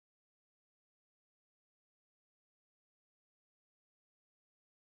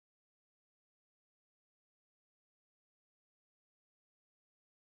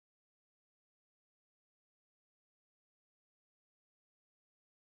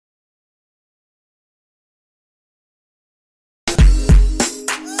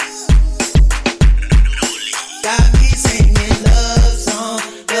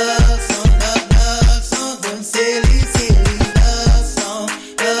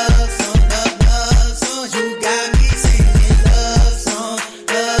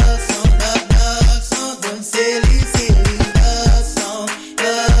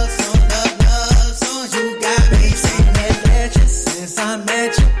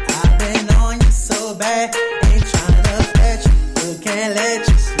bad. Ain't tryna fetch you, but can't let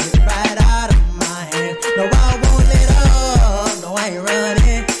you slip right out of my hand. No, I won't let up. No, I ain't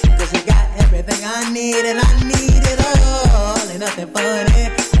running. Cause you got everything I need, and I need it all. Ain't nothing funny.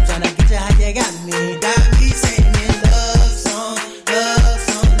 I'm tryna get you how you got me. Got me singing love song, love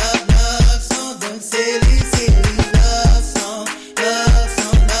song, love song. Them silly, silly love song, love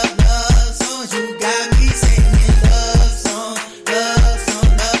song, love songs. You got me singing love song, love song,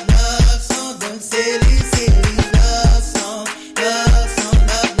 love song. Them silly, silly love song, love song,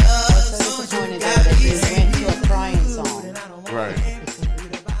 love songs. You got me singing a crying song. Right.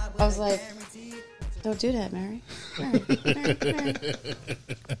 I was like, don't do that, Mary. Mary.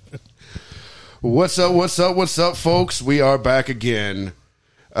 What's up, folks? We are back again.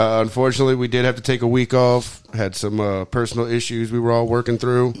 Unfortunately, we did have to take a week off. Had some personal issues we were all working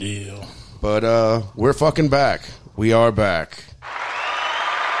through. Yeah. But we're fucking back. We are back.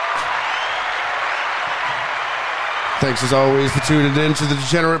 Thanks as always for tuning in to the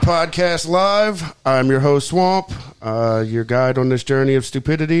Degenerate Podcast Live. I'm your host, Swamp, your guide on this journey of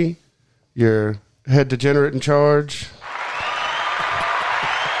stupidity, your head degenerate in charge.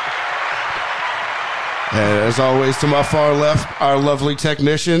 And as always, to my far left, our lovely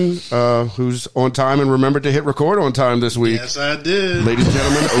technician, who's on time and remembered to hit record on time this week. Yes, I did. Ladies and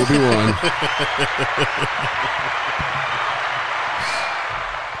gentlemen, Obi-Wan.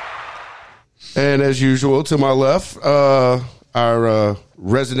 And as usual, to my left, our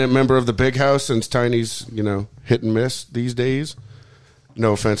resident member of the big house, since Tiny's, hit and miss these days.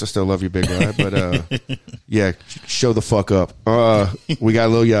 No offense, I still love you, big guy. But, yeah, show the fuck up. We got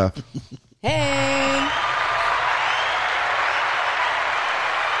Lil Ya. Hey.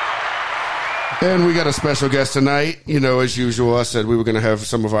 And we got a special guest tonight. As usual, I said we were going to have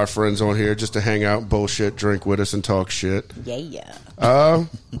some of our friends on here just to hang out, bullshit, drink with us, and talk shit. Yeah.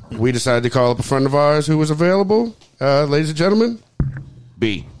 We decided to call up a friend of ours who was available. Ladies and gentlemen,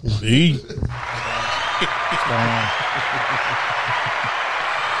 B. B.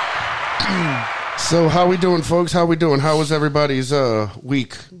 So how we doing, folks? How we doing? How was everybody's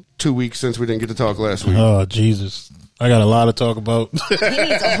week? 2 weeks since we didn't get to talk last week. Oh, Jesus. I got a lot to talk about. He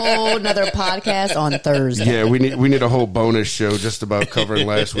needs a whole nother podcast on Thursday. Yeah, we need a whole bonus show just about covering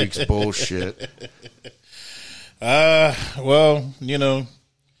last week's bullshit. Well,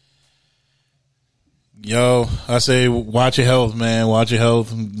 I say watch your health, man. Watch your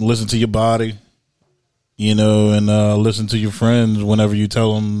health. Listen to your body, and listen to your friends whenever you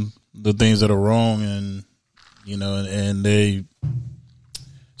tell them the things that are wrong, and and they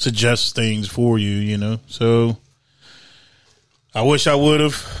suggest things for you, So I wish I would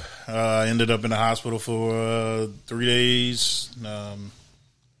have. I ended up in the hospital for 3 days.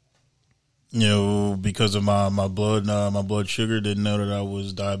 Because of my blood sugar. Didn't know that I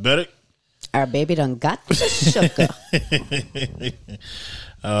was diabetic. Our baby done got the sugar.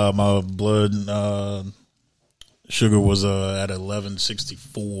 My blood sugar was at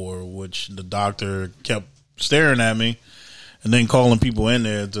 1164, which the doctor kept staring at me and then calling people in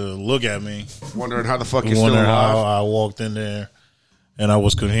there to look at me. Wondering how the fuck you're still Wondering alive. how I walked in there and I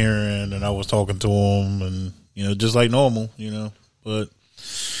was coherent and I was talking to him and, just like normal, But,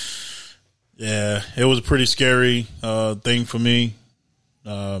 yeah, it was a pretty scary thing for me.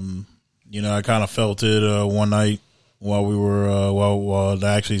 I kind of felt it one night while we were,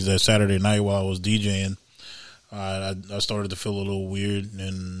 actually that Saturday night while I was DJing. I started to feel a little weird,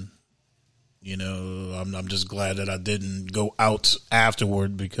 and I'm just glad that I didn't go out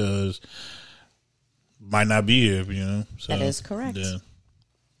afterward because might not be here. So, that is correct. Yeah.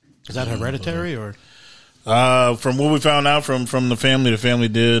 Is that hereditary or? From what we found out from the family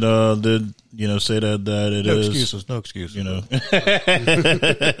did say that it is. No excuses.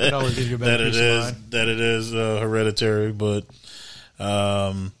 It always gives you a better peace of mind. That it is hereditary, but.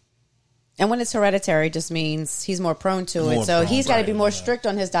 And when it's hereditary, it just means he's more prone to it. So he's got to be more strict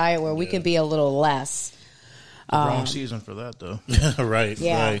on his diet, where we could be a little less. Wrong season for that, though. Right.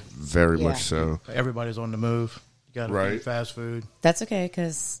 Yeah. Right. Very much so. Everybody's on the move. You got to eat fast food. That's okay,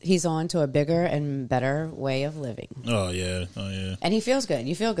 because he's on to a bigger and better way of living. Oh yeah. And he feels good.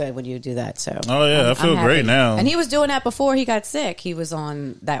 You feel good when you do that. So. Oh yeah, I feel great now. And he was doing that before he got sick. He was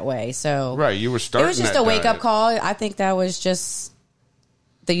on that way. So. Right, you were starting. It was just a wake up call. I think that was just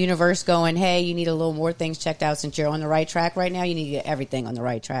the universe going, hey, you need a little more things checked out since you're on the right track right now. You need to get everything on the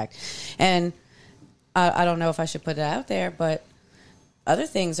right track. And I don't know if I should put it out there, but other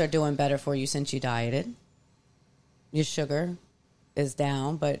things are doing better for you since you dieted. Your sugar is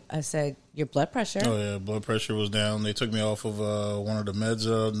down, but I said your blood pressure. Oh, yeah, blood pressure was down. They took me off of one of the meds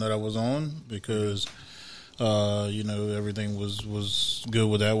that I was on because Everything was good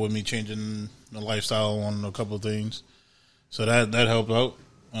with that, with me changing the lifestyle on a couple of things. So that helped out.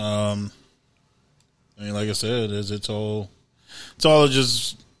 Like I said, it's all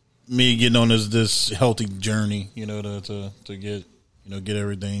just me getting on this healthy journey, to get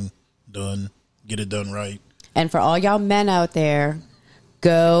everything done, get it done right. And for all y'all men out there,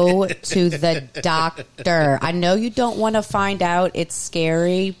 go to the doctor. I know you don't want to find out. It's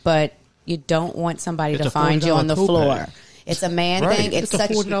scary, but you don't want somebody to find you on the floor. It's a man thing. It's a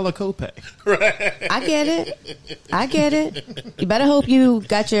 $40 copay. Right. I get it. You better hope you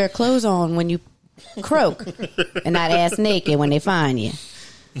got your clothes on when you croak and not ass naked when they find you.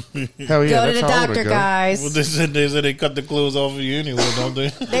 Hell yeah, Go to the doctor, guys. Well, they said they cut the clothes off of you anyway, don't they?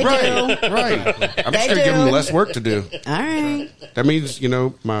 They Right. do. Right. I'm They just gonna give do. them less work to do. All right. That means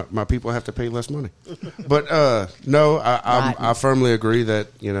my people have to pay less money. But no, I firmly agree that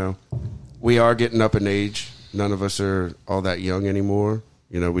we are getting up in age. None of us are all that young anymore.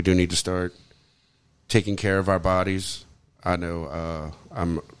 We do need to start taking care of our bodies. I know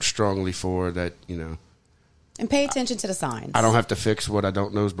I'm strongly for that. And pay attention to the signs. I don't have to fix what I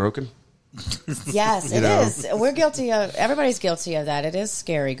don't know is broken. Yes, it is. We're guilty of. Everybody's guilty of that. It is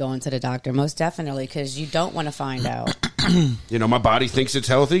scary going to the doctor, most definitely, because you don't want to find out. My body thinks it's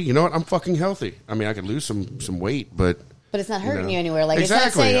healthy. You know what? I'm fucking healthy. I mean, I could lose some weight, but it's not hurting you anywhere. Like exactly.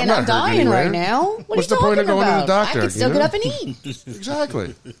 it's not saying I'm dying anywhere. right now. What's are the you point of talking going to the about? doctor? I can still get up and eat.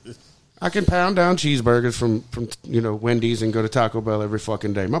 Exactly. I can pound down cheeseburgers from Wendy's and go to Taco Bell every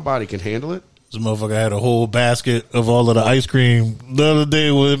fucking day. My body can handle it. This motherfucker had a whole basket of all of the ice cream the other day.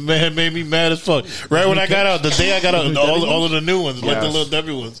 It made me mad as fuck. Right when I got out, the day I got out, all of the new ones, like the little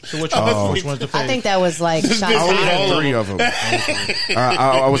Debbie ones. So which one's the favorite? I think that was like shots I only fired. had 3 of them.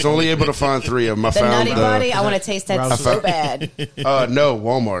 I was only able to find 3 of them. I The found Nutty Buddy. I want to taste that so bad. No,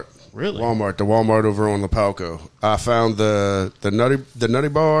 Walmart. Really? The Walmart over on La Palco. I found the nutty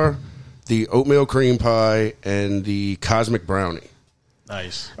bar, the oatmeal cream pie, and the cosmic brownie.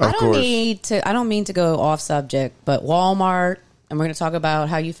 Nice. Of course. I don't mean to go off subject, but Walmart, and we're going to talk about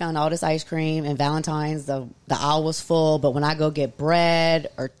how you found all this ice cream and Valentine's. The aisle was full, but when I go get bread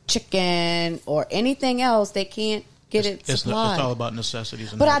or chicken or anything else, they can't get it supplied. It's all about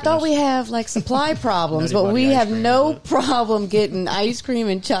necessities. And But I happiness. those we have like supply problems, but we Nutty Buddy have ice cream, no isn't it? problem getting ice cream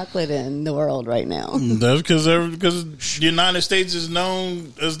and chocolate in the world right now. That's because the United States is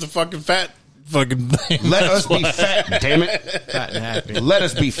known as the fucking fat fucking thing. Let us be fat, damn it. Fat and happy. Let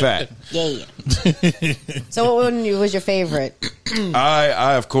us be fat. Yeah. So what one was your favorite?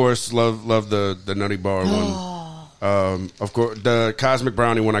 I of course love the Nutty Bar one. Of course, the Cosmic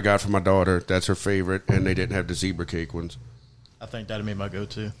Brownie one I got for my daughter. That's her favorite, and they didn't have the zebra cake ones. I think that'd be my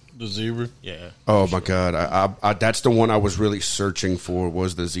go-to. The zebra. Yeah. Oh my god, I that's the one I was really searching for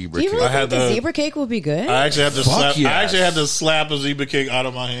was the zebra Do you cake. really I had think the the- zebra cake would be good? I actually had to Fuck slap. yes. I actually had to slap a zebra cake out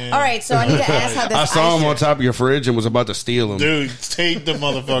of my hand. All right, so I need to ask how this I saw him ice on top of your fridge and was about to steal them. Dude, take the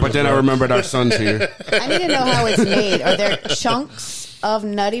motherfucker. But then I bro. remembered our son's here. I need to know how it's made. Are there chunks of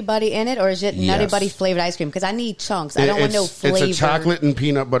Nutty Buddy in it, or is it Nutty Yes. Buddy flavored ice cream? Because I need chunks. I don't want no flavor. It's a chocolate and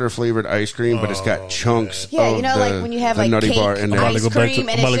peanut butter flavored ice cream, but it's got chunks. Yeah, of you know, like when you have the like Nutty cake, Bar in there. ice go back to- cream,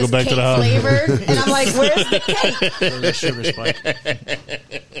 and I'm about it's to go just back to cake the house. flavored, and I'm like, where's the cake? Sugar spike.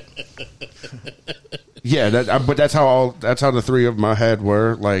 Yeah, but that's how the 3 of them I had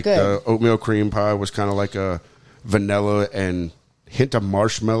were. Like Good. the oatmeal cream pie was kind of like a vanilla and hint of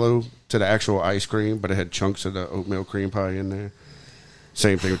marshmallow to the actual ice cream, but it had chunks of the oatmeal cream pie in there.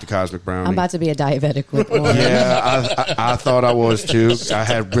 Same thing with the Cosmic Brownie. I'm about to be a diabetic with one. Yeah, I thought I was too.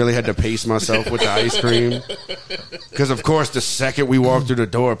 I really had to pace myself with the ice cream because, of course, the second we walked through the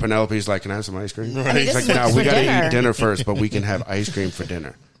door, Penelope's like, "Can I have some ice cream?" I mean, It's this like, is "No, for we got to dinner." eat dinner first, but we can have ice cream for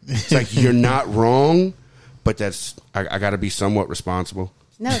dinner." It's like you're not wrong, but that's I got to be somewhat responsible,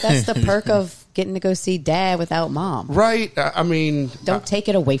 No, that's the perk of getting to go see Dad without Mom. right? I mean, Don't take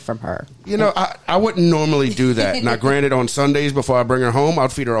it away from her. I wouldn't normally do that. Now, granted, on Sundays before I bring her home,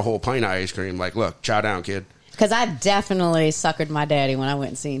 I'd feed her a whole pint of ice cream. Like, look, chow down, kid. Because I definitely suckered my daddy when I went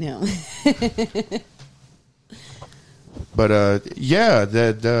and seen him. But yeah,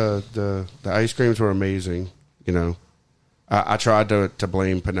 the ice creams were amazing. I tried to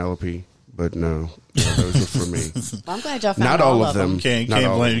blame Penelope, but no, those were for me. Well, I'm glad y'all found Not all of them. Can't Not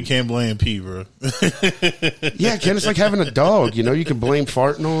all blame. of You can't blame P, bro. Yeah, Ken, it's like having a dog. You can blame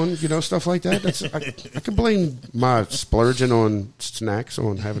farting on, stuff like that. I can blame my splurging on snacks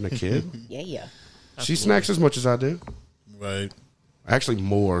on having a kid. Yeah. She snacks as much as I do. Right. Actually,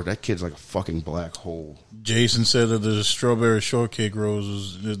 more. That kid's like a fucking black hole. Jason said that the strawberry shortcake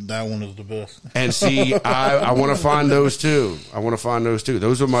rolls that one is the best. And see, I want to find those too.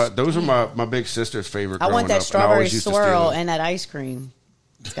 Those are my big sister's favorite. I want that growing up, and I strawberry always used to steal swirl them. and that ice cream.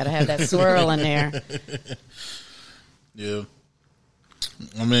 It's got to have that swirl in there. Yeah.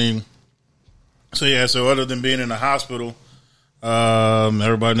 I mean, so other than being in the hospital,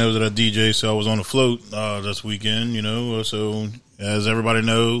 everybody knows that I DJ, so I was on the float this weekend, you know. So as everybody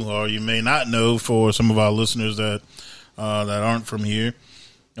know, or you may not know for some of our listeners that aren't from here,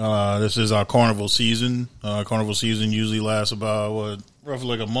 this is our carnival season. Carnival season usually lasts about, roughly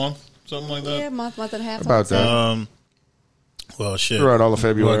like a month, something like that? Yeah, month and a half. About that. Well, shit. Throughout all of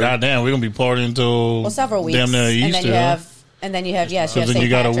February. Well, goddamn, we're going to be partying until several weeks. damn near Easter. And then you have yes, so then St. you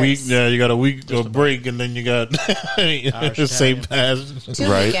got Patrick's. you got a week of break, and then you got St. Pat's, Two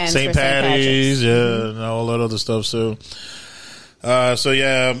Right. weekends St. for St. Patty's, Patrick's. and all that other stuff. So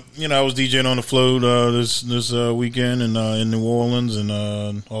yeah, you know, I was DJing on the float this weekend in New Orleans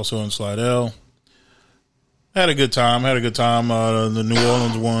and also in Slidell. Had a good time. The New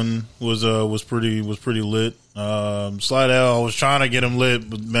Orleans one was pretty lit. Slidell, I was trying to get him lit,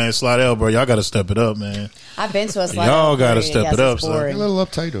 but man, Slidell, bro, y'all got to step it up, man. I've been to a slide. Y'all got to step it up, it's son. boring. A little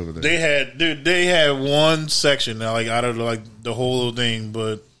uptight over there. They had one section now, like out of like the whole thing,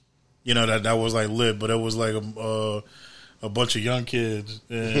 but you know that was like lit, but it was like a bunch of young kids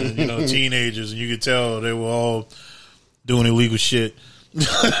and you know teenagers, and you could tell they were all doing illegal shit.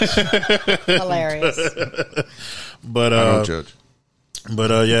 Hilarious. But I don't judge.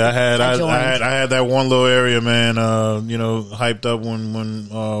 But yeah, I joined. had that one little area, man. You know, hyped up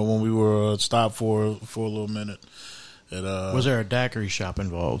when we were stopped for a little minute. Was there a daiquiri shop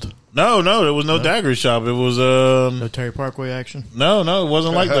involved? No, there was no daiquiri shop. It was No Terry Parkway action? no, it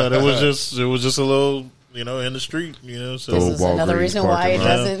wasn't like that. It was just a little, you know, in the street, you know. So Old This is another Walgreens reason why it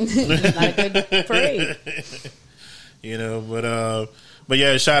parking doesn't not a good parade. you know, but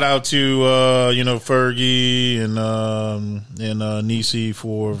yeah, shout out to you know Fergie and Nisi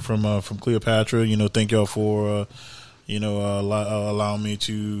from Cleopatra. You know, thank y'all for you know allowing me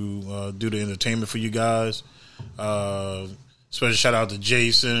to do the entertainment for you guys. Special shout out to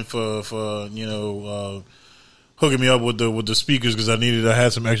Jason for you know hooking me up with the speakers because I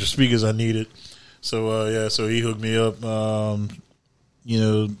had some extra speakers I needed. So yeah, so he hooked me up you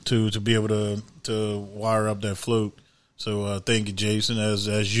know to be able to wire up that float. So thank you, Jason, as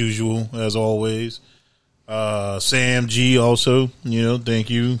usual, as always. Sam G also, you know, thank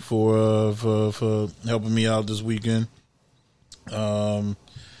you for helping me out this weekend.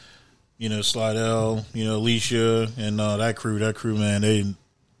 You know, Slidell, you know, Alicia and that crew, man,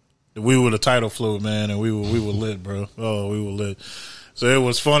 we were the title float, man, and we were lit, bro. Oh, we were lit. So it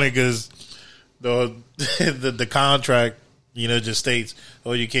was funny because the contract, you know, just states,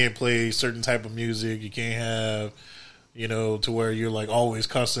 oh, you can't play certain type of music, you can't have, you know, to where you're like always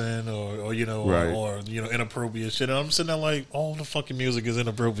cussing or you know, Right. or you know, inappropriate shit. And I'm sitting there like, all the fucking music is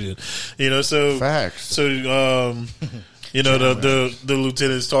inappropriate, you know. So Facts. So you know, the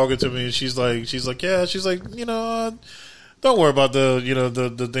lieutenant's talking to me, and she's like, yeah, you know, don't worry about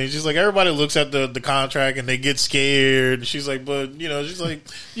the thing. She's like, everybody looks at the contract and they get scared. And she's like, but you know, she's like,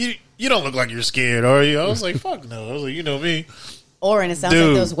 you don't look like you're scared, are you? I was like, fuck no. I was like, you know me. Or and it sounds Dude.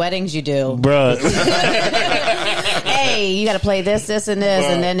 like those weddings you do. Bruh. Hey, you got to play this, and this,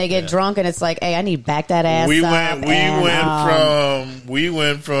 and then they get drunk, and it's like, hey, I need to back that ass We up.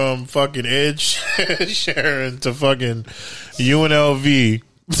 went from fucking Ed Sheeran to fucking UNLV.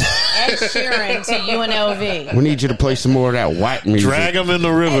 Ed Sheeran to UNLV. We need you to play some more of that white music. Drag him in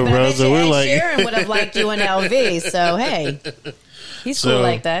the river, Hey, but I bro. bet So you we're Ed like, Sheeran would have liked UNLV. So hey, he's cool So-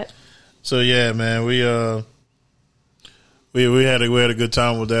 like that. so yeah, man. We had a good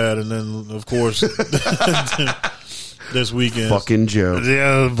time with that, and then of course this weekend, Fucking Joe.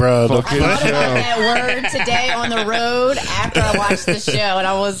 yeah, bro. I thought about that word today on the road after I watched the show, and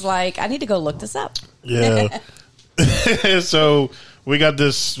I was like, I need to go look this up. Yeah. So we got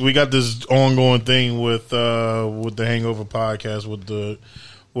this ongoing thing with the Hangover podcast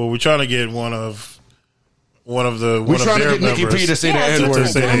we're trying to get one of We're their trying to get Nikki members P to say the Yeah, N to word.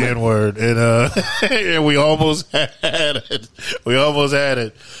 say the N word, and we almost had it.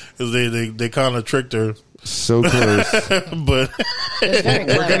 Because they kind of tricked her, So close. but It was very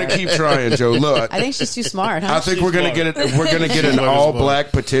We're clever. gonna keep trying, Joe. Look, I think she's too smart, huh? I think we're gonna get it. We're gonna get an She's all smart.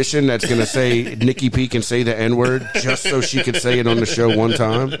 black petition that's gonna say Nikki P can say the N word just so she could say it on the show one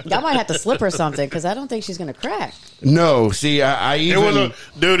time. Y'all might have to slip her something because I don't think she's going to crack. No, see, I it even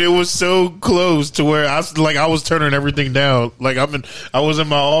it was so close to where I was turning everything down. Like I was in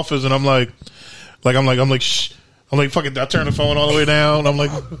my office and I'm like, shh. I'm like, fuck it. I turn the phone all the way down. I'm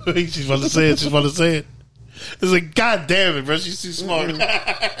like, she's about to say it. She's about to say it. It's like, God damn it, bro. She's too smart.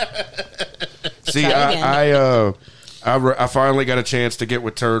 See, I finally got a chance to get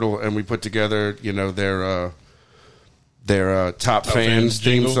with Turtle, and we put together, their top fans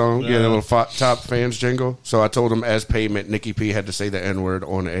theme jingle? song. Yeah, their little top fans jingle. So I told them as payment, Nikki P had to say the N-word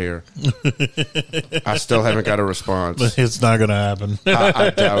on air. I still haven't got a response. But it's not going to happen.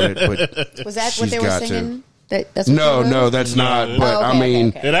 I doubt it, but Was that what she's they were got singing? to. That's what No, you wrote? no, that's not. But Oh, okay, I mean,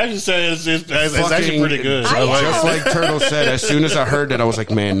 okay. It actually says it's actually pretty good. I like just it. like Turtle said, as soon as I heard that, I was like,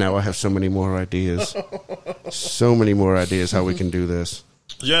 man, now I have so many more ideas. So many more ideas how we can do this.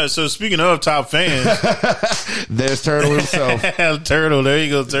 Yeah, so speaking of top fans, There's Turtle himself. Turtle, there you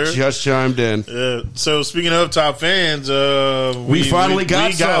go, Turtle. Just chimed in. So speaking of top fans, We finally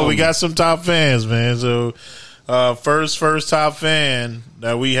got some. we got some top fans, man. So first top fan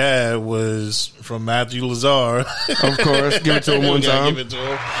that we had was from Matthew Lazar. Of course. Give it to him one We gotta time. give it to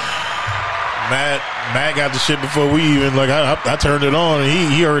him. Matt got the shit before we even I turned it on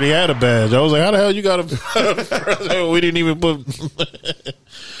and he already had a badge. I was like, how the hell you got a we didn't even put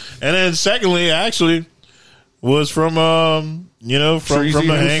and then secondly actually was from from Treasy the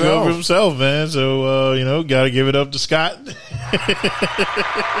himself. Hangover himself, man. So gotta give it up to Scott.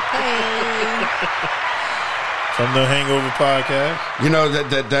 From the Hangover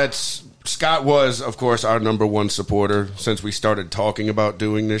podcast. That's Scott was, of course, our number one supporter since we started talking about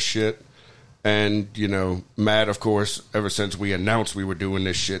doing this shit. And, Matt, of course, ever since we announced we were doing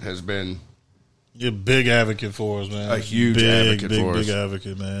this shit, has been You're a big advocate for us, man. A huge advocate for us. Big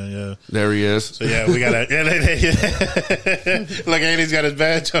advocate, man. Yeah. there he is. So yeah, we got a Look, Andy's got his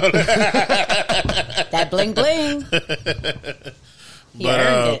badge on. That bling bling. He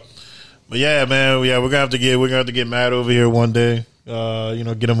earned it. But yeah, man, we're gonna have to get Matt over here one day.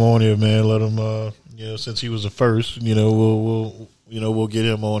 Get him on here, man. Let him since he was the first, we'll get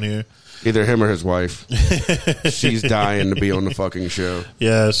him on here. Either him or his wife. She's dying to be on the fucking show.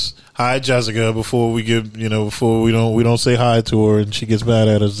 Yes. Hi, Jessica. Before we don't say hi to her and she gets mad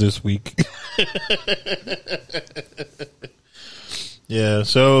at us this week. Yeah.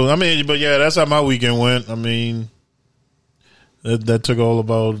 So that's how my weekend went. I mean, that took all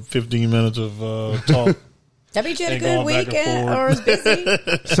about 15 minutes of talk. W, you had a And good going back and weekend forth. or was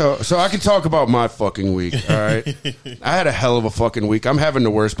busy? So I can talk about my fucking week, all right? I had a hell of a fucking week. I'm having the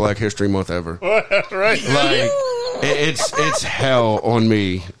worst Black History Month ever. Right. Like, it's hell on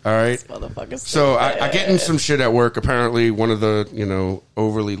me, all right? Motherfucker. So I get in some shit at work. Apparently, one of the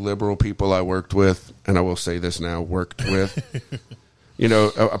overly liberal people I worked with, and I will say this now,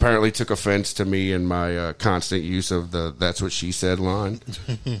 apparently took offense to me and my constant use of the "that's what she said" line.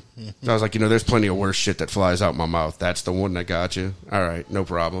 So I was like, there's plenty of worse shit that flies out my mouth. That's the one that got you. All right, no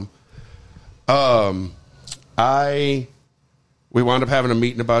problem. We wound up having a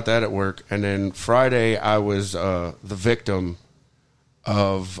meeting about that at work, and then Friday I was the victim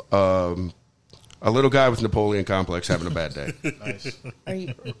of a little guy with Napoleon complex having a bad day. Nice.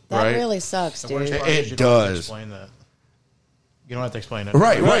 That Right? really sucks, dude. It does. Explain that. You don't have to explain it.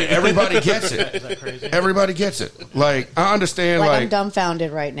 Right. Everybody gets it. Is that crazy? Everybody gets it. Like, I understand, I'm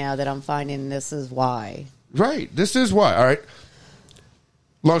dumbfounded right now that I'm finding this is why. Right. This is why. All right.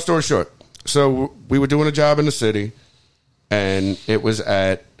 Long story short. So we were doing a job in the city, and it was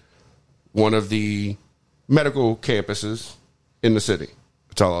at one of the medical campuses in the city.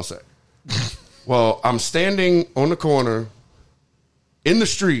 That's all I'll say. Well, I'm standing on the corner in the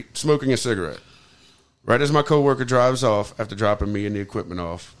street smoking a cigarette. Right as my coworker drives off after dropping me and the equipment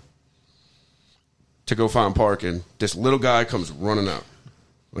off to go find parking, this little guy comes running out.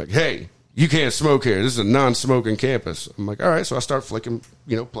 Like, hey, you can't smoke here. This is a non-smoking campus. I'm like, all right. So I start plucking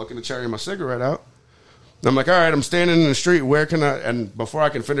the cherry of my cigarette out. And I'm like, all right, I'm standing in the street. Where can I? And before I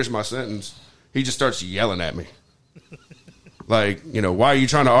can finish my sentence, he just starts yelling at me. Like, why are you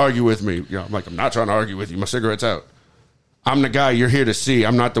trying to argue with me? I'm like, I'm not trying to argue with you. My cigarette's out. I'm the guy you're here to see.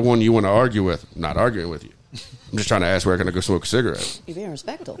 I'm not the one you want to argue with. I'm not arguing with you. I'm just trying to ask where can I go smoke a cigarette. You're being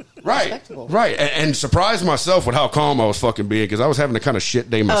respectful. Right. Respectable. Right. And surprised myself with how calm I was fucking being because I was having a kind of shit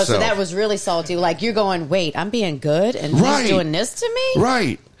day myself. Oh, so that was really salty. Like, you're going, wait, I'm being good and Right. he's doing this to me?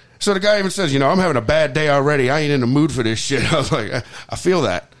 Right. So the guy even says, I'm having a bad day already. I ain't in the mood for this shit. I was like, I feel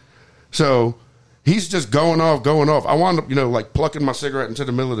that. So he's just going off. I wound up, plucking my cigarette into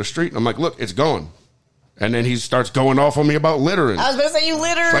the middle of the street. And I'm like, look, it's gone. And then he starts going off on me about littering. I was going to say you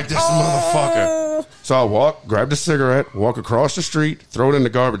littered. Like this motherfucker. So I grab the cigarette, walk across the street, throw it in the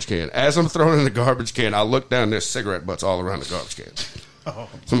garbage can. As I'm throwing it in the garbage can, I look down, there's cigarette butts all around the garbage can. So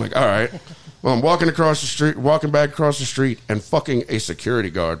I'm like, all right. Well, I'm walking back across the street, and fucking a security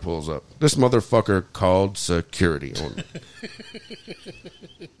guard pulls up. This motherfucker called security on me.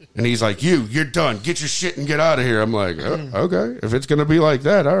 And he's like, you're done. Get your shit and get out of here. I'm like, okay. If it's going to be like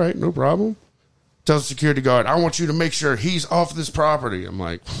that, all right, no problem. Tells the security guard, I want you to make sure he's off this property. I'm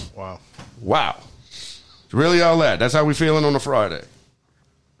like, wow. It's really all that. That's how we feeling on a Friday.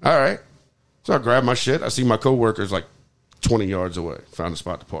 All right. So I grab my shit. I see my coworkers like 20 yards away. Found a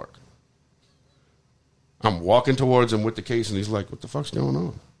spot to park. I'm walking towards him with the case, and he's like, what the fuck's going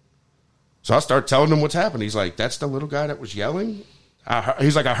on? So I start telling him what's happened. He's like, that's the little guy that was yelling?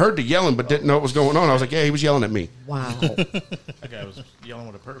 He's like, I heard the yelling, but didn't know what was going on. I was like, yeah, he was yelling at me. Wow. That guy was yelling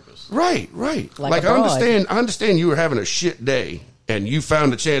with a purpose. Right. Like I understand you were having a shit day, and you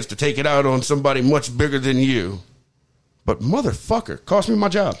found a chance to take it out on somebody much bigger than you. But motherfucker, cost me my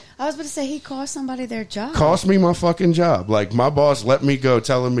job. I was about to say he cost somebody their job. Cost me my fucking job. Like, my boss let me go,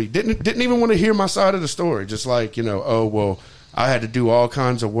 telling me, didn't even want to hear my side of the story. Just like, oh, well, I had to do all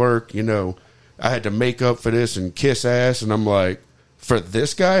kinds of work. I had to make up for this and kiss ass. And I'm like, for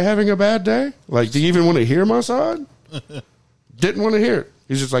this guy having a bad day? Like, do you even want to hear my side? Didn't want to hear it.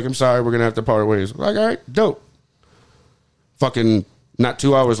 He's just like, I'm sorry, we're going to have to part ways. Like, all right, dope. Fucking not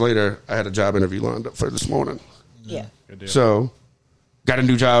 2 hours later, I had a job interview lined up for this morning. Yeah. So, got a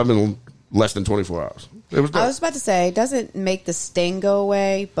new job in less than 24 hours. It was dope. I was about to say, it doesn't make the sting go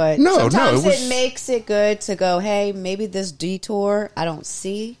away, but No, sometimes it it makes it good to go, hey, maybe this detour, I don't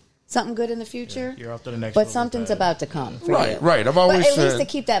see something good in the future. You're off to the next but level something's with that. about to come. For Right, you. right. I've always but at said, least to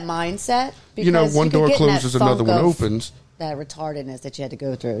keep that mindset. Because one you could door get in that closes, another funk one of opens. That retardedness that you had to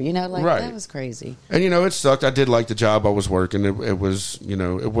go through. Like, Right. that was crazy. And, it sucked. I did like the job I was working. It was,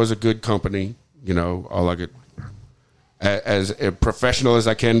 it was a good company. All I could, as professional as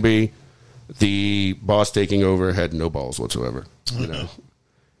I can be, the boss taking over had no balls whatsoever.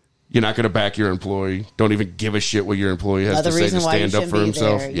 You're not going to back your employee. Don't even give a shit what your employee has to say to stand up for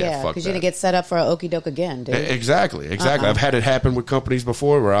himself. There. Yeah, fuck because that. you're going to get set up for an okie doke again, dude. Exactly. I've had it happen with companies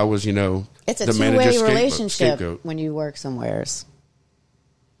before where I was, It's a the manager's two-way relationship scapegoat. when you work somewheres.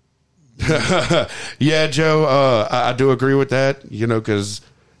 Yeah, Joe, I do agree with that, because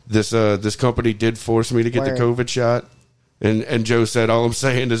this company did force me to get the COVID shot. And Joe said, all I'm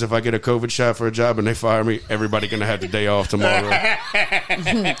saying is if I get a COVID shot for a job and they fire me, everybody going to have the day off tomorrow.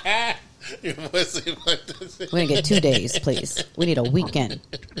 We're going to get 2 days, please. We need a weekend.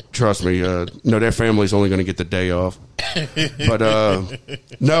 Trust me. No, their family's only going to get the day off. But,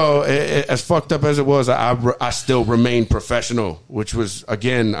 no, as fucked up as it was, I still remained professional, which was,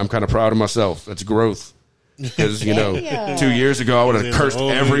 again, I'm kind of proud of myself. That's growth. Because, 2 years ago, I would have cursed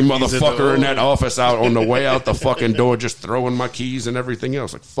every motherfucker in that office out on the way out the fucking door, just throwing my keys and everything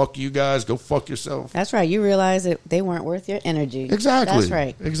else. Like, fuck you guys, go fuck yourself. That's right. You realize that they weren't worth your energy. Exactly. That's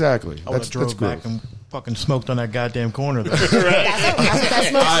right. Exactly. I would have drove back and fucking smoked on that goddamn corner. That's what that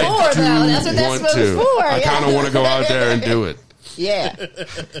smoke's for, though. That's what that smoke's for. I kind of want to go out there and do it. Yeah.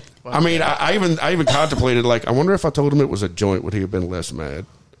 I mean, I even contemplated, like, I wonder if I told him it was a joint, would he have been less mad?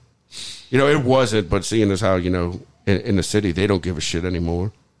 It wasn't, but seeing as how, in the city, they don't give a shit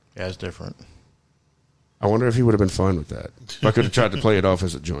anymore. Yeah, it's different. I wonder if he would have been fine with that. I could have tried to play it off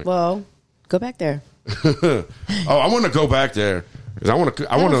as a joint. Well, go back there. I want to go back there because I want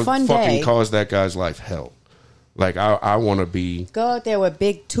to fucking day. cause that guy's life hell. Like, I want to be... Go out there with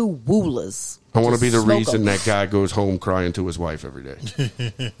big two woolers. I want to be the Smoke reason 'em. that guy goes home crying to his wife every day.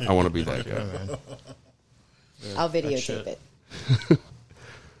 I want to be that guy. I'll videotape it.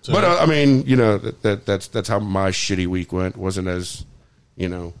 So, But I mean, that's how my shitty week went. Wasn't as,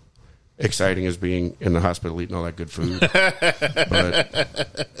 exciting as being in the hospital eating all that good food. But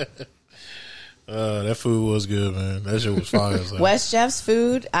that food was good, man. That shit was fire. West Jeff's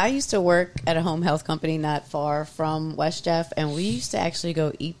food. I used to work at a home health company not far from West Jeff, and we used to actually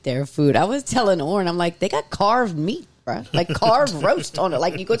go eat their food. I was telling Orrin, I'm like, they got carved meat, bro. Like carved roast on it.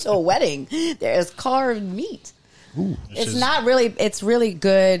 Like you go to a wedding, there's carved meat. Ooh. It's really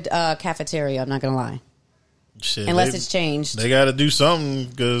good cafeteria, I'm not going to lie. Shit, Unless it's changed. They got to do something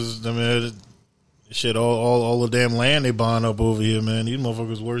because, I mean, shit, all the damn land they buying up over here, man. These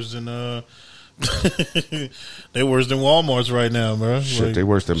motherfuckers worse than, they worse than Walmart's right now, bro. Shit, Like, they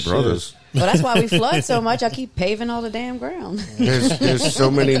worse than brothers. Well, that's why we flood so much. I keep paving all the damn ground. There's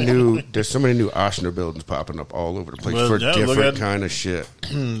so many new Ochsner buildings popping up all over the place Well, for yeah, different kind of shit.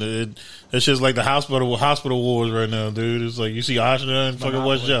 It's just like the hospital wars right now, dude. It's like you see Ochsner and fucking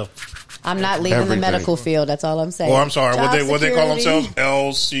West Jeff. I'm not leaving Everything. the medical field. That's all I'm saying. Oh, I'm sorry. Job What they call security.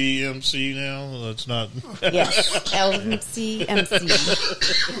 themselves? LCMC now. That's not. Yes, LCMC.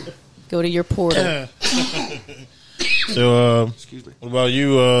 Go to your portal. So, Excuse me. what about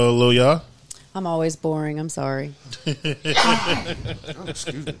you, Lil Ya? I'm always boring. I'm sorry. Excuse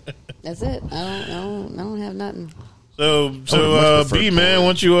me. That's it. I don't have nothing. So B, man,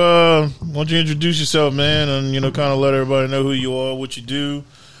 why don't you introduce yourself, man, and kind of let everybody know who you are, what you do,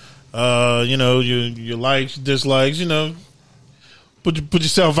 your likes, dislikes, put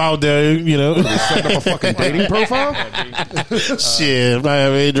yourself out there, Set up a fucking dating profile. Shit, I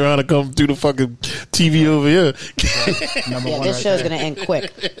have Adriana come through the fucking TV over here. Number Yeah, one this right show's there. going to end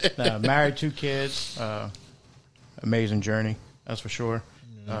quick. Married, 2 kids. Amazing journey, that's for sure.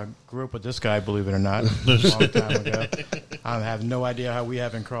 Grew up with this guy, believe it or not, a long time ago. I have no idea how we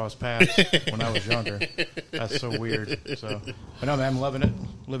haven't crossed paths when I was younger. That's so weird. So, but no, man, I'm loving it,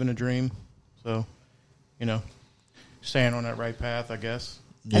 living a dream. So, staying on that right path, I guess.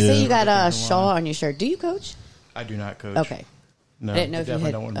 I see you got a Everything's shawl aligned. on your shirt. Do you coach? I do not coach. Okay. No, I didn't know if you definitely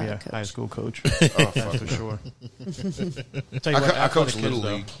had, don't want to be a coach. high school coach. That's for sure. Tell you what, I coached athletic Little kids,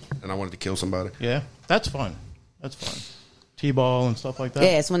 though. League, and I wanted to kill somebody. Yeah, that's fun. That's fun. T-ball and stuff like that.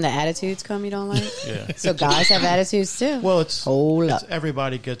 Yeah, it's when the attitudes come you don't like. Yeah. So guys have attitudes too. Well, it's Hold up.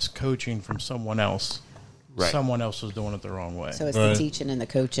 everybody gets coaching from someone else. Right. Someone else is doing it the wrong way. So it's Right. the teaching and the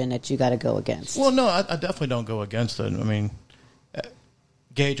coaching that you got to go against. Well, no, I definitely don't go against it. I mean,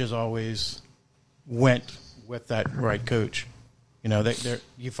 Gage has always went with that right coach.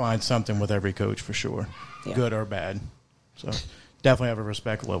 You find something with every coach for sure, Yeah. good or bad. So definitely have a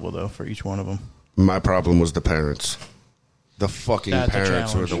respect level, though, for each one of them. My problem was the parents. The fucking That's a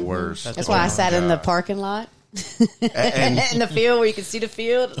parents were challenge. the worst. That's why I sat in the parking lot And in the field where you can see the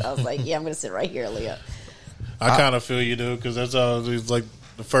field. I was like, yeah, I'm going to sit right here, Leah. I kind of feel you, though, because that's how it was like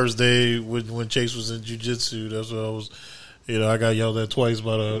the first day when Chase was in jiu-jitsu. That's what I was, I got yelled at twice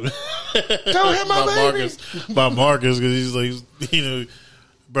by don't hit my baby. Marcus, because he's like,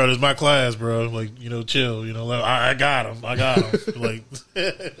 bro, it's my class, bro. Like, chill. Like, I got him. Like,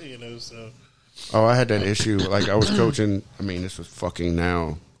 so. Oh, I had that issue. Like, I was coaching. I mean, this was fucking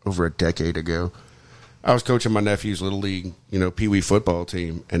now over a decade ago. I was coaching my nephew's little league, Pee Wee football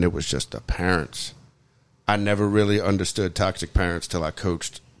team, and it was just the parents. I never really understood toxic parents till I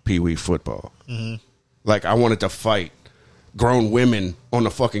coached Pee Wee football. Mm-hmm. Like, I wanted to fight grown women on the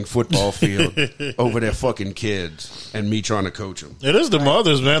fucking football field over their fucking kids, and me trying to coach them. It is the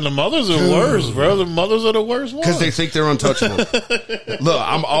mothers, man. The mothers are worse, bro. The mothers are the worst ones. Because they think they're untouchable. Look,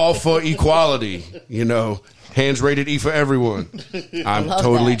 I'm all for equality, Hands rated E for everyone. I'm love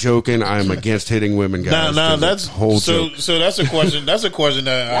totally that. joking. I'm against hitting women, guys. Nah, 'cause that's it's a whole so. joke. So that's a question. That's a question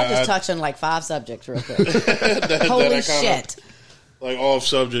that I'm just touching like 5 subjects real quick. that Holy I kinda, shit. like off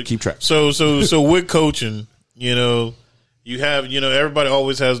subject. Keep track. So with coaching, you have everybody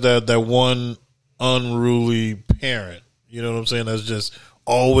always has that one unruly parent. You know what I'm saying? That's just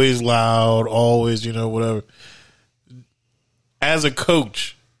always loud, always whatever. As a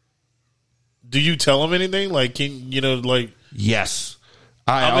coach, do you tell them anything? Like, Yes.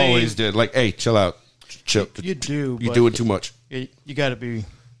 I I mean- always did. Like, hey, chill out. Chill. You do. You're but doing too much. You got to be,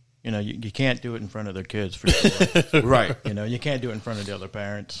 you can't do it in front of their kids for sure. Right. You can't do it in front of the other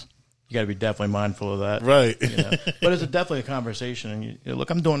parents. You got to be definitely mindful of that. right, But it's definitely a conversation. And look,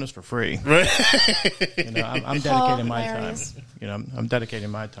 I'm doing this for free. right. I'm dedicating my time. Hilarious. I'm dedicating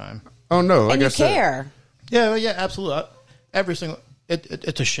my time. Oh, no. Like And you I said. care. Yeah, absolutely. Every single.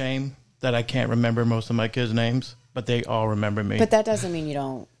 It's a shame that I can't remember most of my kids' names, but they all remember me. But that doesn't mean you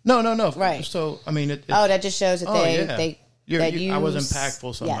don't. No. Right. So I mean, Oh, that just shows that I was use-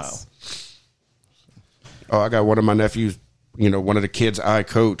 impactful somehow. Yes. Oh, I got one of my nephews, one of the kids I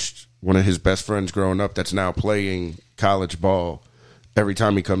coached, one of his best friends growing up that's now playing college ball. Every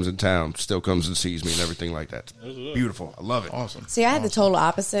time he comes in town, still comes and sees me and everything like that. It's beautiful. I love it. Awesome. See, I had the total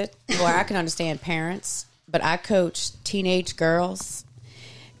opposite where I can understand parents, but I coached teenage girls.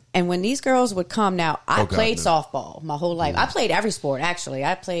 And when these girls would come, now I Oh, God, played no. softball my whole life. I played every sport, actually.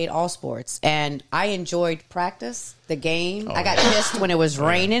 I played all sports. And I enjoyed practice, the game. I got pissed when it was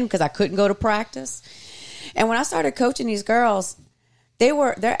raining because I couldn't go to practice. And when I started coaching these girls,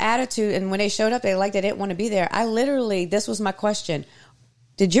 their attitude, and when they showed up, they didn't want to be there. I literally, this was my question.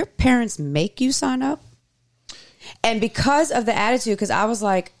 Did your parents make you sign up? And because of the attitude, because I was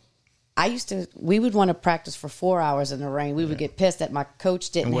like, we would want to practice for 4 hours in the rain. We would get pissed that my coach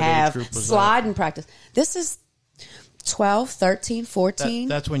didn't And what age have group was sliding practice. This is 12, 13, 14.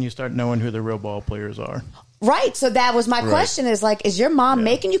 That's when you start knowing who the real ball players are. Right. So that was my question is like, is your mom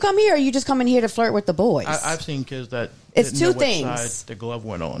making you come here or are you just coming here to flirt with the boys? I've seen kids that It's didn't two know which things. side the glove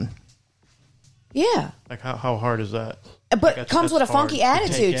went on. yeah. Like how hard is that? But Like, comes with a hard funky to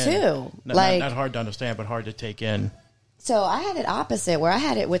attitude, take in. too. Not hard to understand, but hard to take in. So I had it opposite where I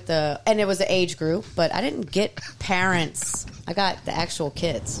had it with and it was an age group, but I didn't get parents. I got the actual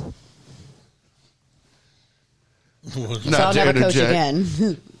kids. So I'll never coach again.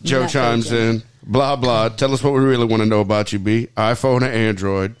 Joe Not chimes coaching. in. Blah, blah. Tell us what we really want to know about you, B. iPhone or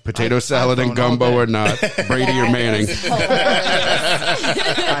Android? Potato salad and iPhone all gumbo day. or not? Brady or Manning?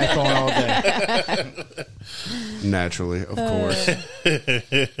 iPhone all day. Naturally, of course.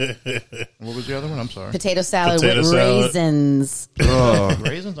 What was the other one? I'm sorry. Potato salad Potato with salad. raisins. Oh,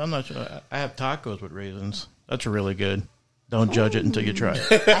 Raisins? I'm not sure. I have tacos with raisins. That's really good. Don't judge it until you try it.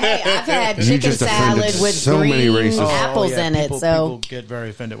 Hey, I've had You chicken just offended salad with so many green races. apples in it. People, So people get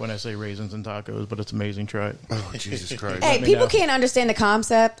very offended when I say raisins and tacos, but it's amazing. Try it. oh, Jesus Christ. hey, me people know. can't understand the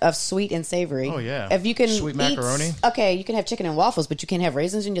concept of sweet and savory. Oh, yeah. If you can Sweet eat- macaroni? Okay, you can have chicken and waffles, but you can't have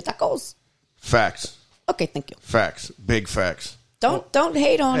raisins in your tacos. Facts. Okay, thank you. Facts. Big facts. Don't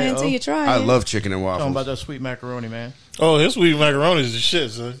hate on Hey, it until oh. you try I it. love chicken and Talking about waffles. that sweet macaroni, man. Oh, his sweet macaroni is the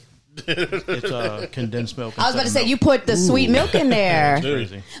shit, son. It's condensed milk. I was about to say instead of you put the sweet milk in there. milk.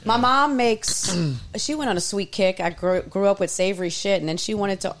 Crazy. My mom makes. She went on a sweet kick. I grew up with savory shit, and then she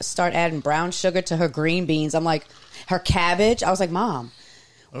wanted to start adding brown sugar to her green beans. I'm like, her cabbage. I was like, Mom,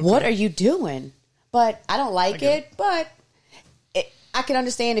 what are you doing? But I don't like get it. But I can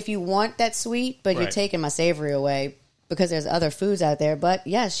understand if you want that sweet, but you're Right. taking my savory away because there's other foods out there. But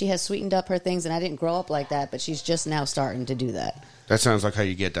yes, she has sweetened up her things, and I didn't grow up like that. But she's just now starting to do that. That sounds like how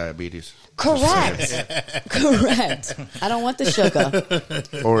you get diabetes. Correct. Correct. I don't want the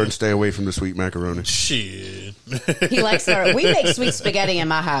sugar. Or stay away from the sweet macaroni. Shit. He likes her. We make sweet spaghetti in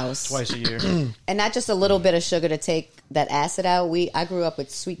my house, Twice a year. and not just a little bit of sugar to take that acid out. I grew up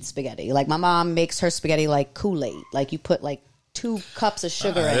with sweet spaghetti. Like my mom makes her spaghetti like Kool-Aid. Like you put like 2 cups of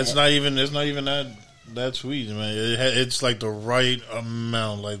sugar in It's it. not even that sweet, man. It's like the right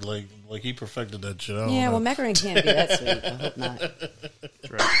amount. Like he perfected that shit. I don't Yeah, know. well, macaroni can't be that sweet. I hope not. That's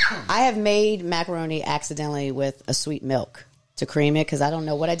right. I have made macaroni accidentally with a sweet milk to cream it because I don't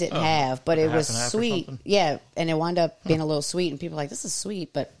know what I didn't have, but it half was and half or sweet. something? Yeah, and it wound up being a little sweet, and people were like, "This is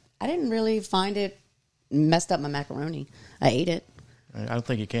sweet," but I didn't really find it messed up my macaroni. I ate it. I don't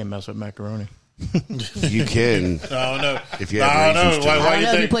think you can mess with macaroni. You can. I don't know. If you I have don't know. raisins, too. Why I don't you know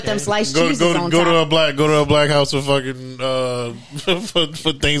if you think? put them sliced Go, cheeses go, on go top. to a black house for fucking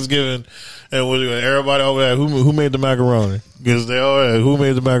for Thanksgiving, and everybody over there who made the macaroni? Because they all who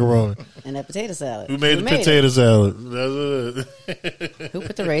made the macaroni? And that potato salad. Who made the it? potato salad? That's it. Who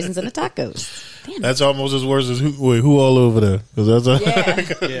put the raisins in the tacos? Damn it. That's almost as worse as who all over there? Because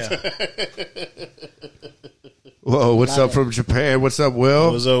that's Yeah. Yeah. Whoa, what's Love up it. from Japan? What's up,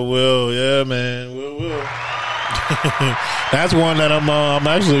 Will? What's up, Will? Yeah, man, Will. That's one that I'm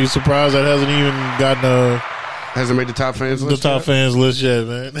actually surprised that hasn't even gotten Hasn't made the top fans the list top yet? fans list yet,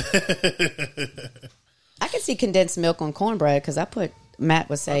 man. I can see condensed milk on cornbread because Matt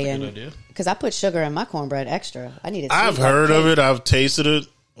was That's a good saying, idea. because I put sugar in my cornbread extra. I need it. I've heard of it. I've tasted it,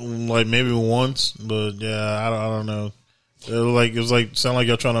 like maybe once, but yeah, I don't know. It was like sound like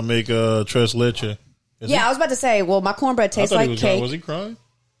y'all trying to make tres leche. Yeah, I was about to say, well, my cornbread I tastes thought he like was crying. cake. Was he crying?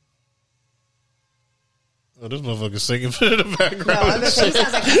 Oh, this motherfucker singing in the No, background. I was gonna say, he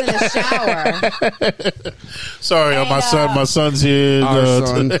sounds like he's in the shower. Sorry, And, my son's here. Our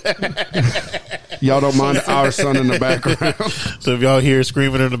son. Y'all don't mind our son in the background. So if y'all hear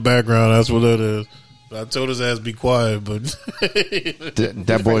screaming in the background, that's what that is. I told his ass be quiet, but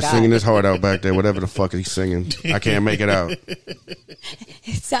That boy's forgot. singing his heart out back there, whatever the fuck he's singing. I can't make it out.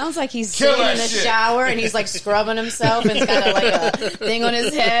 It sounds like he's Kill sitting that in the shit. shower and he's like scrubbing himself and he's got like a thing on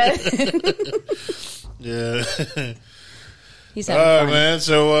his head. yeah. He's All having right, fun. man.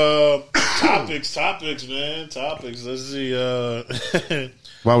 So topics, man. Topics. Let's see.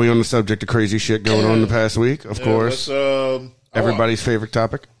 While we on the subject of crazy shit going on the past week, of course, everybody's favorite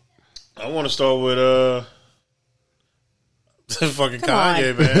topic. I want to start with fucking Come on.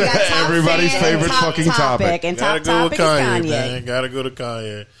 Kanye, We man. got top Everybody's fan, favorite top fucking topic. And Gotta top go with topic Kanye, is Kanye. man. Gotta go to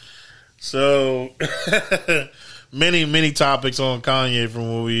Kanye. So many topics on Kanye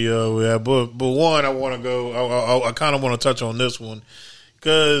from what we had, but one I want to go. I kind of want to touch on this one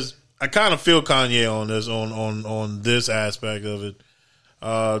because I kind of feel Kanye on this on this aspect of it.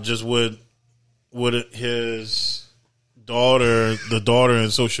 Just with his daughter, the daughter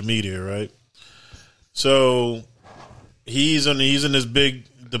in social media, right? So he's in this big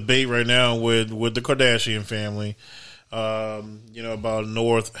debate right now with the Kardashian family, about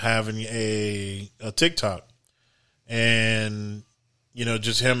North having a TikTok, and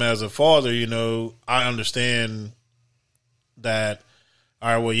just him as a father, I understand that. All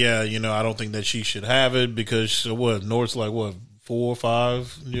right, well, yeah, I don't think that she should have it because North's like 4 or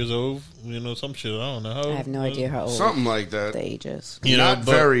 5 years old, some shit. I don't know. I have no idea how old Something like that. the age is. Not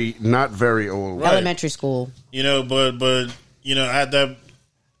very old. Right. Elementary school. But at that,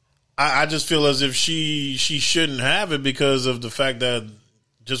 I just feel as if she shouldn't have it because of the fact that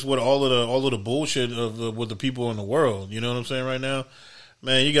just with all of the bullshit of with the people in the world. You know what I'm saying right now,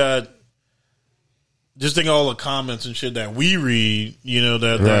 man. You got just think of all the comments and shit that we read. You know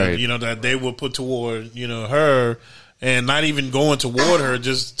that you know that they will put toward her, and not even going toward her,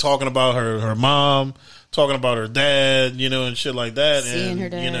 just talking about her mom, talking about her dad, and shit like that, Seeing and her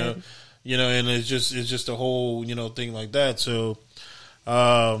dad. And it's just a whole thing like that. So.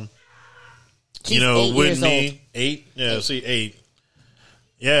 She's 8 years Whitney, old. 8. Yeah, see 8.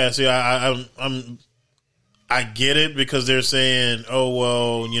 Yeah, see, I get it because they're saying, oh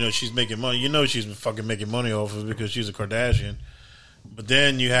well, she's making money. She's fucking making money off of it because she's a Kardashian. But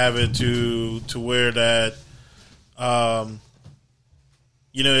then you have it to where that,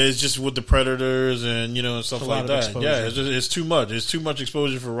 it's just with the predators and and stuff like that. Exposure. Yeah, it's too much. It's too much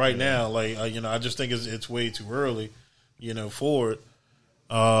exposure for right now. Like I just think it's way too early, for it.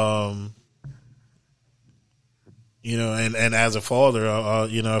 And as a father,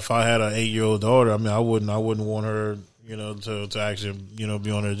 if I had an 8-year-old daughter, I mean, I wouldn't want her, to actually, be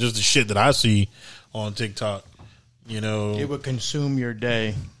on there. Just the shit that I see on TikTok, It would consume your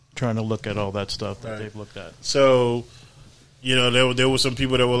day trying to look at all that stuff that they've looked at. So, there were some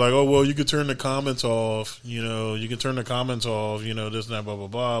people that were like, oh, well, you could turn the comments off, you can turn the comments off, this and that, blah, blah,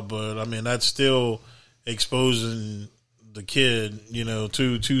 blah. But, I mean, that's still exposing the kid,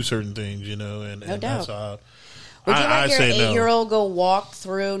 to certain things, and doubt. that's how Would you I let your say no. 8-year-old go walk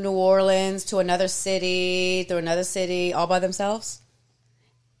through New Orleans to another city, all by themselves?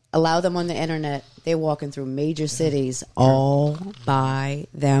 Allow them on the internet. They're walking through major cities all by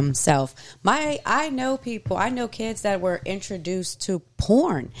themselves. I know kids that were introduced to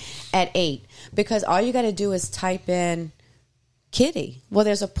porn at 8 because all you got to do is type in Kitty. Well,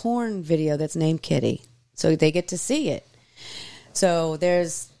 there's a porn video that's named Kitty, so they get to see it. So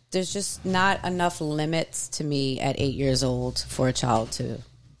there's just not enough limits to me at 8 years old for a child to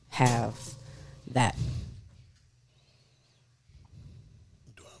have that.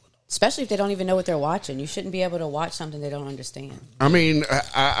 Especially if they don't even know what they're watching. You shouldn't be able to watch something they don't understand. I mean,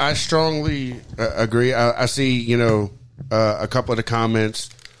 I strongly agree. I see, a couple of the comments.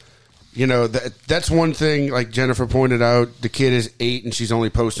 That's one thing, like Jennifer pointed out, the kid is 8 and she's only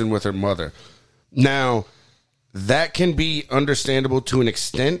posting with her mother. Now, that can be understandable to an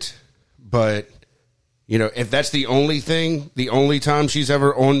extent, but, if that's the only thing, the only time she's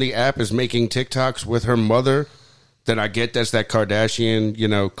ever on the app is making TikToks with her mother, then I get that's that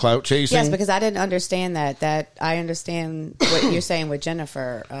Kardashian, clout chasing. Yes, because I didn't understand that. That I understand what you're saying with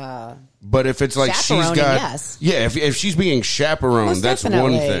Jennifer. But if it's like she's got, yes. Yeah, if she's being chaperoned, Most that's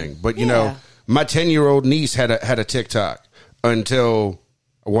definitely. one thing. But Yeah. my 10-year-old niece had a TikTok until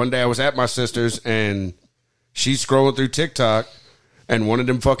one day I was at my sister's and she's scrolling through TikTok and one of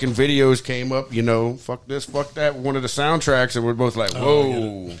them fucking videos came up. Fuck this, fuck that. One of the soundtracks, and we're both like,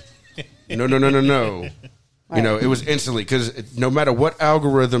 whoa, no. Right. It was instantly because no matter what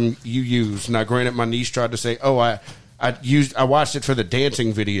algorithm you use. Now, granted, my niece tried to say, "Oh, I watched it for the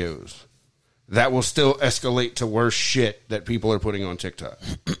dancing videos." That will still escalate to worse shit that people are putting on TikTok.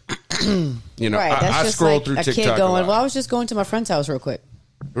 Right, that's I just scroll like through a TikTok kid a going, lot. well, I was just going to my friend's house real quick.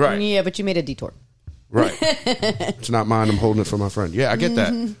 Right. Yeah, but you made a detour. Right. It's not mine. I'm holding it for my friend. Yeah, I get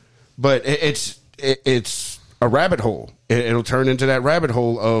that. But it's a rabbit hole. It'll turn into that rabbit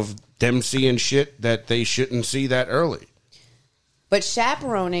hole of them seeing shit that they shouldn't see that early. But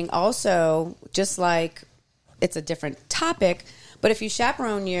chaperoning also, just like it's a different topic, but if you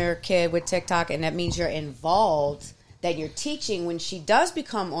chaperone your kid with TikTok and that means you're involved, that you're teaching when she does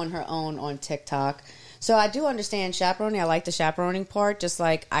become on her own on TikTok. So I do understand chaperoning. I like the chaperoning part, just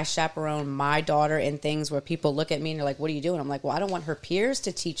like I chaperone my daughter in things where people look at me and they're like, what are you doing? I'm like, well, I don't want her peers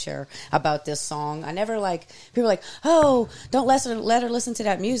to teach her about this song. I never people are like, oh, don't let her listen to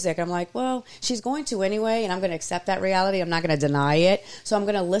that music. I'm like, well, she's going to anyway, and I'm going to accept that reality. I'm not going to deny it. So I'm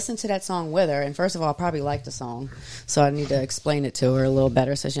going to listen to that song with her. And first of all, I probably like the song. So I need to explain it to her a little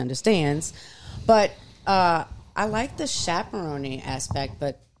better so she understands. But I like the chaperoning aspect,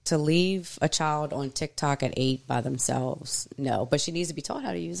 but to leave a child on TikTok at 8 by themselves, no. But she needs to be taught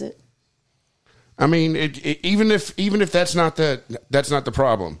how to use it. I mean, even if that's not the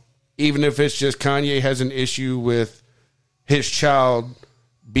problem. Even if it's just Kanye has an issue with his child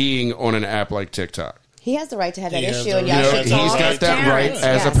being on an app like TikTok. He has the right to have that He has issue, the and right. y'all You know, should he's talk got as that right parents.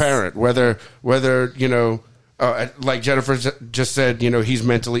 as Yes. a parent. Whether like Jennifer just said, he's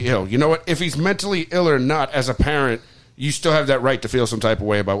mentally ill. You know what? If he's mentally ill or not, as a parent, you still have that right to feel some type of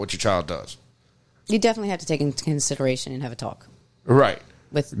way about what your child does. You definitely have to take into consideration and have a talk. Right.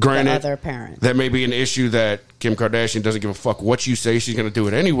 with Granted, the other parent. that may be an issue that Kim Kardashian doesn't give a fuck what you say. She's going to do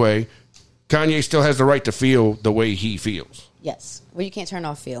it anyway. Kanye still has the right to feel the way he feels. Yes. Well, you can't turn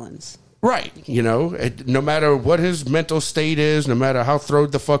off feelings. Right. No matter what his mental state is, no matter how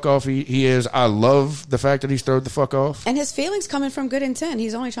throwed the fuck off he is, I love the fact that he's throwed the fuck off. And his feelings coming from good intent.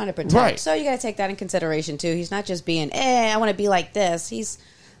 He's only trying to protect. Right. So you got to take that in consideration, too. He's not just being, I want to be like this. He's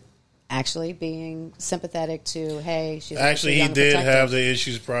actually being sympathetic to, hey, she's Actually, he young, did protective. have the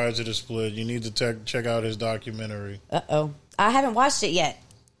issues prior to the split. You need to check out his documentary. Uh-oh. I haven't watched it yet.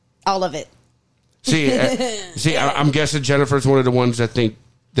 All of it. See, I'm guessing Jennifer's one of the ones that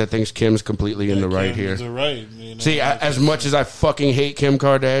thinks Kim's completely in the right here. Right. See, as much as I fucking hate Kim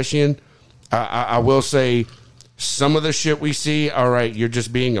Kardashian, I will say some of the shit we see, all right, you're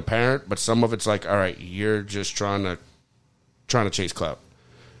just being a parent, but some of it's like, all right, you're just trying to chase clout.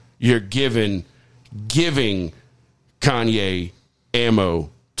 You're giving Kanye ammo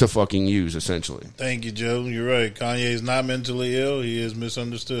to fucking use, essentially. Thank you, Joe. You're right. Kanye is not mentally ill. He is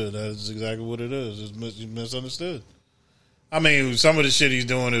misunderstood. That is exactly what it is. He's misunderstood. I mean, some of the shit he's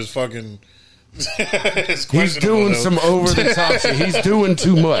doing is fucking... He's doing some over-the-top shit. He's doing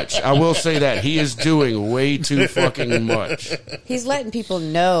too much. I will say that. He is doing way too fucking much. He's letting people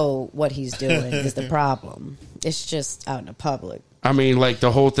know what he's doing is the problem. It's just out in the public. I mean, like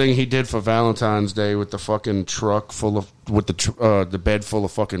the whole thing he did for Valentine's Day with the fucking truck full of with the bed full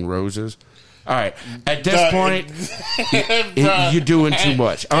of fucking roses. All right, at this point, you're doing too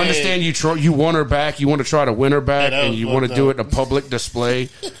much. I understand you want her back, you want to try to win her back, and you want to do it in a public display,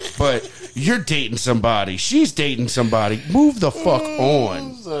 but you're dating somebody. She's dating somebody. Move the fuck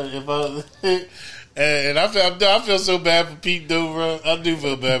on. And I feel so bad for Pete, though, bro. I do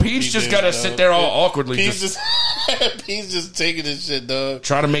feel bad for Pete. Pete's just got to sit there all awkwardly. Pete's just taking this shit, dog.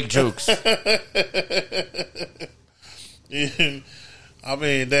 Try to make jokes. I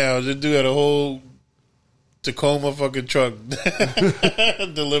mean, damn, this dude had a whole Tacoma fucking truck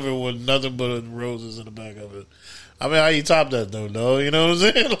delivered with nothing but roses in the back of it. I mean, how you top that, though, dog? You know what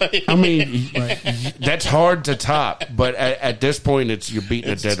I'm saying? Like, I mean, that's hard to top, but at this point, you're beating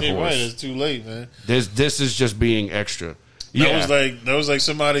a dead horse. Right, it's too late, man. This is just being extra. Yeah. That was like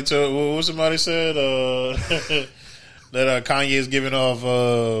somebody told, what somebody said, that Kanye is giving off,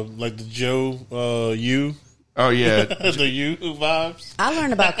 like the Joe, you. Oh, yeah. The you vibes. I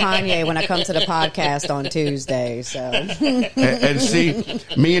learn about Kanye when I come to the podcast on Tuesday. So, and see,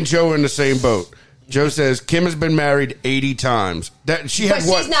 me and Joe are in the same boat. Joe says Kim has been married 80 times. But she's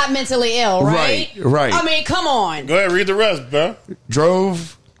not mentally ill, right? Right. I mean, come on. Go ahead, read the rest, bro.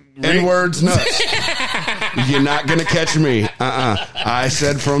 Drove N-words nuts. You're not going to catch me. I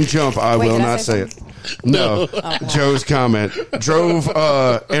said from jump, I will not say it. No. Joe's comment. Drove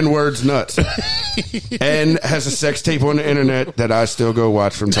N-words nuts. And has a sex tape on the internet that I still go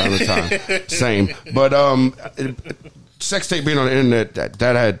watch from time to time. Same. But sex tape being on the internet,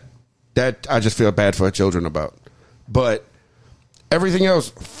 that I just feel bad for children about. But everything else,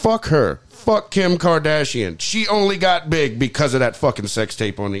 fuck her. Fuck Kim Kardashian. She only got big because of that fucking sex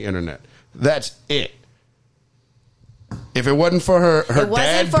tape on the internet. That's it. If it wasn't for her it wasn't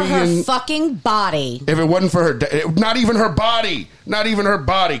dad for being... her fucking body. If it wasn't for her... Not even her body. Not even her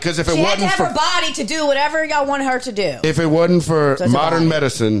body. Because if it she wasn't had to for... have her body to do whatever y'all want her to do. If it wasn't for So it's a modern body.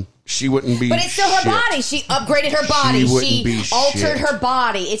 medicine, she wouldn't be But it's still her shit. body. She upgraded her body. She wouldn't She be altered shit. her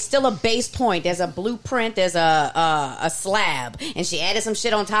body. It's still a base point. There's a blueprint. There's a slab, and she added some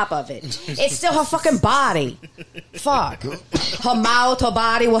shit on top of it. It's still her fucking body. Fuck her mouth, her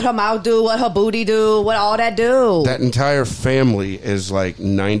body, what her mouth do, what her booty do, what all that do. That entire family is like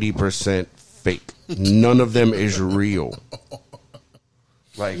 90% fake. None of them is real.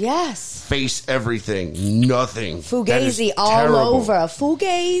 Like, yes, face everything, nothing. Fugazi all terrible. over.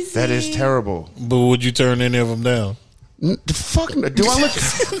 Fugazi. That is terrible. But would you turn any of them down? Fuck, do I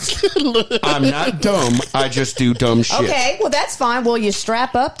look? I'm not dumb. I just do dumb shit. Okay, well that's fine. Will you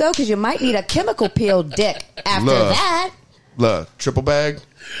strap up though? Because you might need a chemical peel dick after that. Triple bag,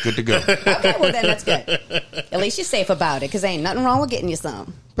 good to go. Okay, well then that's good. At least you're safe about it because ain't nothing wrong with getting you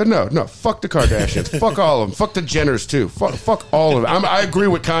some. But no, fuck the Kardashians. Fuck all of them. Fuck the Jenners, too. Fuck all of them. I agree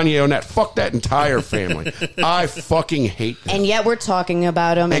with Kanye on that. Fuck that entire family. I fucking hate them. And yet we're talking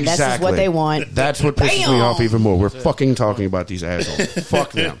about them, and Exactly. that's just what they want. That's what pisses me off even more. We're fucking talking about these assholes.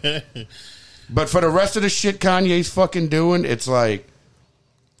 Fuck them. But for the rest of the shit Kanye's fucking doing, it's like,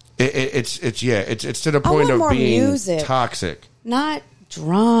 it's to the point want of more being music. toxic. Not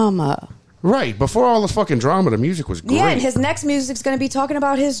drama. Right. Before all the fucking drama, the music was great. Yeah, and his next music's going to be talking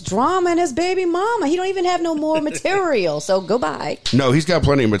about his drama and his baby mama. He don't even have no more material, so goodbye. No, he's got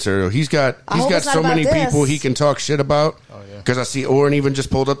plenty of material. He's got it's not so about many this. people he can talk shit about. Oh, yeah. Because I see Oren even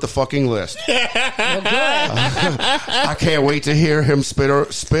just pulled up the fucking list. Well, good. I can't wait to hear him spit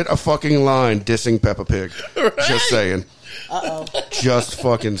a fucking line dissing Peppa Pig. Right. Just saying. Uh-oh. Just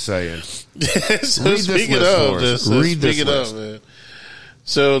fucking saying. So Read this speaking list of for us. this, Read this speaking list. of, man.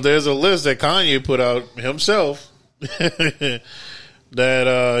 So there's a list that Kanye put out himself that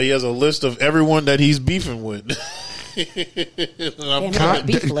he has a list of everyone that he's beefing with. Damn, a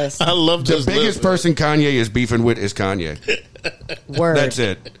beef list. I love The this biggest list, person Kanye is beefing with is Kanye. Word. That's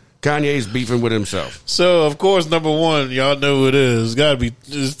it. Kanye's beefing with himself. So of course, number one, y'all know who it is. It's got to be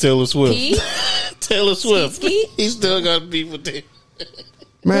just Taylor Swift. P? Taylor Swift. Ski? He still got beef with it.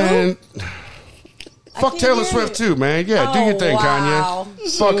 Man, fuck can't Taylor hear Swift it. too, man. Yeah, do your thing, wow.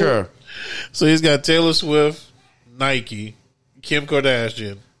 Kanye. Fuck her. So he's got Taylor Swift, Nike, Kim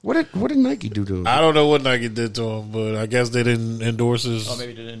Kardashian. What did Nike do to him? I don't know what Nike did to him, but I guess they didn't endorse his. Oh,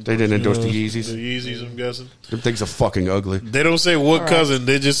 maybe they didn't. They didn't endorse the The Yeezys. Yeezys, I'm guessing. Them things are fucking ugly. They don't say what right. cousin;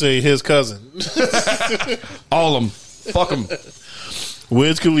 they just say his cousin. All of them. Fuck them.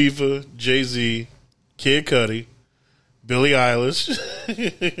 Wiz Khalifa, Jay-Z, Kid Cudi, Billie Eilish.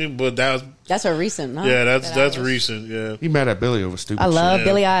 But That's a recent, huh? that's recent. Yeah, He mad at Billy over stupid I love shit.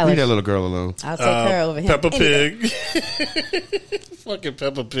 Billie Leave Eilish. that little girl alone. I'll take her over him. Peppa any day. Pig. Fucking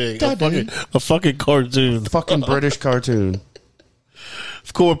Peppa Pig. Daddy. A fucking cartoon. Fucking British cartoon.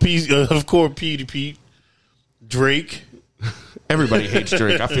 Of course, PDP. Drake, Everybody hates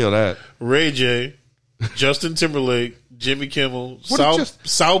Drake. I feel that. Ray J, Justin Timberlake, Jimmy Kimmel, What did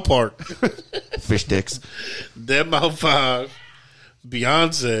South Park, Fish dicks. Dead Mouth 5,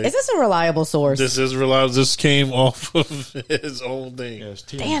 Beyonce. Is this a reliable source? This is reliable. This came off of his own thing. Yeah, it's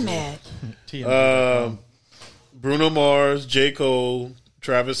TMZ. Damn it. TMZ. Bruno Mars, J. Cole,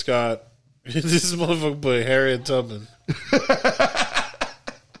 Travis Scott. This motherfucker put Harriet Tubman.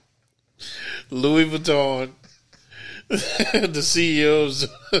 Louis Vuitton. The CEOs.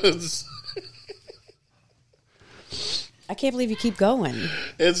 I can't believe you keep going.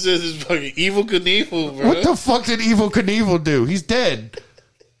 It's just fucking Evil Knievel, bro. What the fuck did Evil Knievel do? He's dead.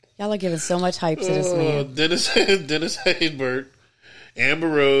 Y'all are giving so much hype to this man. Dennis Haysbert, Amber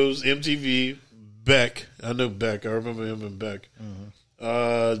Rose, MTV, Beck. I know Beck. I remember him and Beck.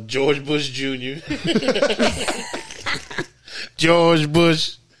 George Bush Jr. George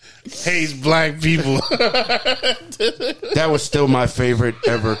Bush hates black people. That was still my favorite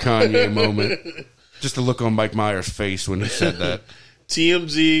ever Kanye moment. Just the look on Mike Myers' face when he said that.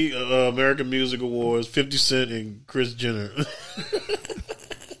 TMZ, American Music Awards, 50 Cent and Kris Jenner.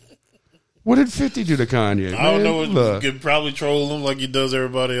 What did 50 do to Kanye? I don't man? know. Look, You could probably troll him like he does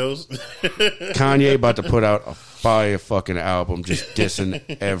everybody else. Kanye about to put out a fire fucking album just dissing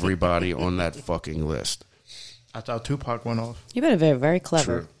everybody on that fucking list. I thought Tupac went off. You better be very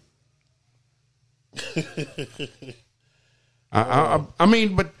clever. True. I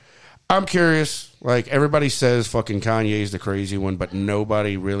mean, but I'm curious. Like, everybody says fucking Kanye's the crazy one, but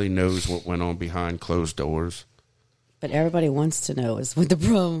nobody really knows what went on behind closed doors. But everybody wants to know is what the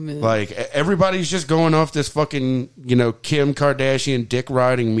problem is. Like, everybody's just going off this fucking, Kim Kardashian dick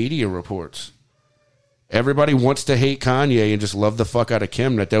riding media reports. Everybody wants to hate Kanye and just love the fuck out of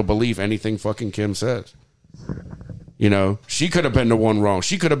Kim, that they'll believe anything fucking Kim says. She could have been the one wrong.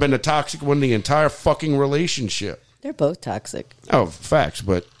 She could have been the toxic one the entire fucking relationship. They're both toxic. Oh, facts,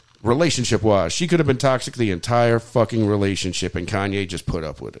 but relationship-wise, she could have been toxic the entire fucking relationship, and Kanye just put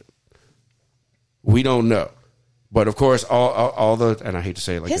up with it. We don't know. But, of course, all the, and I hate to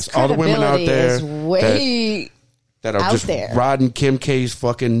say it like His this, all the women out credibility there is way that are out just there. riding Kim K's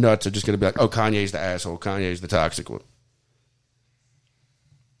fucking nuts are just going to be like, oh, Kanye's the asshole. Kanye's the toxic one.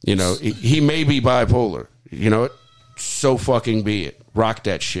 He may be bipolar. You know what? So fucking be it. Rock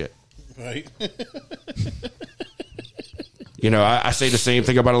that shit. Right? I say the same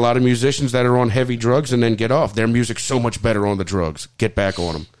thing about a lot of musicians that are on heavy drugs and then get off. Their music's so much better on the drugs. Get back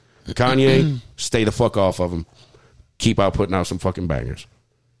on them. Kanye, stay the fuck off of them. Keep out putting out some fucking bangers.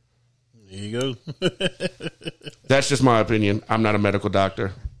 There you go. That's just my opinion. I'm not a medical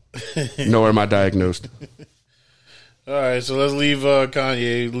doctor. Nor am I diagnosed. All right, so let's leave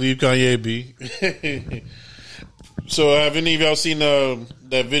Kanye. Leave Kanye be. So have any of y'all seen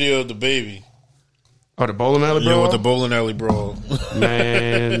that video of the baby? Oh, the bowling alley Yeah, brawl? with the bowling alley brawl.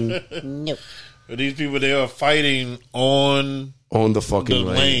 Man, Nope. These people, they are fighting on on the the fucking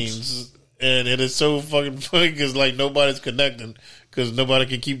lanes. lanes. And it is so fucking funny because, like, nobody's connecting because nobody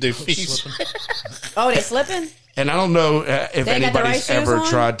can keep their feet. Oh, they slipping? And I don't know if They got the anybody's right shoes ever on?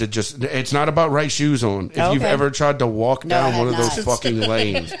 tried to just. It's not about right shoes on. If you've Okay. ever tried to walk No, I down have one of not. those fucking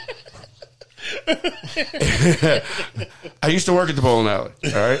lanes. I used to work at the bowling alley.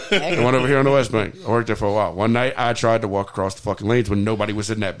 All right, the one over here on the West Bank. I worked there for a while. One night, I tried to walk across the fucking lanes when nobody was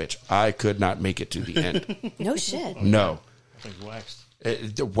in that bitch. I could not make it to the end. No shit. No. I think waxed.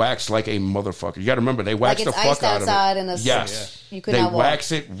 It waxed like a motherfucker. You got to remember, they wax Like the it's fuck iced out of outside it. and the Yes, you could they not walk.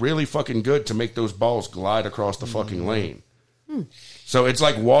 wax it really fucking good to make those balls glide across the fucking lane. So it's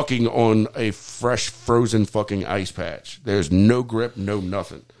like walking on a fresh, frozen fucking ice patch. There's no grip, no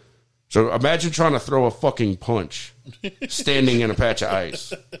nothing. So imagine trying to throw a fucking punch standing in a patch of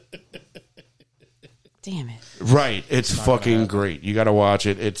ice. Damn it. Right, it's fucking great. You got to watch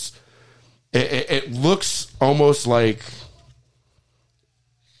it. It looks almost like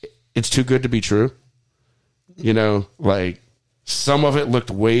it's too good to be true. You know, like some of it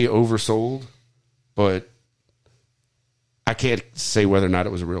looked way oversold, but I can't say whether or not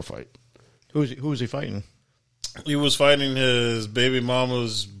it was a real fight. Who was he fighting? He was fighting his baby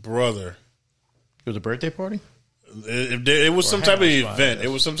mama's brother. It was a birthday party? It was Or some type of house, I event. guess.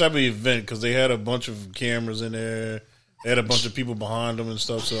 It was some type of event because they had a bunch of cameras in there. They had a bunch of people behind them and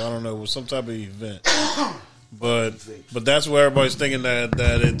stuff. So I don't know. It was some type of event. But that's where everybody's thinking that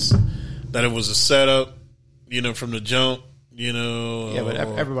it was a setup. You know, from the jump. You know. Yeah, but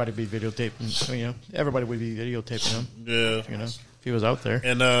everybody be videotaping. You know, everybody would be videotaping him. Yeah. You know, if he was out there.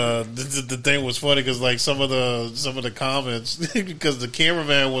 And the thing was funny because like some of the comments because the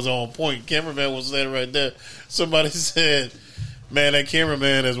cameraman was on point. Cameraman was standing right there. Somebody said, "Man, that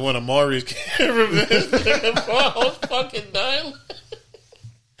cameraman is one of Mari's cameramen." I was fucking dying.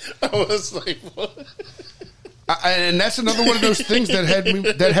 I was like, "What?" And that's another one of those things that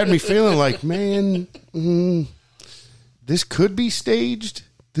had me feeling like, man, this could be staged.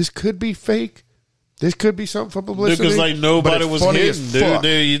 This could be fake. This could be something for publicity. Because like nobody but it's was funny hitting. as fuck.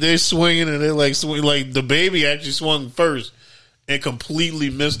 They swinging and they like swing, like the baby actually swung first and completely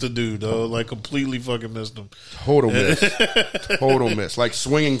missed the dude though. Like completely fucking missed him. Total miss. Total miss. Like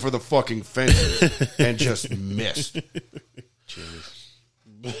swinging for the fucking fences and just missed.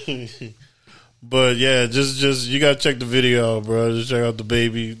 But yeah, just you gotta check the video out, bro. Just check out the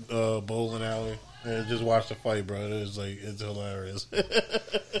baby bowling alley and just watch the fight, bro. It's hilarious.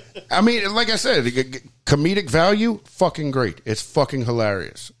 I mean, like I said, comedic value, fucking great. It's fucking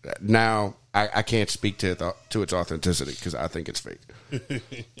hilarious. Now, I can't speak to its authenticity because I think it's fake.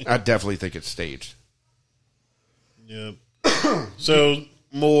 I definitely think it's staged. Yeah. So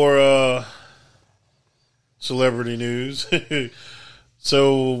more celebrity news.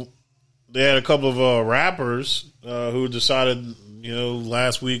 So they had a couple of rappers who decided, you know,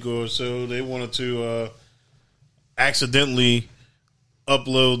 last week or so they wanted to accidentally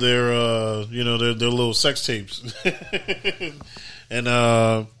upload their, you know, their little sex tapes, and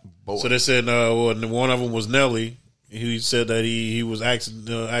so they said one of them was Nelly. He said that he was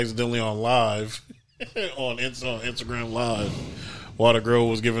accidentally on live on Instagram Live while the girl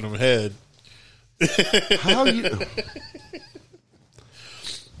was giving him head. How you?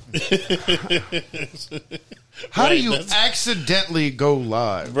 How do you accidentally go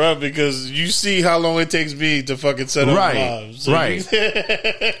live? Bro, because you see how long it takes me to fucking set up live. So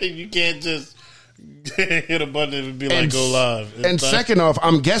right. You can't just hit a button and be like, go live. It's And not- second off,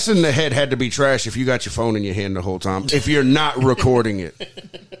 I'm guessing the head had to be trash if you got your phone in your hand the whole time. If you're not recording it.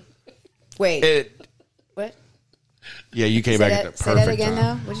 Wait. What? Yeah, you came back at the Say perfect that again time.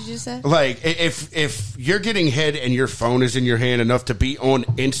 now? What did you just say? Like, if you're getting head and your phone is in your hand enough to be on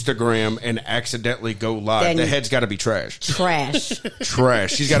Instagram and accidentally go live, Then the head's got to be trash. Trash.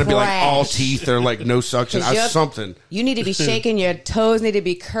 Trash. She's got to be like all Trash. teeth or like no suction. 'Cause you're- Something. You need to be shaking, your toes need to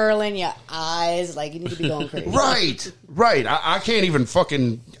be curling, your eyes, like you need to be going crazy. Right. I can't even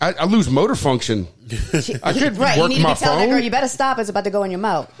fucking. I lose motor function. I could Right, work you need my to be telling that phone. girl, you better stop, it's about to go in your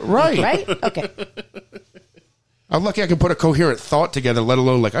mouth. Right. Right? Okay. I'm lucky I can put a coherent thought together, let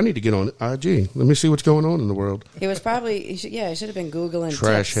alone like I need to get on IG. Let me see what's going on in the world. It was probably, it should have been Googling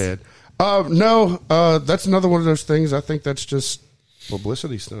Trash tips. head. No, that's another one of those things. I think that's just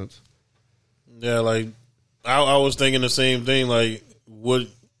publicity stunts. Yeah, like I was thinking the same thing. Like, what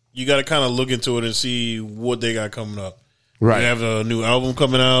you got to kind of look into it and see what they got coming up. Right. They have a new album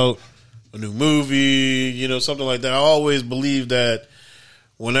coming out, a new movie, you know, something like that. I always believe that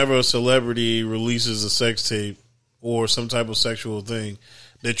whenever a celebrity releases a sex tape or some type of sexual thing,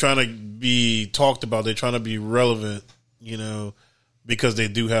 they're trying to be talked about. They're trying to be relevant, you know, because they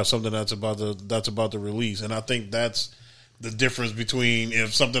do have something that's about to release. And I think that's the difference between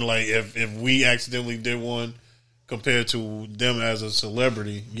if something like if we accidentally did one compared to them as a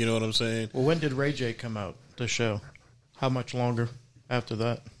celebrity. You know what I'm saying? Well, when did Ray J come out? the show? How much longer after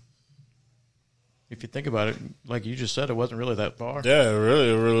that? If you think about it, like you just said, it wasn't really that far. Yeah, it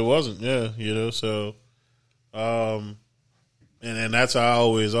really wasn't. Yeah, so, and that's how I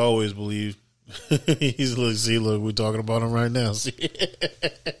always believe. He's look, we're talking about him right now. See?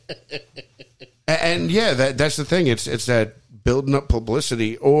 And yeah, that's the thing. It's that building up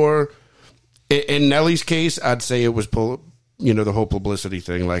publicity, or in Nelly's case, I'd say it was the whole publicity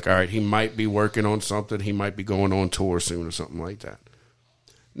thing. Like, all right, he might be working on something. He might be going on tour soon or something like that.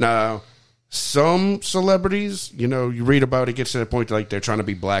 Now, some celebrities, you read about it gets to the point like they're trying to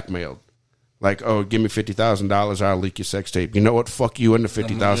be blackmailed. Like, oh, give me $50,000, I'll leak your sex tape. You know what? Fuck you into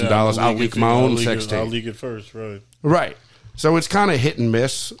 $50,000. I'll leak my own sex tape. I'll leak it first, right? Right. So it's kind of hit and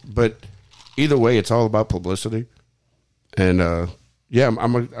miss, but either way, it's all about publicity. And I'm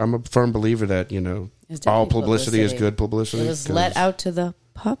a firm believer that all publicity is good publicity. It was let out to the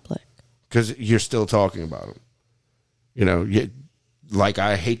public because you're still talking about them. Like,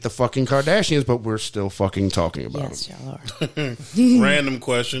 I hate the fucking Kardashians, but we're still fucking talking about them. Yes, y'all are. Random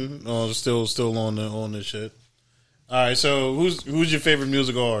question. Still on this shit. All right, so who's your favorite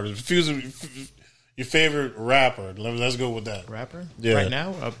musical artist? Your favorite rapper? Let's go with that. Rapper? Yeah. Right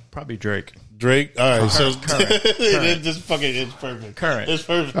now, probably Drake. Drake? All right, so current. it's perfect. Current. It's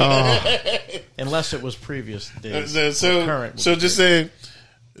perfect. Unless it was previous days. So just saying,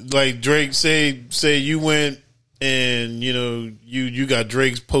 like Drake, say you went and you got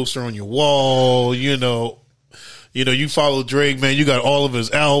Drake's poster on your wall. You follow Drake, man. You got all of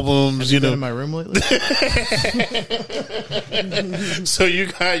his albums. Have you been in my room lately? So you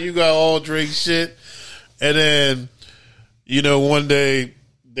got all Drake's shit, and then one day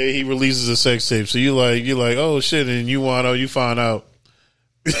he releases a sex tape. So you like oh shit, and you find out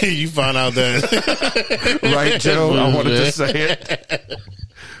that right, Joe. I wanted to say it.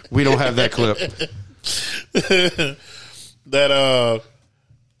 We don't have that clip. That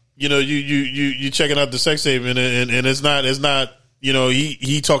you checking out the sex tape and it's not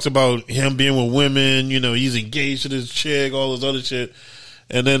he talks about him being with women, he's engaged to this chick, all this other shit,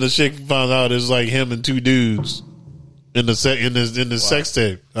 and then the chick finds out it's like him and two dudes in the sex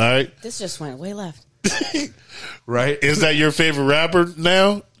tape. All right, this just went way left. Right? Is that your favorite rapper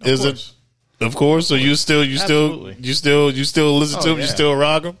now? Is it? Of course. So you still listen to him? Yeah. You still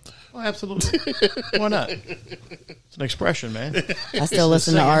rock him? Well, absolutely. Why not? It's an expression, man. I still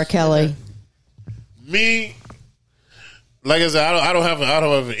listen to R. Kelly. Me, like I said, I don't have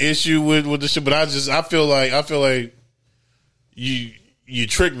an issue with this shit, but I feel like you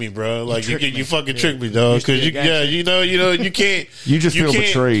tricked me, bro. Like you fucking tricked me, dog. Because you can't. You just feel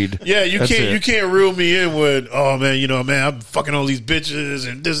betrayed. Yeah, you can't reel me in with, oh man, I'm fucking all these bitches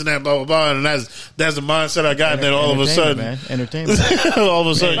and this and that, blah blah blah, and that's the mindset I got. And then all of a sudden, man. Entertainment. all of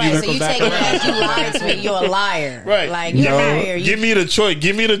a sudden, Right, so you take it as you lied to me. You're a liar. Right? Like you're a liar. Give me the choice.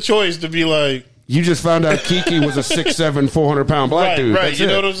 Give me the choice to be like. You just found out Kiki was a 6'7", 400-pound black dude. Right, That's you it.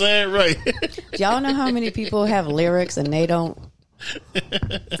 know what I'm saying? Right. Do y'all know how many people have lyrics and they don't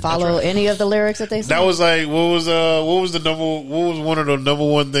follow any of the lyrics that they say? That was like what was one of the number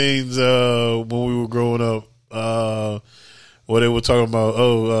one things when we were growing up? What they were talking about?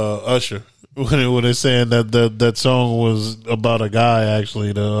 Usher. When they're saying that song was about a guy,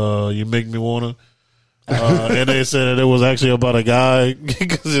 actually, You Make Me Wanna, and they said that it was actually about a guy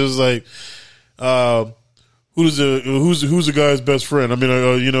because it was like, who's a guy's best friend? I mean,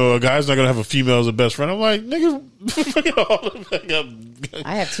 a guy's not gonna have a female as a best friend. I'm like, nigga,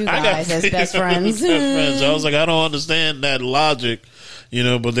 I have two guys as best friends. I was like, I don't understand that logic,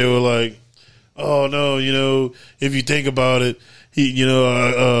 But they were like, oh no, if you think about it, he,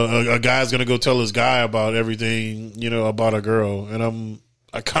 a guy's gonna go tell his guy about everything, about a girl, and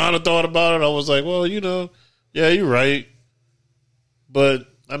I kind of thought about it. I was like, well, yeah, you're right, but.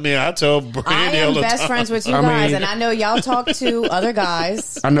 I mean, I tell Brandy I am all the best time. friends with you guys, and I know y'all talk to other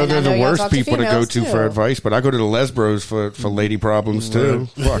guys. I know they're the y'all worst talk people to go females, to too. for advice, but I go to the Lesbros for lady problems too.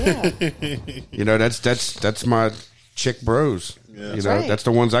 Fuck. Yeah. That's my chick bros. Yeah. That's right. That's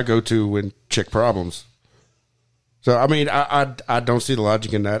the ones I go to when chick problems. So I mean, I don't see the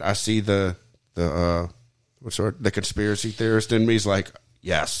logic in that. I see the conspiracy theorist in me is like,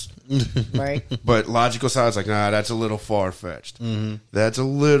 yes. Right. But logical side's like, nah, that's a little far-fetched. Mm-hmm. That's a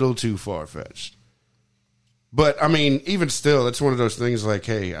little too far-fetched. But, I mean, even still, that's one of those things like,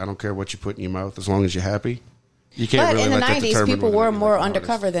 hey, I don't care what you put in your mouth as long as you're happy. You can't But really in the let that 90s, determine people whether were you more like an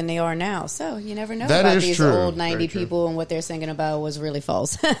undercover artist. than they are now. So you never know That about is these true. old Very 90 true. people and what they're singing about was really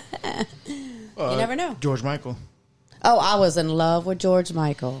false. You never know. George Michael. Oh, I was in love with George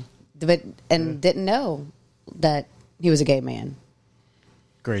Michael, but didn't know that he was a gay man.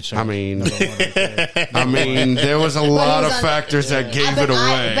 Great show. I mean, there was a lot of factors that gave it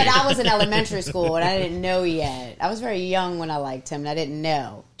away. But I was in elementary school and I didn't know yet. I was very young when I liked him and I didn't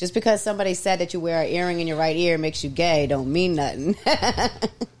know. Just because somebody said that you wear an earring in your right ear makes you gay don't mean nothing.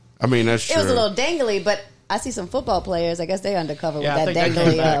 I mean, that's true. It was a little dangly, but I see some football players. I guess they undercover with I that think they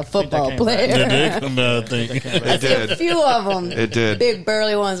came dangly back. football They player. Did come out, I think. I see a few of them. It did. Big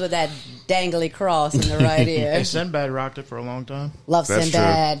burly ones with that dangly cross in the right ear. Hey, Sinbad rocked it for a long time. Love That's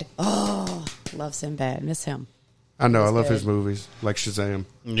Sinbad. Oh, love Sinbad. Miss him. I know. I That's love good. his movies, like Shazam.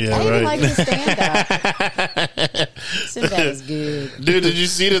 Yeah, I even right. like his stand-up. Sinbad is good. Dude, did you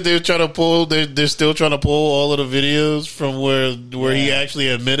see that they're trying to pull? They're still trying to pull all of the videos from where he actually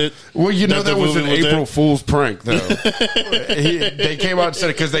admitted. Well, you know that that the was an movie was April there? Fool's prank, though. They came out and said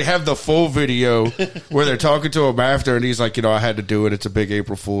it because they have the full video where they're talking to him after, and he's like, I had to do it. It's a big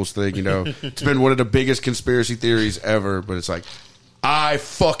April Fool's thing. It's been one of the biggest conspiracy theories ever. But it's like, I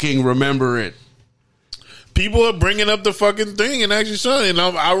fucking remember it. People are bringing up the fucking thing and actually showing it. And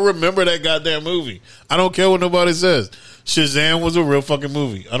I remember that goddamn movie. I don't care what nobody says. Shazam was a real fucking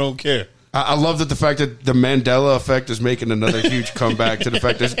movie. I don't care. I love that the fact that the Mandela effect is making another huge comeback to the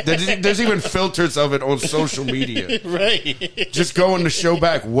fact there's even filters of it on social media. Right. Just going to show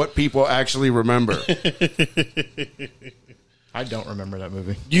back what people actually remember. I don't remember that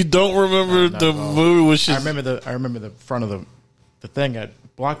movie. You don't remember Not the at all. movie with Shazam? I remember the front of the thing at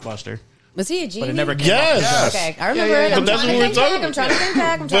Blockbuster, Was he a genie? but it never came Yes. out. Okay, I remember it. But I'm that's trying what to we're think talking back. I'm trying to think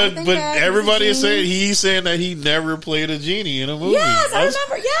back. I'm trying to think But back. everybody is Was he a saying genie? he's saying that he never played a genie in a movie. Yes, I That's-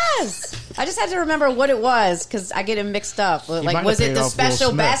 remember. Yes, I just had to remember what it was because I get him mixed up. might Like, have was it paid the off Will special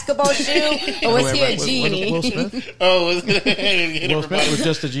Smith. basketball shoe, or was he a Wait, genie? Will Smith? Oh, Will Smith was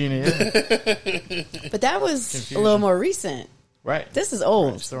just a genie. Yeah. But that was a little more recent. Right. This is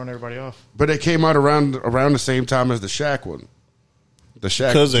old. Just throwing everybody off. But it came out around the same time as the Shaq one. The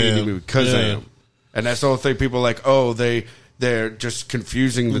Shaq Kazam. genie movie, Kazam. Yeah. And that's the whole thing. People are like, they're just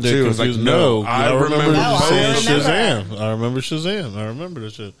confusing the They're two. It's like, confused. no, I remember No, I saying remember. Shazam. I remember Shazam. I remember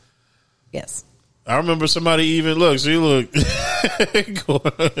that shit. Yes. I remember somebody even look.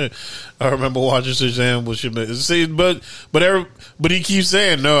 I remember watching Shazam with Shazam. See, but he keeps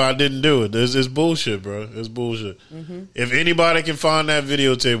saying no, I didn't do it. It's bullshit, bro. It's bullshit. Mm-hmm. If anybody can find that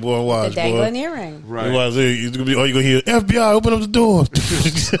videotape, boy, watch, The dangling boy. earring. Right. Watch, it's gonna be all you gonna hear. FBI, open up the door.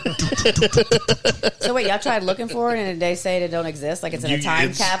 So wait, y'all tried looking for it, and they say it don't exist. Like it's in a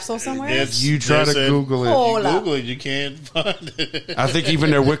time capsule somewhere. You try to Google it. Hold up. Google it, you can't find it. I think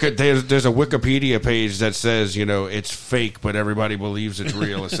even there's a Wikipedia page that says, it's fake, but everybody believes it's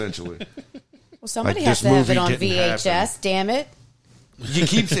real, essentially. Well, somebody Like, has this to have it movie on didn't VHS. happen. Damn it!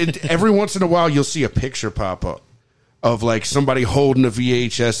 Every once in a while, you'll see a picture pop up of like somebody holding a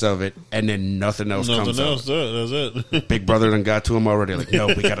VHS of it, and then nothing else comes Nothing up. else. That's it. Big Brother done got to him already. Like, no,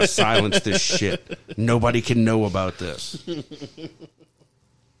 we gotta silence this shit. Nobody can know about this.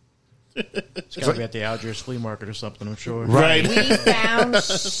 It's got to be at the Algiers flea market or something, I'm sure. Right. We found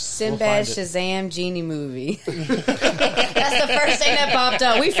Sinbad We'll find it. Shazam genie movie. That's the first thing that popped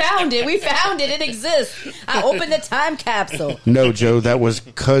up. We found it. It exists. I opened the time capsule. No, Joe, that was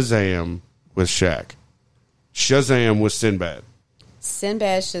Kazam with Shaq. Shazam was Sinbad.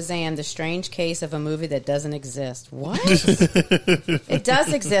 Sinbad Shazam: The Strange Case of a Movie That Doesn't Exist. What? It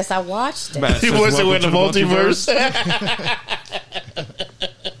does exist. I watched it. He wasn't in the multiverse.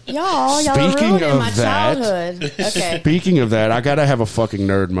 Y'all are Speaking ruining of my that- childhood. Okay. Speaking of that, I gotta have a fucking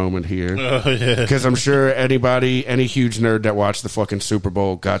nerd moment here. Oh, yeah. Because I'm sure any huge nerd that watched the fucking Super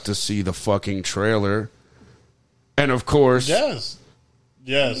Bowl got to see the fucking trailer. And of course, Yes. It's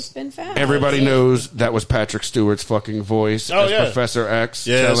Yes. been found. everybody knows that was Patrick Stewart's fucking voice Oh, as yeah. Professor X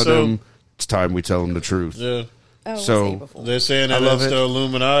Yeah, telling so- him it's time we tell him the truth. Yeah. Oh, So- we'll see before. They're saying I that love it's it. the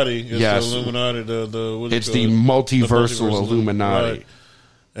Illuminati. It's Yes. the Illuminati. The what do you It's call the it? multiversal multiversal Illuminati. Right.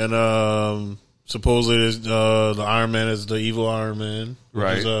 And supposedly it's, the Iron Man is the evil Iron Man. Which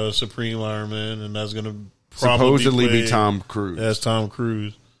Right. is Supreme Iron Man, and that's going to probably Supposedly be played Tom Cruise. as Tom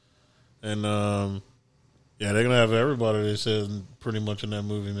Cruise. And yeah, they're gonna have everybody. They said pretty much in that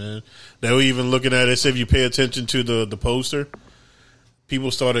movie, man. They were even looking at it. They said if you pay attention to the poster,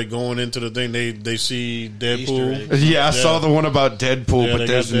 people started going into the thing. They see Deadpool. Yeah, I saw the one about Deadpool, Yeah, but they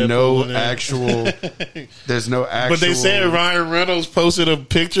there's got Deadpool no in there. actual. There's no actual. But they said Ryan Reynolds posted a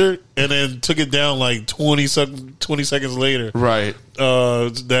picture and then took it down like 20 seconds later. right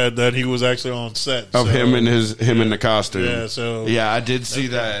That he was actually on set of So, him in the costume. Yeah, so yeah, I did see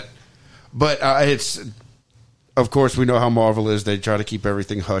that. But it's, of course, we know how Marvel is. They try to keep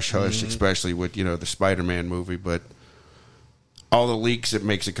everything hush hush, Mm-hmm. especially with the Spider-Man movie. But all the leaks, it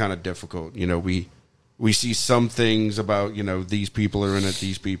makes it kind of difficult. We We see some things about, these people are in it,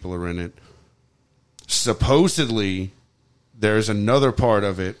 these people are in it. Supposedly, there's another part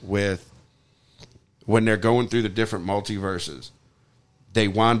of it with when they're going through the different multiverses, they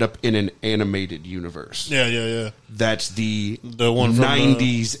wind up in an animated universe. Yeah. That's the one from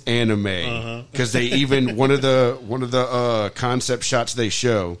 90s anime. Because they even one of the concept shots they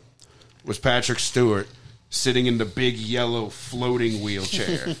show was Patrick Stewart sitting in the big yellow floating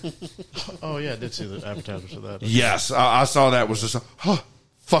wheelchair. Oh yeah, I did see the advertisements for that. Yes, I saw that. Was just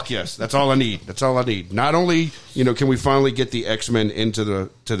fuck yes. That's all I need. That's all I need. Not only can we finally get the X-Men into the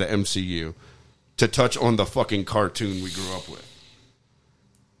MCU to touch on the fucking cartoon we grew up with.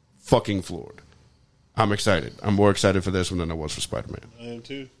 Fucking floored. I'm excited. I'm more excited for this one than I was for Spider-Man. I am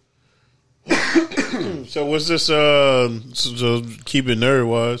too. So what's this? So keep it nerd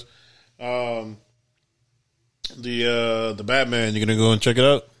wise. The Batman. You gonna go and check it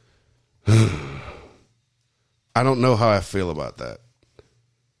out? I don't know how I feel about that.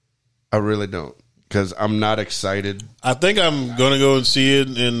 I really don't, because I'm not excited. I think I'm gonna go and see it,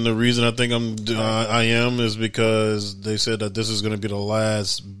 and the reason I think I am is because they said that this is gonna be the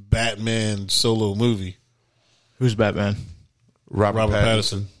last Batman solo movie. Who's Batman? Robert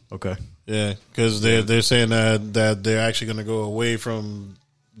Pattinson. Okay. Yeah, because they're saying that they're actually gonna go away from,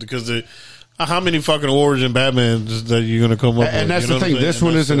 because how many fucking origin Batmans that you're gonna come up with? And that's the thing. This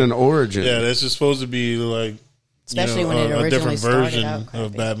one isn't an origin. Yeah, this is supposed to be like, especially when it originally a different version started out,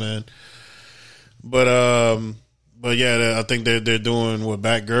 of Batman. But yeah, I think they're doing with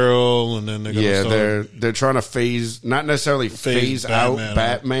Batgirl, and then they're gonna they're trying to not necessarily phase out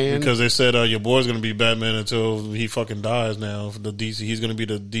Batman, because they said your boy's gonna be Batman until he fucking dies. Now the DC, he's gonna be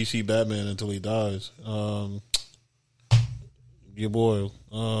the DC Batman until he dies. Your boy,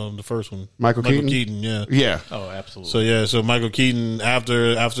 the first one, Michael Keaton, yeah. Oh, absolutely. So Michael Keaton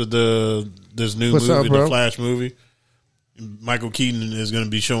after this new What's movie, up, bro? the Flash movie. Michael Keaton is going to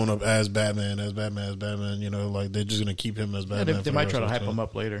be showing up as Batman. Like they're just going to keep him as Batman. Yeah, they might try to hype him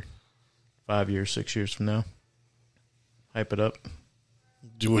up later, 5 years, 6 years from now. Hype it up.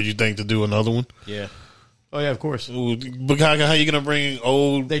 Would you think to do another one? Yeah. Oh yeah, of course. But how are you going to bring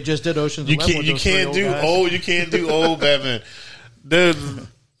old? They just did Ocean's You 11. can't. You can't do old. You can't do old Batman. There's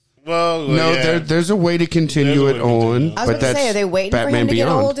a way to continue it on. I was going to say, are they waiting for him to get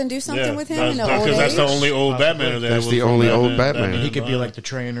old and do something with him in the old age? Because that's the only old Batman. That's the only old Batman. He could be like the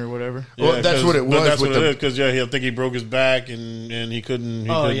trainer or whatever. Well, that's what it was. That's what it is. Because I think he broke his back and he couldn't.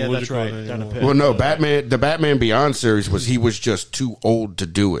 That's right. Well, no, the Batman Beyond series he was just too old to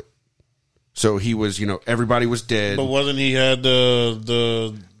do it. So he was, everybody was dead. But wasn't he had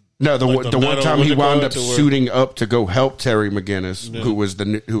the No, the one time he wound up suiting suiting up to go help Terry McGinnis, who was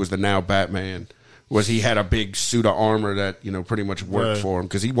the now Batman, was he had a big suit of armor that pretty much worked for him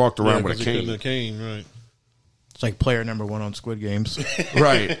because he walked around with a cane. A cane, right? It's like player number 1 on Squid Games,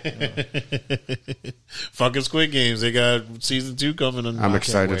 right? Fucking Squid Games. They got season 2 coming. I'm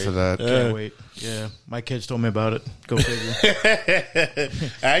excited for that. Can't wait. Yeah, my kids told me about it. Go figure.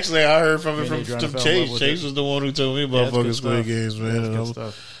 Actually, I heard from Chase. Chase was the one who told me about fucking Squid Games, man. That's good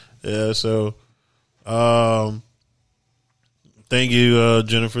stuff. Yeah, so thank you,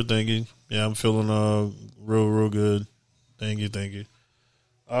 Jennifer. Thank you. Yeah, I'm feeling real good. Thank you.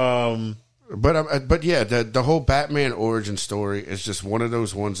 But yeah, the whole Batman origin story is just one of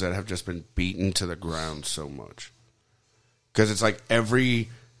those ones that have just been beaten to the ground so much. Because it's like every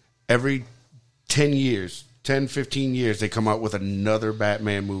 10 years, 10, 15 years, they come out with another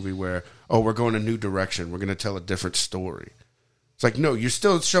Batman movie where, we're going a new direction. We're going to tell a different story. It's like, no, you're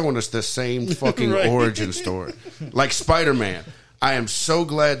still showing us the same fucking origin story. Like Spider-Man. I am so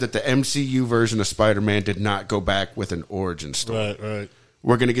glad that the MCU version of Spider-Man did not go back with an origin story. Right.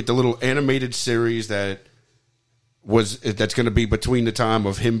 We're going to get the little animated series that's going to be between the time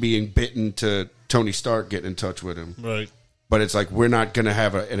of him being bitten to Tony Stark getting in touch with him. Right. But it's like, we're not going to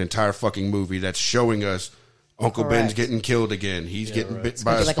have an entire fucking movie that's showing us Uncle Ben's getting killed again. He's getting bit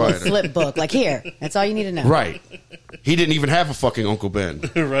by a like spider. A flip book. Like, here. That's all you need to know. Right. He didn't even have a fucking Uncle Ben.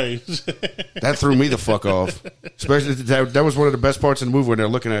 Right. That threw me the fuck off. Especially that was one of the best parts in the movie when they're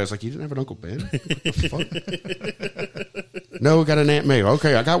looking at it. It's like, you didn't have an Uncle Ben? What the fuck? No, we got an Aunt May.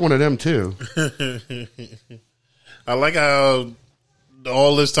 Okay, I got one of them too. I like how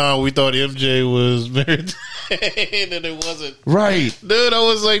all this time we thought MJ was Mary Jane and it wasn't. Right. Dude, I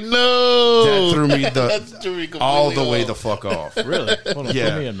was like, no. That threw me all the way off. the fuck off. Really? Hold on,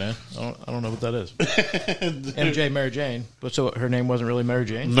 Yeah. put me in, man. I don't know what that is. MJ Mary Jane, but so her name wasn't really Mary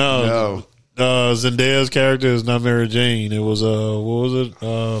Jane. No. Zendaya's character is not Mary Jane. It was what was it?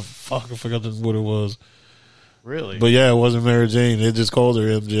 Fuck, I forgot what it was. Really? But yeah, it wasn't Mary Jane. They just called her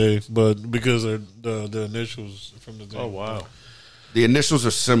MJ, but because of the initials from the thing. Oh wow. The initials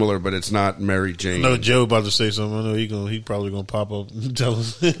are similar, but it's not Mary Jane. No, Joe about to say something. I know he probably gonna pop up and tell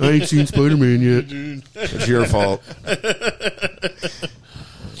us. I ain't seen Spider-Man yet. It's your fault.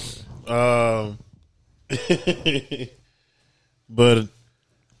 But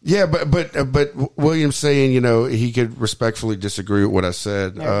Yeah, but William's saying, he could respectfully disagree with what I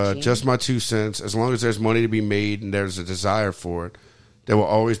said. Just my 2 cents. As long as there's money to be made and there's a desire for it, there will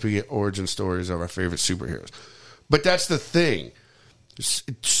always be origin stories of our favorite superheroes. But that's the thing.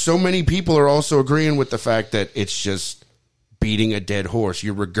 So many people are also agreeing with the fact that it's just beating a dead horse.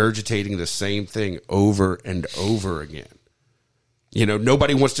 You're regurgitating the same thing over and over again.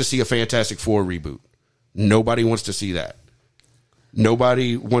 Nobody wants to see a Fantastic Four reboot. Nobody wants to see that.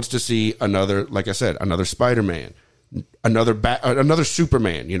 Nobody wants to see another, like I said, another Spider-Man, another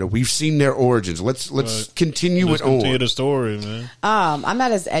Superman. We've seen their origins. Let's continue it on. Continue the story, man. I'm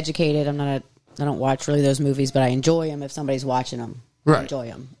not as educated. I don't watch really those movies, but I enjoy them if somebody's watching them. Right. I enjoy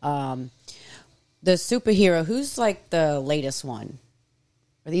them. The superhero, who's like the latest one?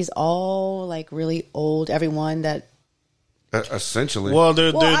 Are these all like really old? Everyone that essentially. Well,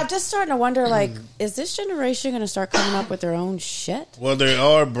 I'm just starting to wonder, like, is this generation going to start coming up with their own shit? Well, they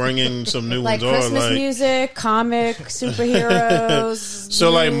are bringing some new like ones. Christmas music, comic, superheroes.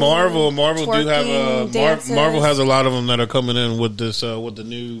 So, like Marvel do have dances. Marvel has a lot of them that are coming in with this with the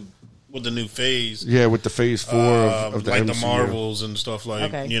new phase. Yeah, with the phase 4 of the like MCU. the Marvels and stuff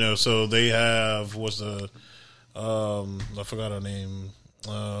like Okay. So they have I forgot her name.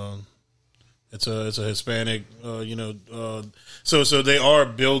 It's a Hispanic, so they are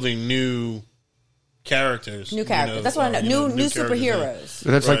building new characters. New characters. That's what I know. New superheroes.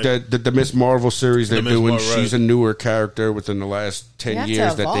 That's Right. like the Miss Marvel series they're The Miss doing. Marvel, right. She's a newer character within the last 10 That's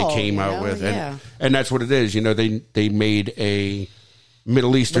years that evolved, they came out with. yeah. And that's what it is. They made a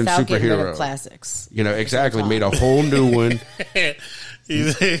Middle Eastern Without getting rid superhero. of classics. Exactly. Made a whole new one.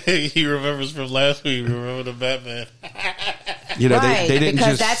 He remembers from last week. Remember the Batman? Right, they didn't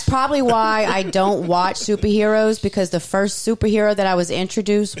because just. that's probably why I don't watch superheroes, because the first superhero that I was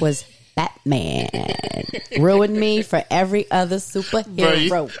introduced was Batman. Ruined me for every other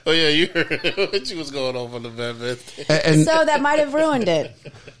superhero. You heard what was going on from the Batman. and, So that might have ruined it.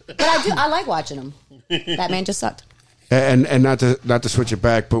 But I like watching them. Batman just sucked. and not to switch it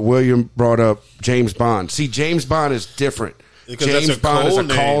back, but William brought up James Bond. See, James Bond is different. Because James Bond is a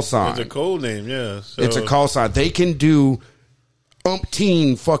call sign. It's a code name, yeah. So, It's a call sign. They can do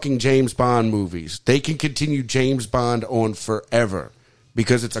umpteen fucking James Bond movies. They can continue James Bond on forever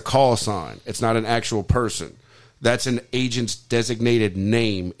because it's a call sign. It's not an actual person. That's an agent's designated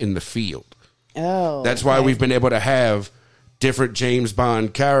name in the field. Oh. That's why we've been able to have different James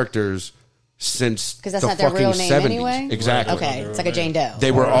Bond characters since the that's not their fucking real name 70s. anyway? Exactly. Okay, it's like a Jane Doe.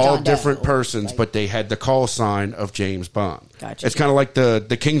 They were or all John Doe. different persons, Like, but they had the call sign of James Bond. Gotcha. It's kind of like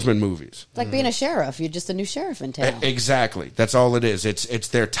the Kingsman movies. it's like being a sheriff. You're just a new sheriff in town. Exactly. That's all it is. It's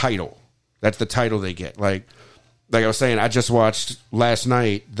their title. That's the title they get. Like I was saying, I just watched last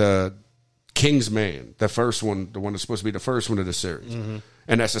night the Kingsman, the first one, the one that's supposed to be the first one of the series. Mm-hmm.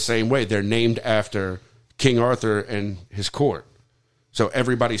 And that's the same way. They're named after King Arthur and his court. So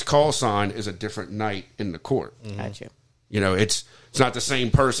everybody's call sign is a different knight in the court. Got you. It's not the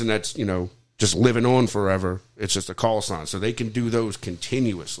same person that's, just living on forever. It's just a call sign. So they can do those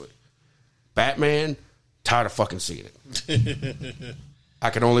continuously. Batman, tired of fucking seeing it. I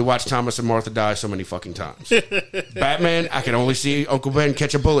can only watch Thomas and Martha die so many fucking times. Batman, I can only see Uncle Ben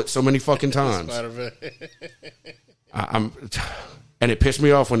catch a bullet so many fucking times. And it pissed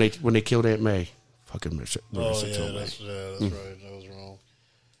me off when they killed Aunt May. Fucking miss it. that's right. That was wrong.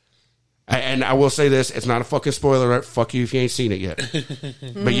 And I will say this, it's not a fucking spoiler alert. Fuck you if you ain't seen it yet.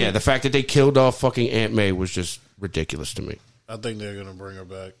 But yeah, the fact that they killed off fucking Aunt May was just ridiculous to me. I think they're gonna bring her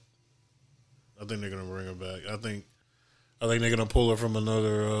back. I think they're gonna pull her from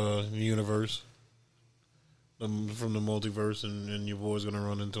another universe, from the multiverse, and your boy's gonna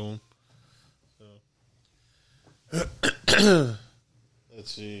run into him. So.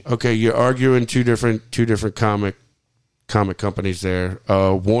 Let's see. Okay, you're arguing two different comic companies there.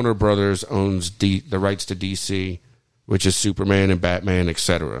 Warner Brothers owns the rights to DC, which is Superman and Batman,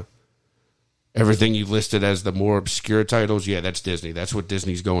 etc. Everything you listed as the more obscure titles, yeah, that's Disney. That's what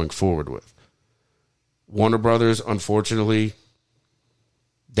Disney's going forward with. Warner Brothers, unfortunately,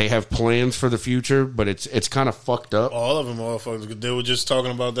 they have plans for the future, but it's kind of fucked up. All of them motherfuckers. They were just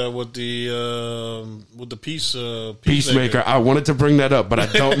talking about that with the Peacemaker. I wanted to bring that up, but I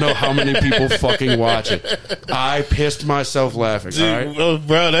don't know how many people fucking watch it. I pissed myself laughing. Dude, all right? well,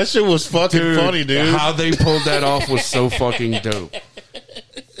 bro, that shit was fucking funny, dude. How they pulled that off was so fucking dope.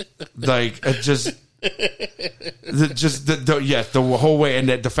 Like, it just the whole way, and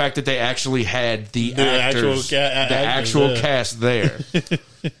the fact that they actually had the actors, actual cast there.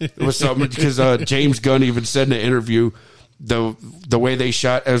 It was something because James Gunn even said in an interview the way they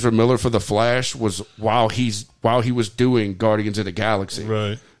shot Ezra Miller for the Flash was while he was doing Guardians of the Galaxy.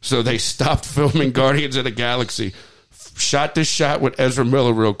 Right. So they stopped filming Guardians of the Galaxy, shot this shot with Ezra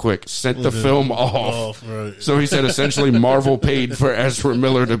Miller real quick, sent the film off. Right. So he said essentially Marvel paid for Ezra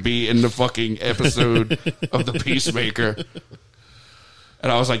Miller to be in the fucking episode of The Peacemaker.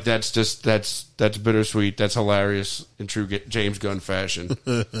 And I was like, that's bittersweet. That's hilarious in true James Gunn fashion.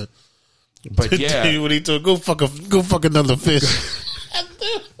 But yeah, when he told go fuck another fish.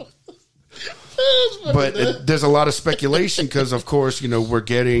 But there's a lot of speculation because, of course, we're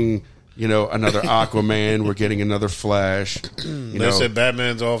getting another Aquaman, we're getting another Flash. They said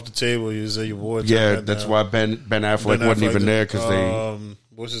Batman's off the table. You say your boy. Yeah, that's why Ben Affleck wasn't even there because they.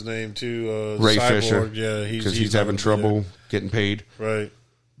 What's his name too? Ray Cyborg. Fisher. Yeah, because he's having trouble getting paid. Right.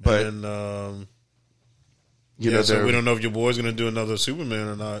 But and, so we don't know if your boy's going to do another Superman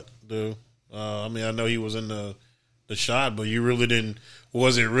or not. Dude, I mean, I know he was in the shot, but you really didn't.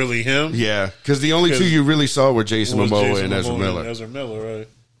 Was it really him? Yeah, because the only two you really saw were Jason Momoa and Ezra Miller. Ezra Miller, right?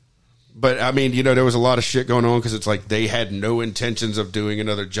 But I mean, there was a lot of shit going on because it's like they had no intentions of doing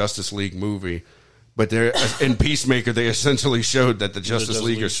another Justice League movie. But they're in Peacemaker, they essentially showed that the Justice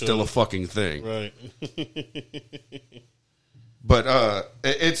League is still a fucking thing, right? But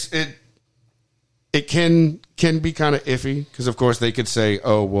it can be kind of iffy because, of course, they could say,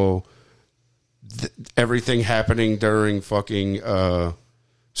 "Oh, well, everything happening during fucking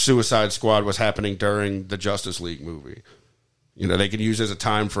Suicide Squad was happening during the Justice League movie." They could use it as a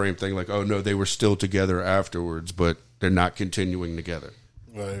time frame thing, like, "Oh no, they were still together afterwards, but they're not continuing together."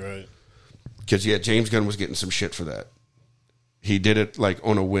 Right. Because James Gunn was getting some shit for that. He did it like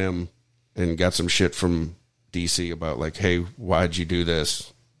on a whim and got some shit from DC about like, "Hey, why'd you do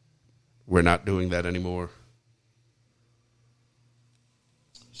this? We're not doing that anymore."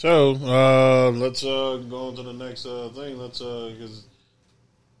 So let's go on to the next thing.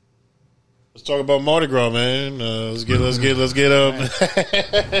 Let's talk about Mardi Gras, man. Let's get I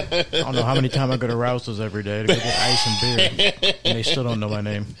don't know how many times I go to Rouse's every day to go get ice and beer, and they still don't know my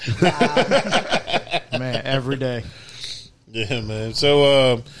name. Man, every day. Yeah, man.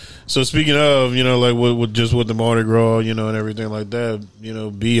 So speaking of, like with the Mardi Gras, and everything like that,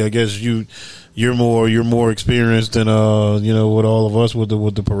 B, I guess you're more experienced than with all of us with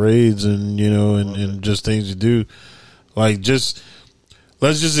the parades and and just things you do. Like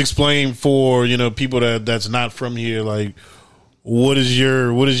let's just explain for people that's not from here. Like, what is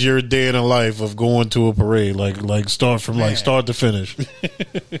your day in the life of going to a parade? Like start from start to finish.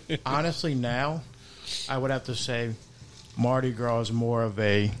 Honestly, now I would have to say Mardi Gras is more of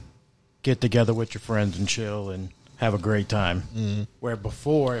a get together with your friends and chill and have a great time. Mm-hmm. Where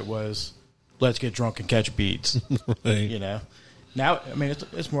before it was let's get drunk and catch beats. Right. Now I mean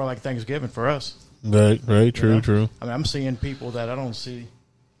it's more like Thanksgiving for us. Right, true. I mean, I'm seeing people that I don't see.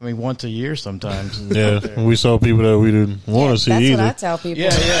 I mean, once a year sometimes. Yeah, we saw people that we didn't want to see that's either. That's what I tell people.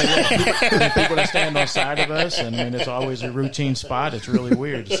 Yeah. People that stand on side of us, and it's always a routine spot. It's really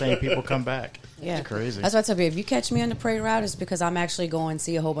weird. The same people come back. Yeah, it's crazy. That's what I tell people. If you catch me on the parade route, it's because I'm actually going to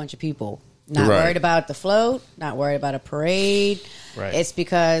see a whole bunch of people. Not worried about the float. Not worried about a parade. Right. It's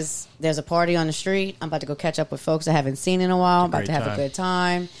because there's a party on the street. I'm about to go catch up with folks I haven't seen in a while. I'm about to have a good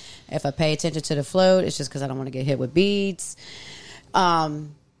time. If I pay attention to the float, it's just because I don't want to get hit with beads.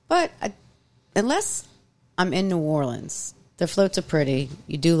 But unless I'm in New Orleans, the floats are pretty.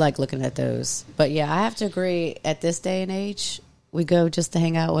 You do like looking at those. But yeah, I have to agree. At this day and age, we go just to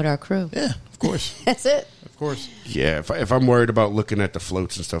hang out with our crew. Yeah, of course. That's it. Of course. Yeah, if I'm worried about looking at the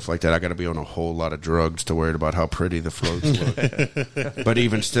floats and stuff like that, I got to be on a whole lot of drugs to worry about how pretty the floats look. But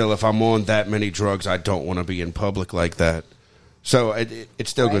even still, if I'm on that many drugs, I don't want to be in public like that. So it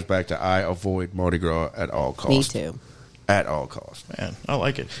still goes back to I avoid Mardi Gras at all costs. Me too. At all costs. Man, I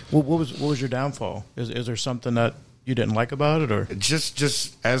like it. What was your downfall? Is there something that you didn't like about it, or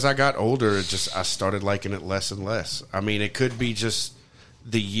just as I got older, I started liking it less and less. I mean, it could be just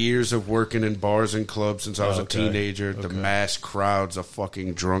the years of working in bars and clubs since I was a teenager. The mass crowds of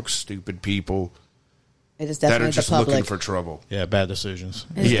fucking drunk, stupid people. It is definitely that are just the public. looking for trouble. Yeah, bad decisions.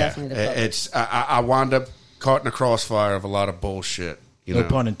 It is definitely the public. I wound up caught in a crossfire of a lot of bullshit No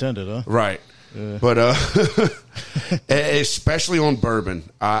pun intended, huh? Right. But especially on bourbon,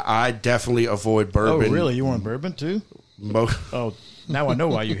 I definitely avoid bourbon. Oh, really? You want bourbon too? Oh, now I know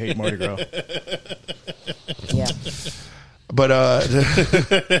why you hate Mardi Gras. Yeah. But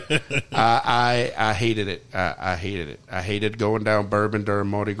I hated it. I hated it. I hated going down bourbon during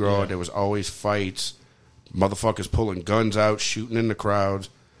Mardi Gras. Yeah. There was always fights, motherfuckers pulling guns out, shooting in the crowds.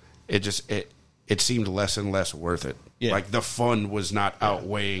 It seemed less and less worth it. Yeah. Like the fun was not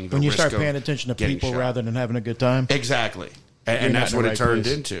outweighing the When you risk start of paying attention to getting people shot. rather than having a good time. Exactly. You're And not that's in what the it right turned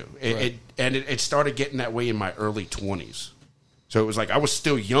place. into. Right. It started getting that way in my early 20s. So it was like I was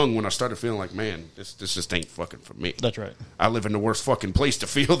still young when I started feeling like, man, this just ain't fucking for me. That's right. I live in the worst fucking place to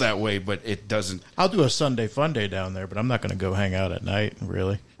feel that way, but it doesn't. I'll do a Sunday fun day down there, but I'm not going to go hang out at night,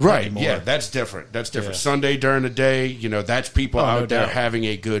 really. Not Right, anymore. yeah, that's different. That's different. Yeah. Sunday during the day, that's people Oh, no out there doubt. having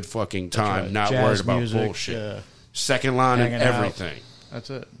a good fucking time, right. not Jazz worried about music, bullshit. yeah. Second line and Hanging out. everything. That's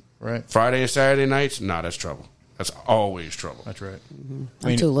it. Right. Friday and Saturday nights, that's trouble. That's always trouble. That's right.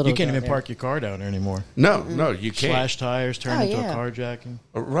 I'm too little You can't down even there. park your car down there anymore. No, you can't. Slash tires, turn Oh, into yeah. a carjacking.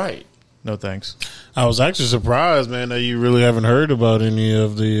 Right. No thanks. I was actually surprised, man, that you really haven't heard about any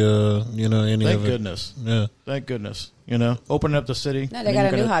of the, any Thank of it. goodness. Yeah. Thank goodness. Opening up the city. No, and they then got a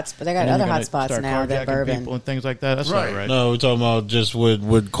you're new gonna- hot spot. They got and then other you're hot gonna spots start now that carjacking bourbon. people and things like that. That's Right. not right. No, we're talking about just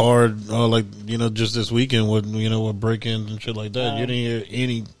with card, just this weekend with, with break-ins and shit like that. You didn't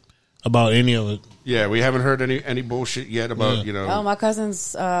hear about any of it. Yeah, we haven't heard any bullshit yet about, Oh, my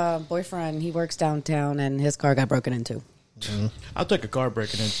cousin's boyfriend, he works downtown, and his car got broken into. I'll take a car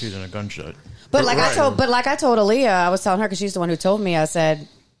breaking into than a gunshot. But like Right. I told Aaliyah, I was telling her because she's the one who told me. I said,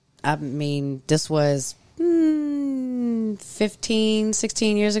 this was 15,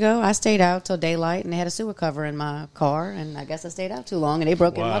 16 years ago. I stayed out till daylight, and they had a sewer cover in my car, and I guess I stayed out too long, and they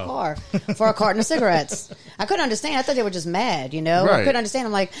broke in my Wow. car for a carton of cigarettes. I couldn't understand. I thought they were just mad, I Right. couldn't understand.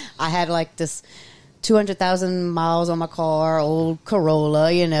 I'm like, I had like this 200,000 miles on my car, old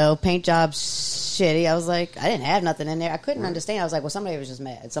Corolla, paint job shitty. I was like, I didn't have nothing in there. I couldn't understand. I was like, well, somebody was just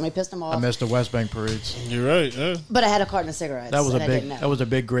mad. Somebody pissed them I off. missed the West Bank parades. You're right. Yeah. But I had a carton of cigarettes. That was and I didn't know. that was a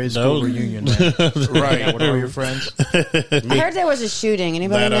big grade That school was- reunion. Man. right. With all your friends. I heard there was a shooting.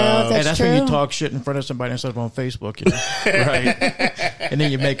 Anybody That, know if Hey, that's that's true? when you talk shit in front of somebody instead of on Facebook. Right. And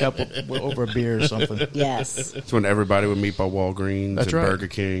then you make up over a beer or something. Yes. That's when everybody would meet by Walgreens That's and right. Burger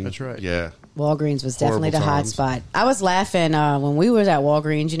King. That's right. Yeah. Walgreens was definitely Horrible the hot times. spot. I was laughing when we was at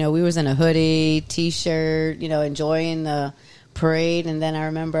Walgreens. We was in a hoodie, T-shirt, enjoying the parade. And then I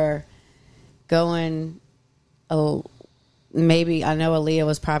remember going, maybe, I know Aaliyah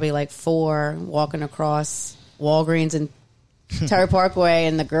was probably like 4, walking across Walgreens and Terry Parkway,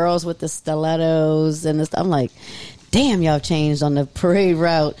 and the girls with the stilettos and I'm like, damn, y'all changed on the parade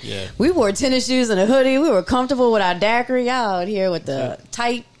route. Yeah. We wore tennis shoes and a hoodie. We were comfortable with our daiquiri. Y'all out here with the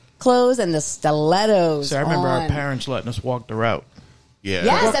tight clothes and the stilettos. So I remember our on. parents letting us walk the route. Yeah.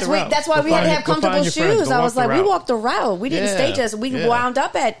 Yes, Walk that's the why. route. That's why Go we had to find- have go find comfortable your friends. shoes. Go I walk was the like, we route. walked the route. We didn't Yeah. stay just. We Yeah. wound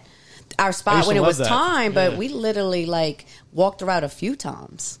up at our I spot used when to it was love that. time, but Yeah. we literally like walked the route a few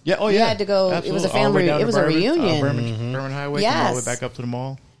times. Yeah, oh We yeah. had to go. It was a Absolutely. All the way family. down It to was a Bourbon, reunion. Bourbon Highway, come all the way Yes. back up to the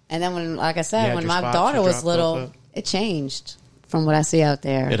mall. And then when, like I You said, had when your my spots daughter you was dropped little, off it changed from what I see out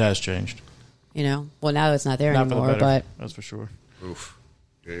there. It has changed. Well, now it's not there Not for the anymore. better. But That's for sure. Oof.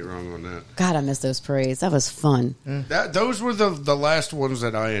 You ain't wrong on that. God, I miss those parades. That was fun. Those were the last ones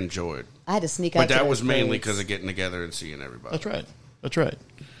that I enjoyed. I had to sneak out. But to that those was mainly parades. because of getting together and seeing everybody. That's right. That's right.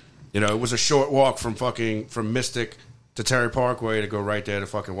 It was a short walk from Mystic to Terry Parkway to go right there to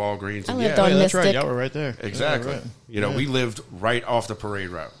fucking Walgreens. I And lived yeah, on Yeah, that's right. Mystic. Y'all were right there. exactly. Yeah, right. We lived right off the parade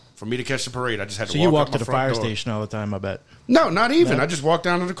route. For me to catch the parade, I just had to So walk you up walked my to the front fire door. station all the time, I bet. No, not even. No? I just walked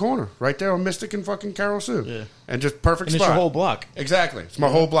down to the corner right there on Mystic and fucking Carol Sue. Yeah. And just perfect And it's spot. your whole block. Exactly. It's my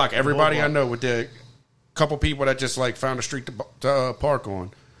whole block. Everybody block. I know with the couple people that just like found a street to park on.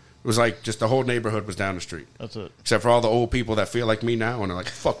 It was like just the whole neighborhood was down the street. That's it. Except for all the old people that feel like me now and they're like,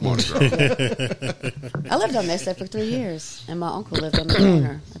 fuck Mardi Gras. I lived on Mystic for 3 years, and my uncle lived on the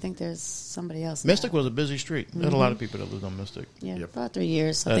corner. I think there's somebody else. now. Mystic was a busy street. There had a lot of people that lived on Mystic. Yeah, Yep. about 3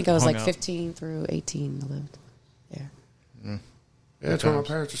 years. I That think I was hung like out. 15 through 18. I lived there. Yeah, that's why my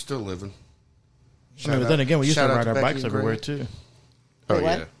parents are still living. I mean, but then again, we used to Shout out ride our Becky bikes and everywhere Grant. too. Oh, Wait,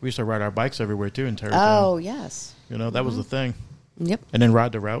 what? yeah. We used to ride our bikes everywhere too in Terrytown. Oh, yes. That was the thing. Yep. And then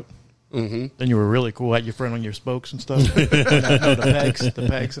ride the route. Mm-hmm. Then you were really cool. Had your friend on your spokes and stuff. the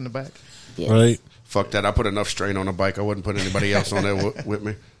pegs in the back. Yes. Right. Fuck that. I put enough strain on a bike. I wouldn't put anybody else on there with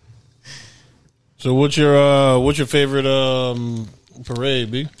me. So what's your favorite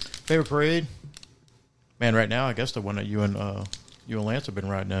parade, B? Favorite parade? Man, right now, I guess the one that you and You and Lance have been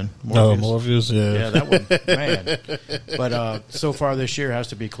riding in. No, Morpheus, Yeah, that one, man. But so far this year has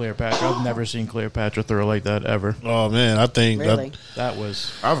to be Cleopatra. I've never seen Cleopatra throw like that ever. Oh man, I think Really? That was.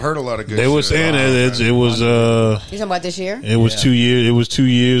 I've heard a lot of good. they were saying it was. You talking about this year? It was 2 years. It was 2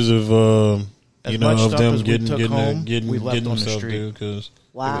 years of As you know much of stuff them as we getting took getting home, getting we left getting on the stuff, street. dude. Because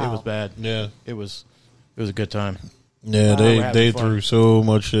Wow. It was bad. yeah, It was a good time. yeah, We're they having fun. threw so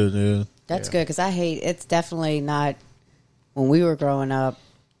much shit. Yeah, That's Yeah. good because I hate. It's definitely not when we were growing up.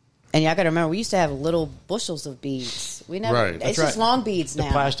 And y'all got to remember, we used to have little bushels of beads. We never. Right. It's That's just right. long beads The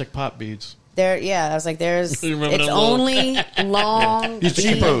now. plastic pop beads. There, yeah. I was like, there's. You remember It's them little- only long Used to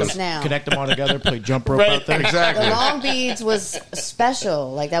keep beads those, now. connect them all together, play jump rope Right. out there. Exactly. The long beads was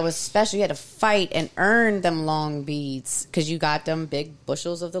special. Like that was special. You had to fight and earn them long beads because you got them big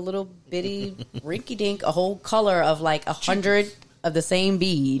bushels of the little bitty rinky dink, a whole color of like 100 of the same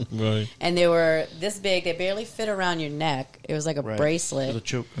bead. right. And they were this big. They barely fit around your neck. It was like a Right. bracelet. It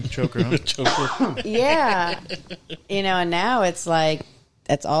was a choker, huh? Yeah. And now it's like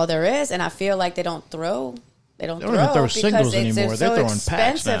that's all there is. And I feel like they don't throw. They don't don't even throw throw because singles it's anymore. so They're throwing packs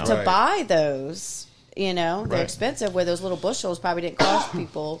expensive now. to Right. buy those. They're Right. expensive. Where those little bushels probably didn't cost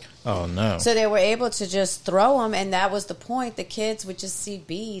people. Oh no! So they were able to just throw them, and that was the point. The kids would just see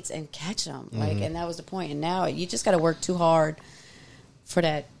beads and catch them, and that was the point. And now you just got to work too hard for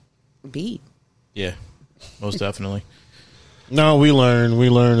that bead. Yeah, most definitely. No, we learned.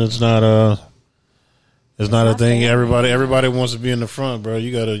 It's not it's not a thing. Everybody wants to be in the front, bro.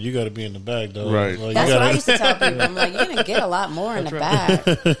 You gotta be in the back, though. Right. Like, That's you what I gotta, used to tell people. I'm like, you're gonna get a lot more in the back.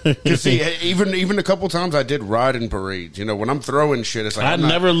 Cause see, even a couple times I did ride in parades. You know, when I'm throwing shit, it's like I I'm not-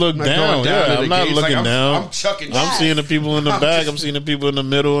 never look I'm not down. going Yeah, to the I'm not gates. looking Like, down. I'm chucking. I'm shit. seeing the people in the I'm back. just- I'm seeing the people in the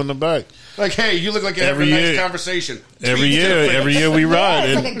middle and the back. Like, hey, you look like you're having Every a nice year- conversation. Every Tweet to the year we Yeah, ride.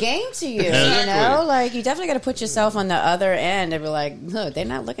 it's And- like a game to you. Exactly. You know, like you definitely got to put yourself on the other end and be like, look, they're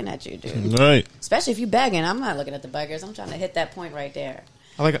not looking at you, dude. right. Especially if you begging. I'm not looking at the beggars. I'm trying to hit that point right there.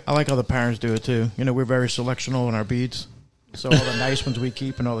 I like how the parents do it too. You know, we're very selectional in our beads. So all the nice ones we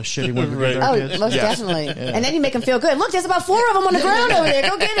keep and all the shitty ones we Right. give our Oh, kids. most Yes. definitely. And then you make them feel good. Look, there's about 4 of them on the ground over there.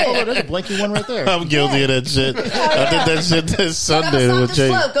 Go get Oh, it. there's a blinky one right there. I'm guilty of that shit. I did that shit this Look, I'm Sunday gonna with stop this Chase.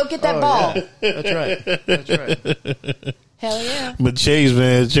 float. Go get that Oh, ball. yeah. That's right. That's right. Hell yeah. But Chase,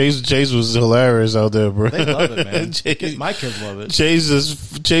 man, Chase was hilarious out there, bro. They love it, man. Chase, My kids love it. Chase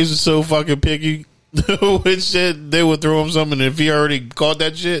is so fucking picky with shit. They would throw him something, and if he already caught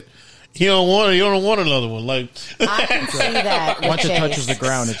that shit, he don't want another one. Like, I can see that. with Once it Chase. touches the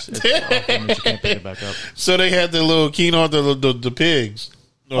ground, it's off. That means you can't pick it back up. so they had the little Keenan, the pigs.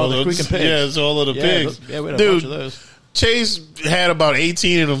 Oh, the squeaking pigs. Yeah, it's all of the pigs. Yeah, we had a bunch of Dude, those. Chase had about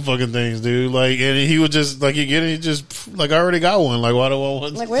 18 of them fucking things, dude. Like, and he would just like he just like I already got one. Like, why do I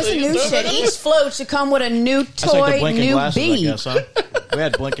want? Like, where's the new shit? Each float should come with a new That's like the toy, blinking new glasses, I bead. guess, huh? We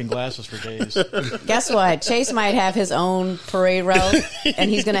had blinking glasses for days. Guess what? Chase might have his own parade route, and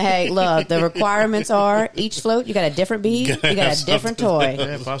he's gonna hey, look. The requirements are each float you got a different bead, you got a different toy.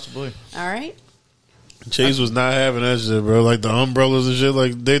 Yeah, possibly. All right. Chase was not having that shit, bro. Like the umbrellas and shit.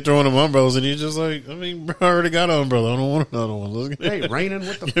 Like they throwing them umbrellas, and he's just like, I mean, bro, I already got an umbrella. I don't want another one. Let's get Hey, raining.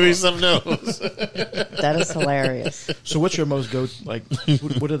 What the give me fuck? something else. That is hilarious. So, what's your most like?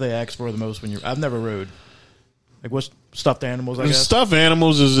 What do they ask for the most when you're? I've never rode. Like, what's stuffed animals? I guess Stuffed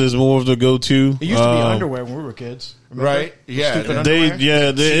animals is more of the go to. it used to be underwear when we were kids. Remember? Right? Yeah. Stupid They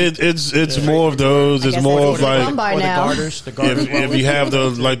underwear. it's more of those. I It's guess more that's of what like it's done by Or the now. garters. The garters. if you have the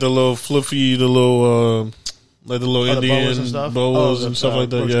like the little fluffy, the little like the little Oh, the Indian boas and stuff? boas Oh, and stuff like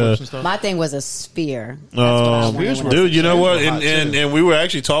that. roach Yeah. clips and stuff? My thing was a spear. That's what I wanted. Dude, you know what? Spears were hot, And too. we were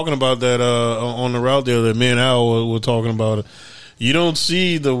actually talking about that on the route there. That me and Al were talking about it. You don't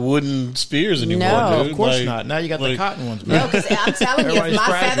see the wooden spears anymore. No, dude. Of course Like- not. Now you got the like- cotton ones. No, Man. because I'm telling you, if Everybody's my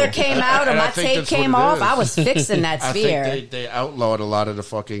fragile. feather came out or And I my think tape that's came what it off, is. I was fixing that I spear. think they outlawed a lot of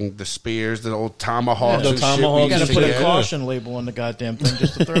the spears, the old tomahawks, The and tomahawks shit. we You got to used to put a get. caution label on the goddamn thing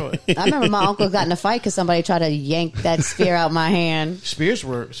just to throw it. I remember my uncle got in a fight because somebody tried to yank that spear out my hand. Spears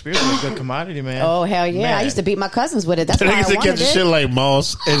were a good commodity, man. Oh hell yeah! I Man. used to beat my cousins with it. That's why I Niggas that wanted catch the it. shit like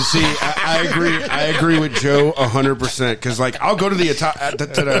moss. And see, I agree. I agree with Joe 100% because, like, I'll go to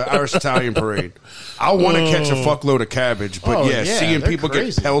the Irish Italian parade. I want to catch a fuckload of cabbage, but Oh, yeah, yeah, seeing they're people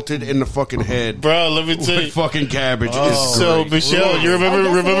crazy. get pelted in the fucking head Bro, let me tell with you. fucking cabbage Oh. is So great. Michelle, you remember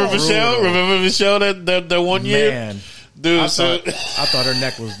Oh, yes, it is. Michelle? Brutal. Remember Michelle that one year? Man. Dude, I so thought her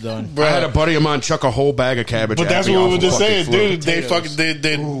neck was done. bro, I had a buddy of mine chuck a whole bag of cabbage. but at that's me what we off were a just fucking saying, float. dude. They fucking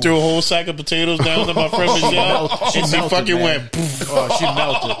they threw a whole sack of potatoes down to my friend Michelle, and she melted, fucking man. went. Poof. Oh, she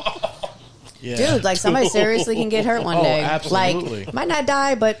melted. Yeah. Dude, like somebody seriously can get hurt one Oh, day. absolutely. Like might not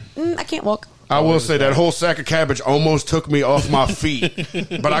die, but I can't walk. I will say that whole sack of cabbage almost took me off my feet,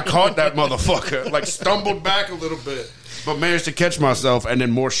 but I caught that motherfucker. Like stumbled back a little bit, but managed to catch myself, and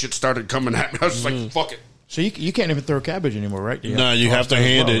then more shit started coming at me. I was just like, "Fuck it." So you can't even throw cabbage anymore, right? No, you have to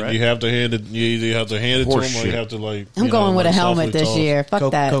hand it. Right? You have to hand it. You either have to hand it to them, or you have to like. I'm going with a helmet this year.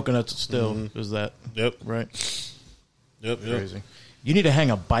 Fuck that. Coconuts still is that? Yep. Right. Yep. Crazy. You need to hang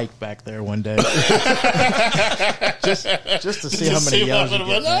a bike back there one day, just to see how many yells you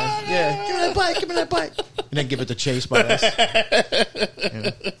get. Man. Yeah, give me that bike, give me that bike, and then give it to Chase by us.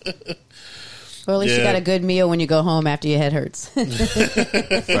 Yeah. Well, at least you got a good meal when you go home after your head hurts.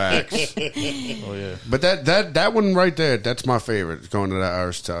 Facts. Oh yeah, But that one right there, that's my favorite. Going to that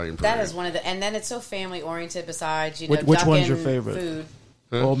Irish Italian parade. That is one of the, and then it's so family oriented. Besides, which one's your favorite? Food.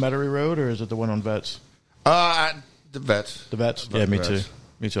 Old Metairie Road, or is it the one on Vets? The vets. The Vets. Love Yeah, the me Vets. too.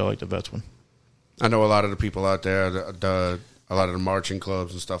 Me too. I like the Vets one. I know a lot of the people out there, a lot of the marching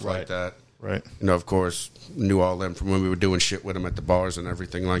clubs and stuff like that. Right. Of course, knew all them from when we were doing shit with them at the bars and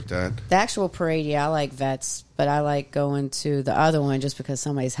everything like that. The actual parade, I like Vets, but I like going to the other one just because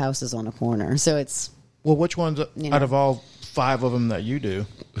somebody's house is on the corner. So it's Well, which ones out of all 5 of them that you do,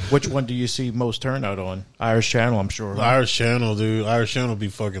 which one do you see most turnout on? Irish Channel, I'm sure. The Irish Channel, dude. Irish Channel be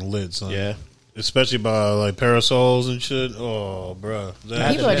fucking lit, son. Yeah. Especially by like parasols and shit. Oh, bruh.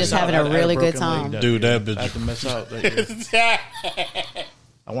 People are just having a really good time. Dude, that bitch. I had to miss out that year.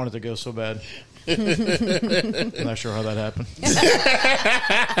 I wanted to go so bad. I'm not sure how that happened. This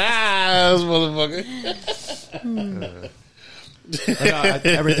motherfucker. But no,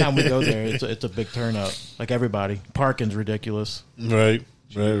 every time we go there, it's a big turnout. Like everybody, parking's ridiculous. Right.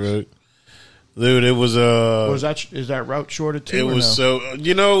 Dude, it was Is that route shorter too? It or was no? so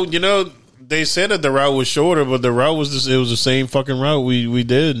you know they said that the route was shorter, but the route was it was the same fucking route we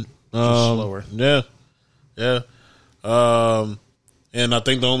did. Slower. Yeah. And I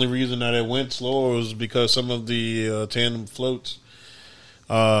think the only reason that it went slower was because some of the tandem floats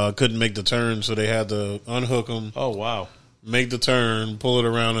couldn't make the turn, so they had to unhook them. Oh wow! Make the turn, pull it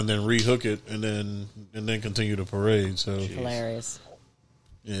around, and then rehook it, and then continue the parade. So Hilarious.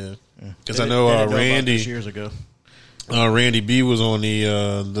 Yeah, because I know Randy years ago. Randy B was on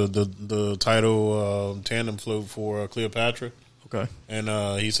the title tandem float for Cleopatra. Okay,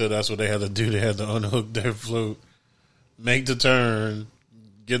 and he said that's what they had to do. They had to unhook their float, make the turn,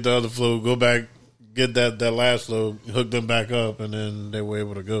 get the other float, go back, get that last float, hook them back up, and then they were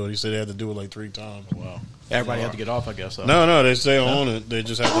able to go. He said they had to do it like 3 times. Wow. Everybody had to get off, I guess. No, they stay on it. They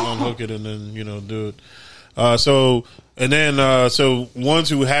just have to unhook it and then do it. So ones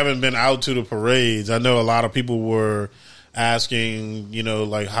who haven't been out to the parades, I know a lot of people were asking,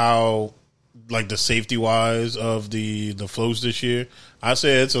 like how, like the safety wise of the floats this year. I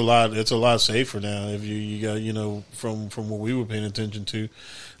say it's a lot safer now. If you got from what we were paying attention to,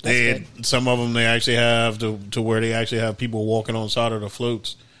 some of them they actually have to where they actually have people walking on side of the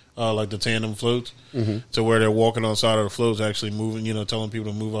floats. Like the tandem floats, to where they're walking on side of the floats, actually moving, telling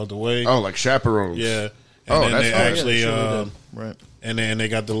people to move out the way. Oh, like chaperones. Yeah. And then they actually, right. And then they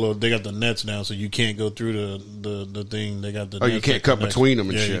got the nets now, so you can't go through the thing. They got the. Oh, you can't cut between them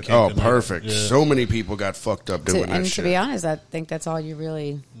and shit. Oh, perfect. Yeah. So many people got fucked up doing that and shit. To be honest, I think that's all you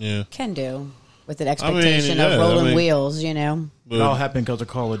really can do with an I expectation mean, of rolling wheels. It all happened because of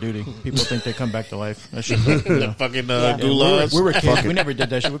Call of Duty. People think they come back to life. That shit, fucking gulags. We were kids. We never did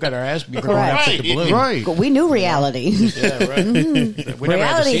that shit. We got our ass beat going after the balloon. Right. But we knew reality. Yeah, right. We never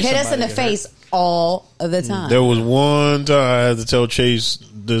had to Reality see hit us in somebody the get face all of the time. There was one time I had to tell Chase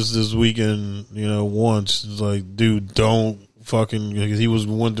this weekend. Once it's like, dude, don't fucking. Because he was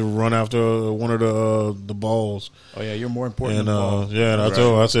wanting to run after one of the balls. Oh yeah, you're more important. And than the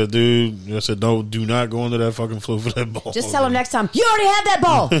ball. and I said, dude, no, do not go into that fucking float for that ball. Just tell him next time, you already had that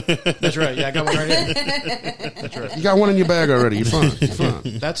ball. That's right. Yeah, I got one right here. That's right. You got one in your bag already. You're fine. You're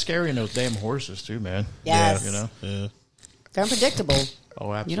fine. That's scary in those damn horses too, man. Yes. Yeah. They're unpredictable.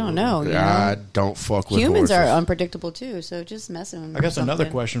 Oh, absolutely. You don't know. I don't fuck with Humans horses. are unpredictable too, so just messing with I guess another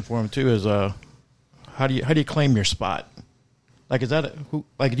question for him too is how do you claim your spot? Like, is that do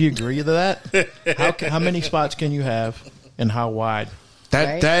you agree to that? How many spots can you have and how wide?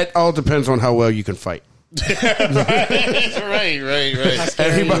 That all depends on how well you can fight. right.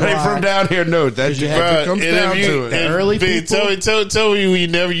 Everybody from down here knows that it comes down to it. The early people. Tell me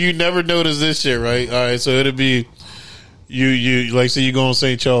you never noticed this shit, right? All right, so it'll be you like say you go on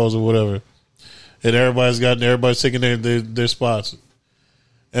St. Charles or whatever, and everybody's taking their spots,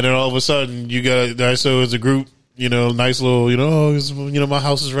 and then all of a sudden you got so as a group, nice little, my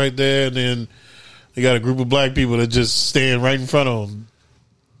house is right there, and then they got a group of black people that just stand right in front of them.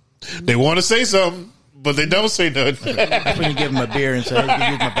 They want to say something, but they don't say nothing. That's when you give them a beer and say, hey, you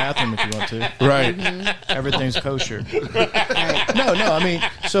can use my bathroom if you want to. Right. Everything's kosher. No, I mean,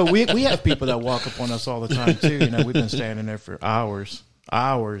 so we have people that walk up on us all the time, too. You know, we've been standing there for hours,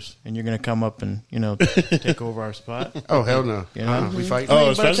 and you're going to come up and, you know, take over our spot. Oh, hell no. You know? We fight. Oh, But I'll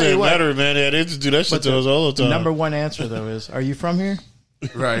especially tell you in what. Battery, man. Yeah, they just do that shit to us all the time. Number one answer, though, is, are you from here?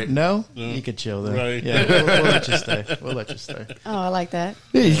 Right. No? You could chill then. Right. Yeah, we'll let you stay. We'll let you stay. Oh, I like that.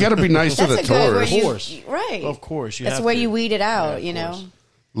 Yeah, you got to be nice to the That's a good where tourists. you, course. right? Of course. You That's have the way to. you weed it out. Yeah, of you know. course.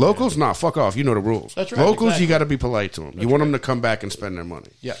 Locals, nah, fuck off. You know the rules. That's right, Locals, exactly. you got to be polite to them. You want them to come back and spend their money.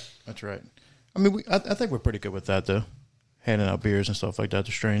 Yeah, that's right. I mean, I think we're pretty good with that, though. Handing out beers and stuff like that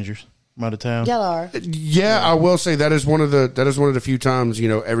to strangers from out of town. Y'all are. Yeah, I will say that is one of the few times, you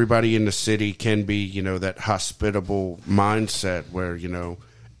know, everybody in the city can be, you know, that hospitable mindset where, you know,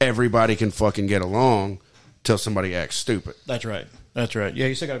 everybody can fucking get along till somebody acts stupid. That's right. That's right. Yeah,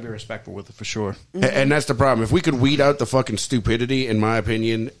 you still got to be respectful with it for sure. And that's the problem. If we could weed out the fucking stupidity, in my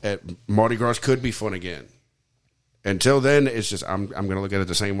opinion, at Mardi Gras could be fun again. Until then, it's just I'm gonna look at it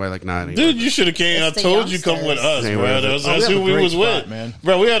the same way. Like, nah, anyway. Dude, you should have came. It's I the told you come with us, Hey, bro. whatever. That's Oh, we have who a we great was spot, with, man.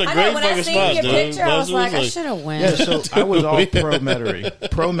 Bro, we had a I great know when I fucking seen spot, your dude. picture, I was That's what like, I should have went. Yeah, so I was all pro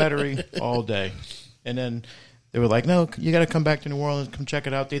Metairie all day, and then they were like, "No, you got to come back to New Orleans, come check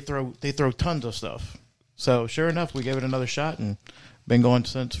it out." They throw tons of stuff. So sure enough, we gave it another shot and been going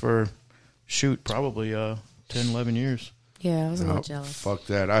since for probably 10, 11 years. Yeah, I was a little Oh, jealous. fuck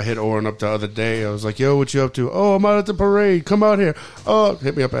that. I hit Oren up the other day. I was like, yo, what you up to? Oh, I'm out at the parade. Come out here. Oh,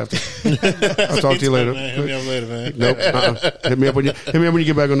 hit me up after. I'll talk to you later. Man, hit me up later, man. Nope. Hit me up when you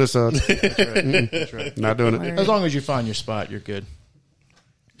get back on this side. That's right. Not doing it. As long as you find your spot, you're good.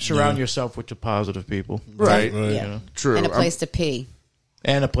 Surround yourself with the positive people. Right. Right. Yeah. You know? True. And a place to pee.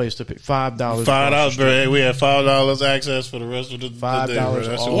 And a place to pay. $5. $5, bro. Hey, we had $5 access for the rest of the day. $5 bro.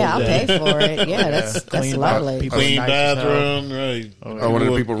 That's all what Yeah, I'll we day. pay for it. Yeah, that's Clean lovely. people Clean nice as hell. bathroom, right? Oh, one of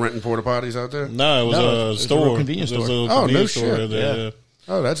the people renting porta potties out there? No, it was No, a it was a store. real convenience It was store. a Oh, no convenience store shit. there, Yeah. yeah.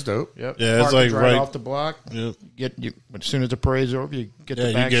 Oh, that's dope. Yep. Yeah, it's Parking's like right- off the block. Yep. As soon as the parade's over, you get Yeah,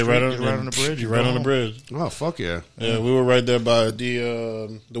 the back you get street, right on, get right on the bridge. You're and right go on the home. bridge. Oh, fuck yeah. Yeah, we were right there by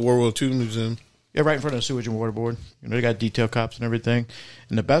the World War II Museum. Yeah, right in front of the sewage and water board. You know, they got detail cops and everything.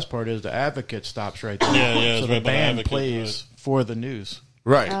 And the best part is the advocate stops right there. Yeah, yeah, So it's the right by the band Advocate, plays for the news.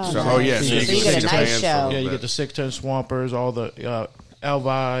 Right. Oh, so, nice. yeah. So So you you get can a see the nice band show. for a Yeah, you little get the 610 Swampers, all the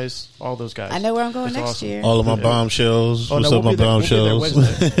Elvis, all those guys. I know where I'm going It's next awesome. year. All of my bombshells. Oh, What's no, up, my we'll be bombshells? there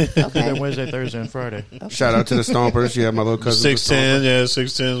We'll be Okay. there Wednesday, Thursday, and Friday. bit. Shout out to the Stompers. Yeah, my little cousin. 610, yeah,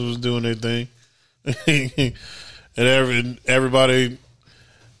 610 was doing their thing. And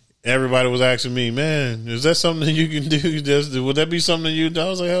everybody was asking me, man, is that something that you can do? Would that be something you do? I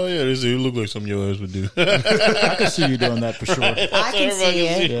was like, hell yeah, this look like something your ass would do. I can see you doing that for sure. I can see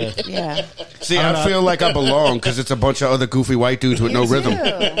it. Yeah. See, I feel like I belong because it's a bunch of other goofy white dudes with no rhythm.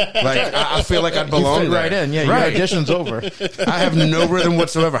 Like, I feel like I You belong fit right there. in. Yeah, Right. your audition's over. I have no rhythm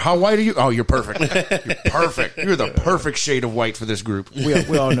whatsoever. How white are you? Oh, you're perfect. You're perfect. You're the perfect shade of white for this group. We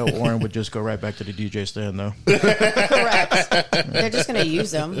all know Oren would just go right back to the DJ stand, though. Correct. They're just going to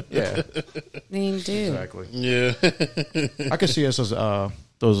use them. Yeah, I mean, dude. exactly. Yeah. I could see us as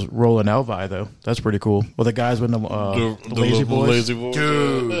those rolling Elvi, though. That's pretty cool. Well, the guys with the Lazy Boys. Lazy Boys.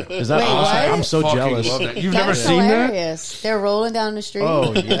 Dude. Is that Wait, awesome? what? I'm so Fucking jealous. love that. You've That's never seen that? hilarious. They're rolling down the street.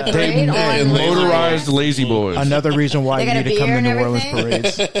 Oh, yeah. Parade They on motorized lazy boys. Another reason why They you got need a to come beer to and New Orleans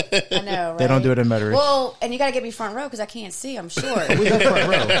everything? parades. I know, right? They don't do it in Metairie. Well, and you got to get me front row because I can't see. I'm short. We have front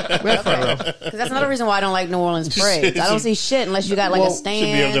row. We have front row. Because that's another reason why I don't like New Orleans parades. I don't see shit unless you got like Well, a should be up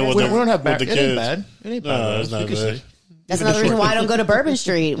stand. there or with We the- don't have back. with It the ain't kids. bad. It ain't bad. No, it's You not can bad. see. That's another reason why I don't go to Bourbon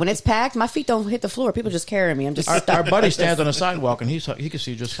Street. When it's packed, my feet don't hit the floor. People just carry me. I'm just stuck. Our buddy stands on the sidewalk and he can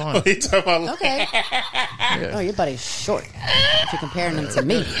see just fine. He talking about, Okay. Oh, your buddy's short. If you're comparing them to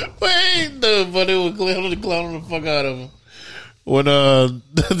me. wait, no, but it was clowning the fuck out of him. When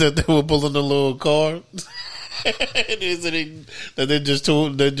that they were pulling the little car. And he said that they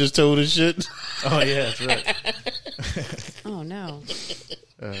just told his shit. Oh yeah, that's right. Oh, no.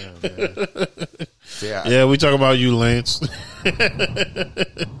 Yeah, we talking about you, Lance.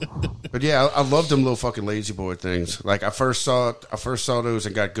 But yeah, I love them little fucking lazy boy things. Like I first saw those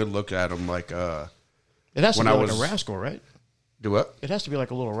and got good look at them. Like It has to When be I like was- a rascal, right? do what? It has to be like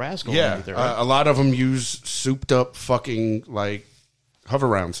a little rascal. Yeah, underneath there, right? a lot of them use souped up fucking like hover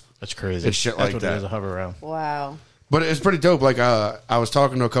rounds. That's crazy. It's shit That's like what that. It is, a hover around. Wow. But it's pretty dope. Like I was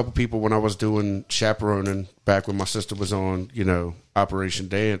talking to a couple people when I was doing chaperoning back when my sister was on, Operation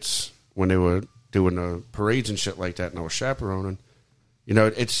Dance when they were doing the parades and shit like that, and I was chaperoning.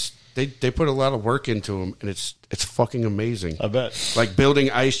 It's They put a lot of work into them, and it's fucking amazing. I bet. Like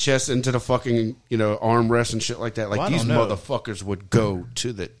building ice chests into the fucking armrests and shit like that. Like Well, I these don't know. motherfuckers would go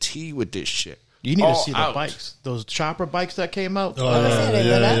to the T with this shit. You need to All see the out. bikes. Those chopper bikes that came out. Oh, yeah, they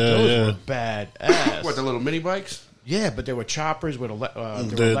yeah, were that. yeah, Those yeah. were badass. What, the little mini bikes? Yeah, but they were choppers with They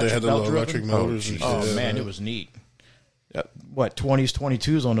had the little electric motors. and Oh shit. man, it was neat. What 20s,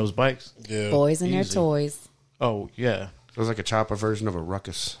 22s on those bikes? Yeah. Boys and their Easy. toys. Oh yeah, It was like a chopper version of a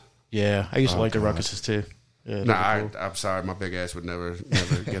ruckus. yeah. I used to like the Ruckuses too. Yeah, they Nah, were cool. I'm sorry. My big ass would never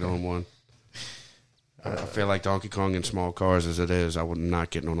get on one. I feel like Donkey Kong in small cars as it is. I would not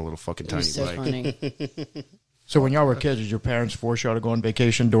get on a little fucking It tiny was so bike. funny. So when y'all were kids, did your parents force y'all to go on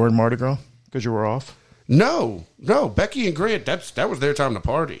vacation during Mardi Gras because you were off? No. Becky and Grant, that was their time to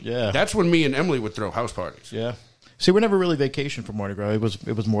party. Yeah. That's when me and Emily would throw house parties. Yeah. See, we never really vacationed for Mardi Gras. It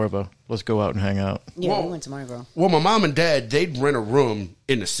was more of a let's go out and hang out. Yeah, Whoa. we went to Mardi Gras. Well, my mom and dad, they'd rent a room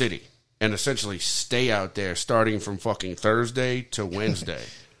in the city and essentially stay out there starting from fucking Thursday to Wednesday.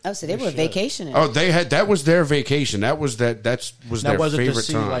 Oh, so they were vacationing. Oh, that was their vacation. That was their Now, was it to favorite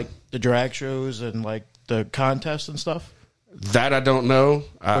see time. like the drag shows and like the contests and stuff, That I don't know.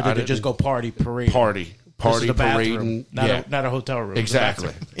 or did they just go party parade? party This is the bathroom, parading? not Yeah. not a hotel room. the Exactly,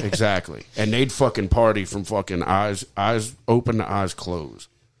 bathroom. exactly. And they'd fucking party from fucking eyes open to eyes closed.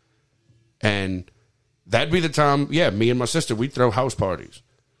 And that'd be the time, yeah, me and my sister, we'd throw house parties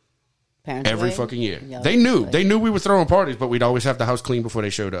Parents every away? fucking year. Yeah, They knew we were throwing parties, but we'd always have the house clean before they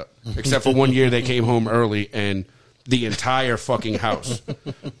showed up. Except for one year they came home early and the entire fucking house.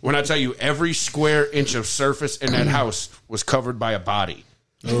 When I tell you every square inch of surface in that house was covered by a body.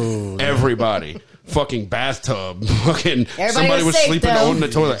 Oh, Everybody. Fucking bathtub. Fucking Everybody somebody was was safe, sleeping though. on the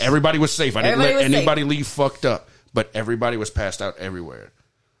toilet. Everybody was safe. I didn't Everybody let was anybody leave fucked up. But everybody was passed out everywhere.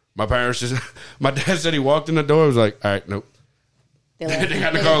 My parents just my dad said he walked in the door, was like, all right, nope. They They left.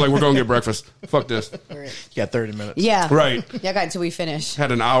 got in the car like we're gonna get breakfast. Fuck this. You got 30 minutes. Yeah. Right. Yeah, got until we finish.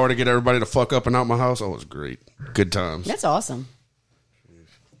 Had an hour to get everybody to fuck up and out my house. Oh, it was great. Good times. That's awesome.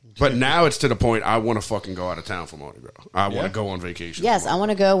 But now it's to the point I want to fucking go out of town for Mardi Gras. I want to go on vacation. Yes, I want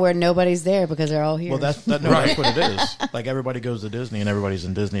to go where nobody's there because they're all here. Well, that's what it is. Like everybody goes to Disney and everybody's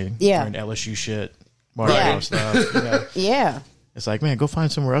in Disney. Yeah. During LSU shit, Mardi Yeah. Gras stuff. You know? yeah. It's like, man, go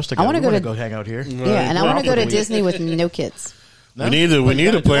find somewhere else to go. I wanna We go wanna to- go hang out here. Yeah, and I want to go to Disney with no kids. No? We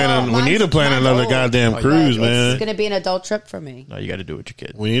need to plan mine's another old. goddamn cruise, It's man. going to be an adult trip for me. No, you got to do it with your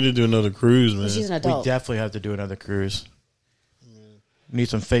kid. We need to do another cruise, man. She's an We adult. definitely have to do another cruise. Need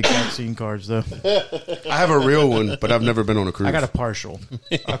some fake vaccine cards though. I have a real one, but I've never been on a cruise. I got a partial.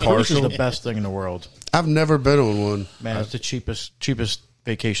 A cruise is the best thing in the world. I've never been on one. Man, it's the cheapest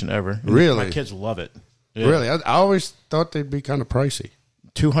vacation ever. Really? My kids love it. Yeah. Really? I always thought they'd be kind of pricey.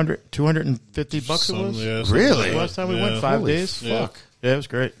 $250 it was. Yeah, Really? The last time we Yeah. went, 5 Holy days. Yeah. Fuck. Yeah, it was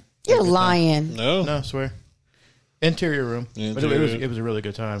great. You're lying. No. No, I swear. Interior room. But Interior. it was a really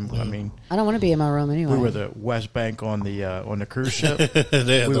good time. I mean, I don't want to be in my room anyway. we were the West Bank on the cruise ship.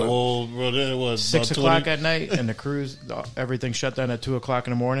 They had We the were- whole, bro, that was 6 about o'clock 20 at night, and the cruise, everything shut down at 2 o'clock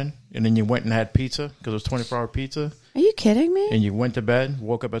in the morning. And then you went and had pizza because it was 24-hour pizza. Are you kidding me? And you went to bed,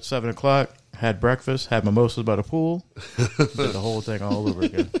 woke up at 7 o'clock, had breakfast, had mimosas by the pool, did the whole thing all over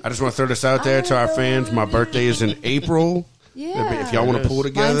again. I just want to throw this out there to our fans. My birthday is in April. Yeah. If y'all want It to pull is.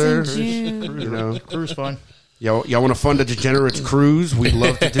 together, Mine's in June. you know, Cruise fun. y'all want to fund a Degenerates cruise? We'd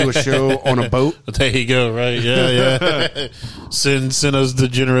love to do a show on a boat. There you go, right? Yeah. Send us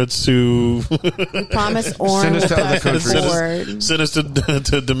degenerates to We promise Oren Send us will to other put countries. forward. send us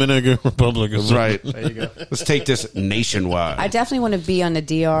to Dominican Republic. Right. There you go. Let's take this nationwide. I definitely want to be on the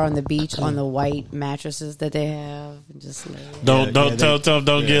DR on the beach on the white mattresses that they have. And just lay there. Don't Yeah, tell them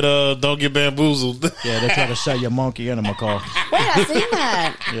don't get bamboozled. Yeah, they try to sell you a monkey and a macaw. Wait, I seen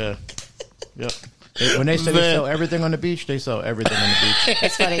that. Yeah. Yep. When they say they Man. sell everything on the beach, they sell everything on the beach.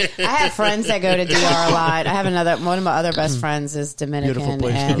 It's funny. I have friends that go to DR a lot. I have one of my other best friends is Dominican. Beautiful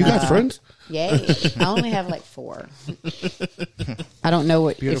place. And, you got friends? Yay. I only have like 4. I don't know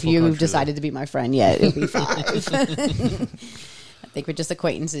if Beautiful you've country, decided to be my friend yet. It'll be 5. I think we're just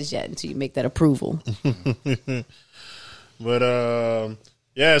acquaintances yet until you make that approval. But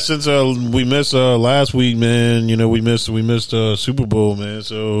yeah, since we missed last week, man, we missed Super Bowl, man.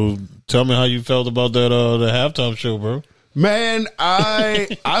 So tell me how you felt about that the halftime show, bro. Man, I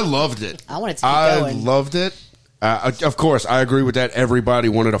loved it. I want it to keep I going. loved it. Of course, I agree with that. Everybody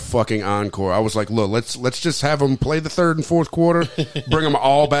wanted a fucking encore. I was like, look, let's just have them play the third and fourth quarter, bring them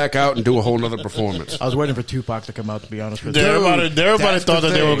all back out, and do a whole nother performance. I was waiting for Tupac to come out, to be honest with you. Everybody thought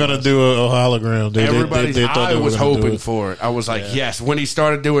that they were going to do a hologram. I was hoping for it. I was like, yes. When he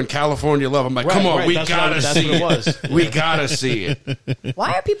started doing California Love, I'm like, come on, we gotta see it. We gotta see it.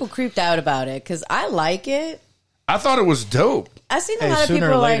 Why are people creeped out about it? Because I like it. I thought it was dope. I've seen a lot of people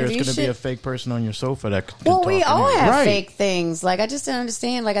sooner or later, like, it's going to be a fake person on your sofa that can well, talk we to all you. have fake things. Like, I just didn't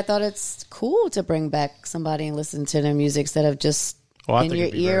understand. Like, I thought it's cool to bring back somebody and listen to their music instead of just in your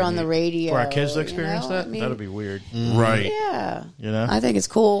ear on the radio. For our kids to experience that? I mean, That'd be weird. Right. Yeah. You know? I think it's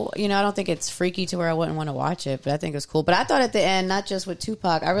cool. I don't think it's freaky to where I wouldn't want to watch it, but I think it's cool. But I thought at the end, not just with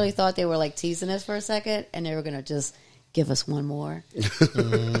Tupac, I really thought they were like teasing us for a second and they were going to just give us one more.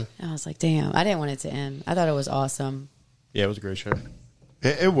 I was like, damn, I didn't want it to end. I thought it was awesome. Yeah, it was a great show.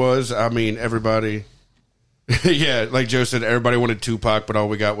 It was. I mean, everybody. Yeah, like Joe said, everybody wanted Tupac, but all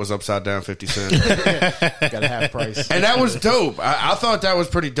we got was Upside Down 50 Cent. Got a half price. And that was dope. I thought that was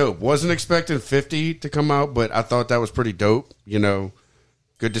pretty dope. Wasn't expecting 50 to come out, but I thought that was pretty dope.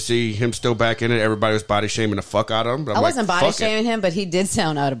 Good to see him still back in it. Everybody was body shaming the fuck out of him. But I wasn't body shaming him, but he did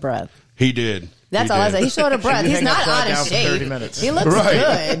sound out of breath. He did. That's all I said. He showed a breath. He's not out of shape. He looks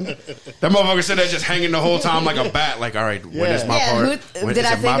good. That motherfucker said that just hanging the whole time like a bat. Like, all right, when is my part? Did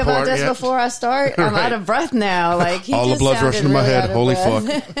I think about this before I start? I'm out of breath now. Like all the blood's rushing to my head. Holy fuck!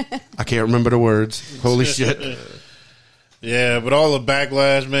 I can't remember the words. Holy shit. Yeah, but all the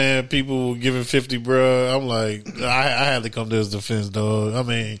backlash, man, people giving 50, bro. I'm like, I had to come to his defense, dog. I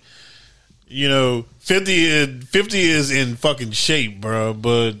mean, 50 is in fucking shape, bro.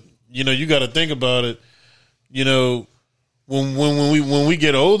 But you got to think about it. When we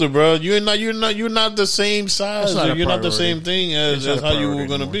get older, bro, you're not the same size. You're not the same thing as how you were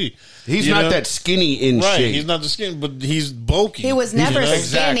going to be. He's not that skinny in shape. He's not the skinny, but he's bulky. He was never skinny.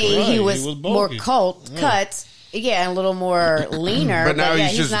 Exactly. Right. He was more cut. Yeah, a little more leaner. But now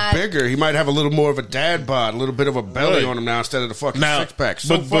he's just bigger. He might have a little more of a dad bod, a little bit of a belly on him now instead of the fucking six pack.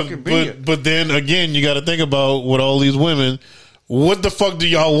 But then again, you got to think about with all these women. What the fuck do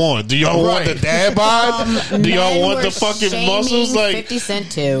y'all want? Do y'all want the dad bod? Do y'all want the fucking muscles? Like 50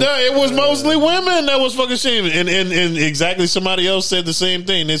 Cent too. No, it was mostly women that was fucking shaming. And exactly somebody else said the same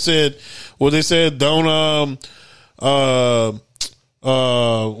thing. They said, don't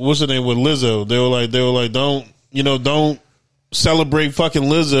what's her name with Lizzo? They were like, don't celebrate fucking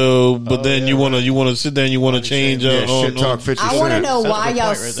Lizzo, but then you want to sit there and you want to change. Shit talk 50 Cent. I want to know why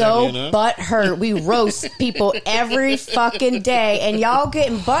y'all so butthurt. We roast people every fucking day, and y'all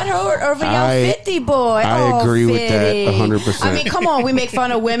getting butthurt over y'all 50 boy. I agree with that 100%. I mean, come on. We make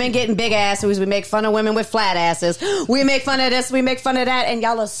fun of women getting big asses. We make fun of women with flat asses. We make fun of this. We make fun of that, and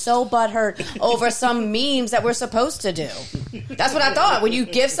y'all are so butthurt over some memes that we're supposed to do. That's what I thought. When you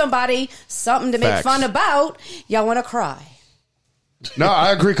give somebody something to make fun about, y'all want to cry. No,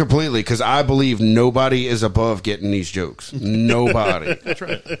 I agree completely because I believe nobody is above getting these jokes. Nobody. That's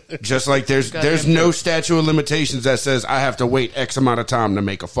right. Just like there's no statute of limitations that says I have to wait X amount of time to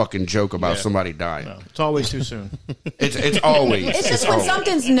make a fucking joke about somebody dying. No, it's always too soon. It's always. It's just when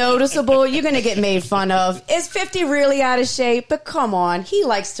something's noticeable, you're going to get made fun of. Is 50 really out of shape? But come on. He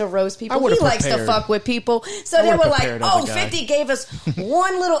likes to roast people. He likes to fuck with people. So they were like, 50 gave us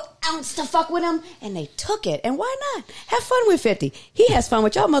one little ounce to fuck with him, and they took it. And why not? Have fun with 50. He has fun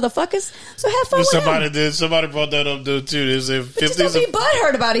with y'all motherfuckers, so have fun with him. Somebody brought that up though too. They said 50's just don't be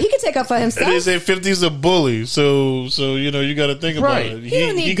butthurt about it. He can take up for himself. They say 50's a bully, so you got to think about it. He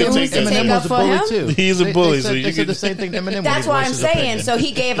don't need dudes to take up for him. Too. He's a bully, so you said the same thing to Eminem. That's why I'm saying. So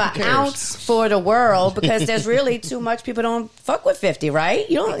he gave an ounce for the world because there's really too much people don't fuck with 50, right?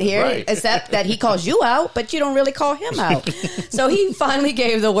 You don't hear it, except that he calls you out, but you don't really call him out. So he finally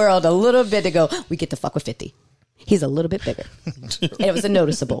gave the world a little bit to go. We get to fuck with 50. He's a little bit bigger. And it was a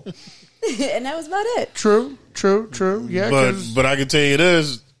noticeable. And that was about it. True. Yeah, but I can tell you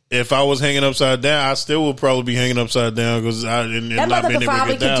this. If I was hanging upside down, I still would probably be hanging upside down because not being able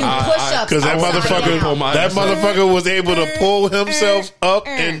to get down. Because that motherfucker was able to pull himself up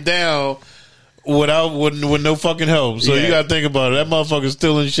and down with no fucking help. So you gotta think about it. That motherfucker's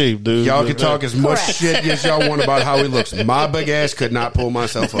still in shape, dude. Y'all can talk as much shit as y'all want about how he looks. My big ass could not pull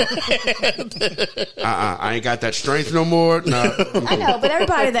myself up. I ain't got that strength no more. No. I know, but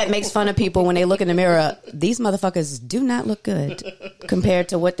everybody that makes fun of people when they look in the mirror, these motherfuckers do not look good compared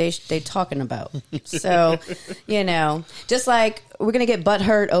to what they talking about. So, just like we're gonna get butt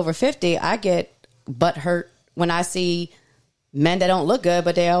hurt over 50, I get butt hurt when I see men that don't look good,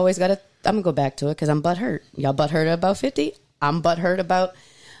 but they always gotta. I'm going to go back to it because I'm butthurt. Y'all butthurt about 50? I'm butthurt about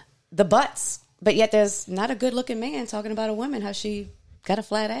the butts. But yet there's not a good looking man talking about a woman, how she got a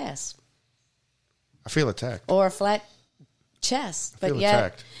flat ass. I feel attacked. Or a flat chest. I feel but yet,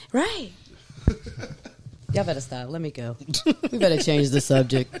 attacked. Right. Y'all better stop. Let me go. We better change the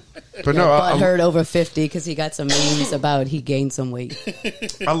subject. But no, I heard over 50 because he got some memes about he gained some weight.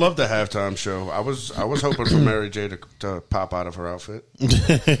 I love the halftime show. I was hoping for Mary J to pop out of her outfit.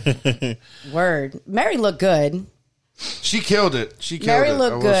 Word. Mary looked good. She killed it. She killed Mary it.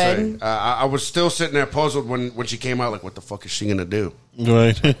 looked I will good. say. I was still sitting there puzzled when she came out. Like, what the fuck is she gonna do?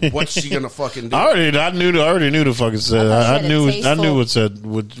 Right. What's she gonna fucking do? I already knew the fucking set. I I knew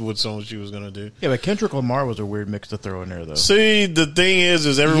tasteful- what song she was gonna do. Yeah, but Kendrick Lamar was a weird mix to throw in there, though. See, the thing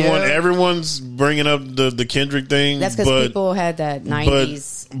is everyone's bringing up the Kendrick thing. That's because people had that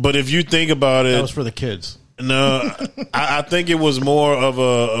 90s. But if you think about it, That was for the kids. no, I think it was more of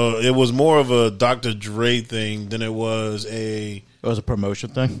a Dr. Dre thing than it was It was a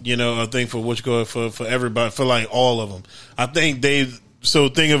promotion thing. a thing for which go for everybody, for like all of them. I think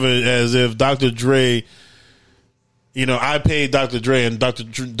think of it as if Dr. Dre, I paid Dr. Dre and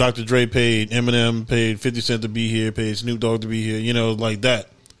Dr. Dre paid Eminem, paid 50 Cent to be here, paid Snoop Dogg to be here, like that.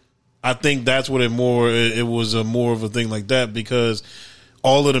 I think that's what it was more of a thing like that, because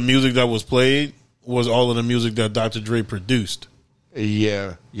all of the music that was played was all of the music that Dr. Dre produced.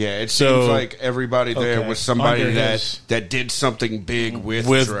 Yeah. It seems like everybody there Okay. was somebody Under that his- did something big with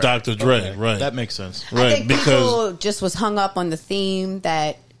Dre. Dr. Dre, Okay, right? That makes sense. I Right, think because people just was hung up on the theme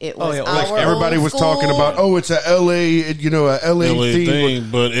that it was yeah, our like Everybody old was school. talking about, it's a LA, a LA LA theme. thing,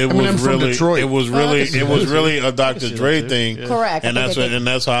 but it Eminem's was from really Detroit. it was really a Dr. Dre thing. Yeah. Correct. And I that's think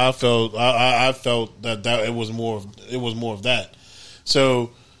that's how I felt. I felt that it was more of that.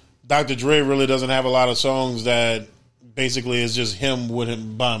 So Dr. Dre really doesn't have a lot of songs that basically is just him with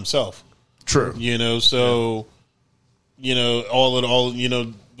him by himself. True. So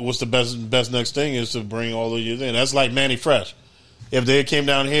what's the best next thing is to bring all of you in. That's like Manny Fresh. If they came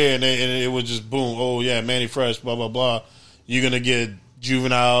down here and it was just boom, oh yeah, Manny Fresh, blah blah blah, you're gonna get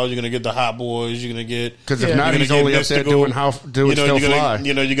Juvenile, you're gonna get the Hot Boys, you're gonna get Because if not, he's only up there doing Still you're Fly.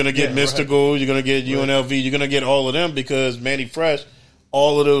 gonna, you're gonna get Mystical, you're gonna get UNLV, you're gonna get all of them because Manny Fresh,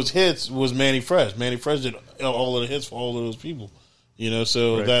 all of those hits was Manny Fresh. Manny Fresh did all of the hits for all of those people.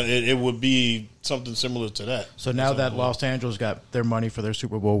 So Right. that it would be something similar to that. So now that Los Angeles got their money for their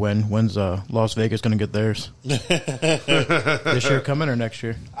Super Bowl win, when's Las Vegas going to get theirs? This year coming or next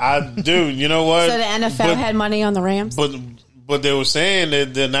year? I do. You know what? So the NFL had money on the Rams? But they were saying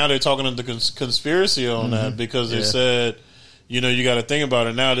that now they're talking about the conspiracy on that because they said, you got to think about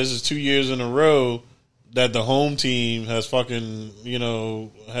it now. This is 2 years in a row that the home team has fucking,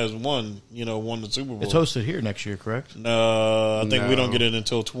 has won the Super Bowl. It's hosted here next year, correct? I think we don't No. get it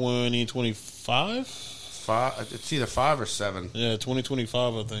until 2025. It's either 5 or 7. Yeah,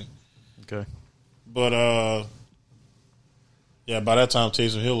 2025, I think. Okay. But by that time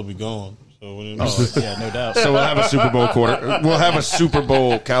Taysom Hill will be gone. So when Yeah, no doubt. So we'll have a Super Bowl We'll have a Super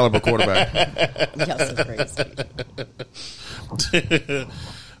Bowl caliber quarterback. Y'all so crazy.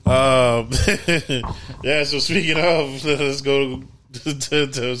 yeah. So speaking of, let's go to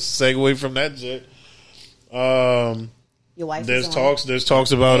segue from that shit. Your wife There's is on. talks. There's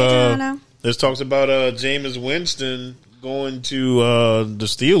talks about. Hey, Joanna. There's talks about Jameis Winston going to the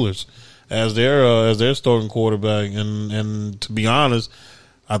Steelers as their starting quarterback, and to be honest,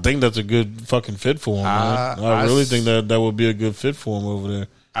 I think that's a good fucking fit for him. Man. I really think that would be a good fit for him over there.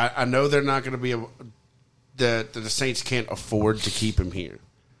 I know they're not going to be able. The Saints can't afford to keep him here.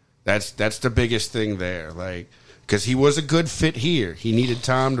 That's the biggest thing there. Like, because he was a good fit here. He needed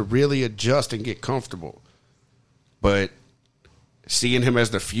time to really adjust and get comfortable. But seeing him as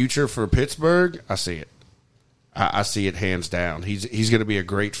the future for Pittsburgh, I see it. I see it hands down. He's going to be a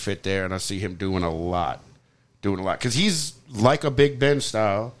great fit there, and I see him doing a lot. Because he's like a Big Ben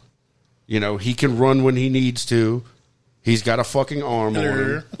style. He can run when he needs to. He's got a fucking arm on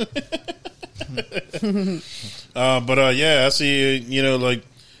him. I see. Like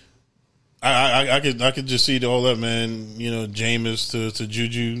I could just see all that, man. Jameis to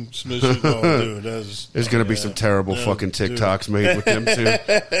Juju Smith. Oh, dude, There's going to be some terrible fucking TikToks made with them too.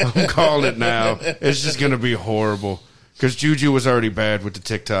 I'm calling it now. It's just going to be horrible. Because Juju was already bad with the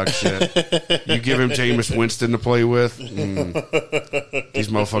TikTok shit. You give him Jameis Winston to play with, these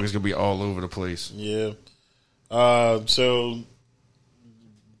motherfuckers going to be all over the place. Yeah. So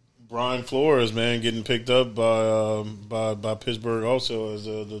Brian Flores, man, getting picked up by Pittsburgh also as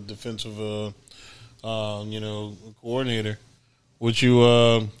the defensive coordinator. Would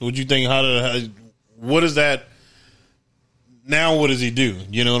you think what is that? Now what does he do?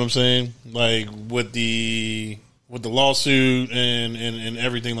 You know what I'm saying? Like with the with the lawsuit and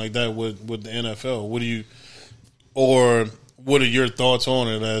everything like that with the NFL? What are your thoughts on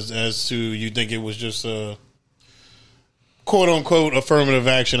it as to you think it was just a quote unquote affirmative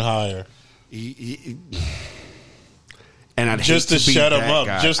action hire? And I'd just hate to be shut him that up,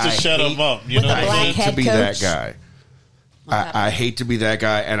 guy. just to shut him up. You With know, the I black hate head to be coach? that guy. I hate to be that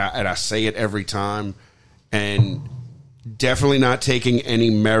guy, and I say it every time, and definitely not taking any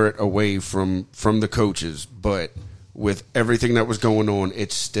merit away from the coaches, but with everything that was going on,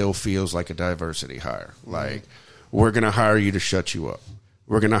 it still feels like a diversity hire. Like, we're going to hire you to shut you up.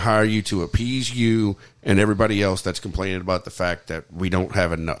 We're going to hire you to appease you and everybody else that's complaining about the fact that we don't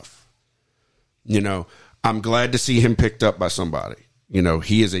have enough. You know, I'm glad to see him picked up by somebody. You know,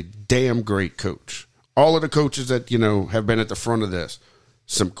 he is a damn great coach. All of the coaches that, you know, have been at the front of this,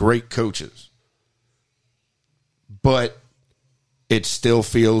 some great coaches. But it still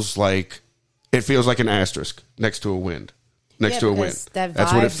feels like an asterisk next to a win. Next to a win. That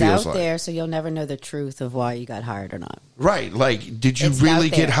That's what it vibe's feels out like. there, so you'll never know the truth of why you got hired or not. Right. Like, did you It's really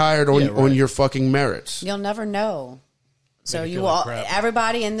out get there. hired on your fucking merits? You'll never know. So Make it you feel like all, crap.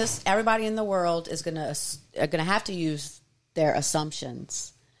 everybody in the world is gonna have to use their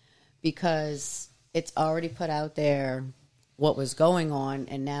assumptions because it's already put out there what was going on,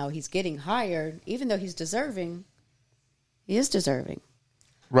 and now he's getting hired, even though he's deserving. He is deserving,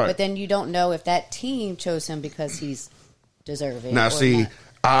 Right. but then you don't know if that team chose him because he's deserving. Now, or see, not.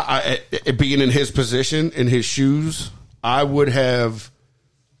 I being in his position, in his shoes, I would have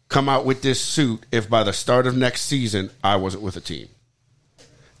come out with this suit if by the start of next season I wasn't with a team.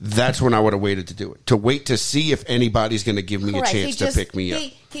 That's when I would have waited to do it. To wait to see if anybody's going to give me Correct. a chance to pick me up.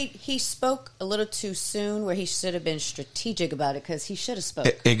 He spoke a little too soon, where he should have been strategic about it because he should have spoke.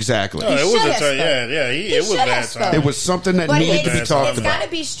 Exactly. No, it was should a have time. spoke. Yeah. He It was should have that spoke. time. It was something that But needed to be talked it's about. got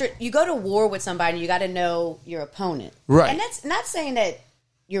to be strict. You go to war with somebody, you got to know your opponent, Right. And that's not saying that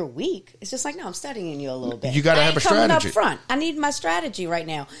you're weak. It's just like, no, I'm studying you a little bit. You gotta I have ain't a coming strategy. up front. I need my strategy right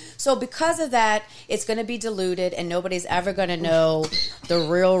now. So because of that, it's going to be diluted, and nobody's ever going to know the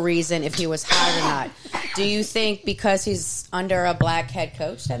real reason if he was hired or not. Do you think because he's under a black head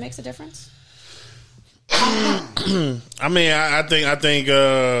coach that makes a difference? I mean, I think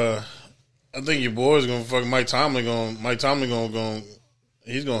your boy's gonna fuck Mike Tomlin. Gonna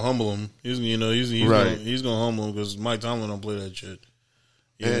he's gonna humble him. He's Right. he's gonna humble him because Mike Tomlin don't play that shit.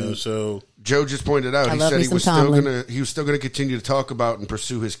 You And- know, so Joe just pointed out. I He love said me he some was still Tomlin. gonna continue to talk about and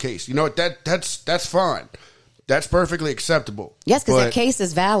pursue his case. You know what? That's fine. That's perfectly acceptable. Yes, because But that case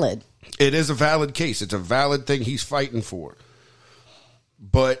is valid. it is a valid case. It's a valid thing he's fighting for.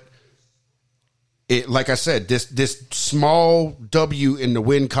 But it, like I said, this small W in the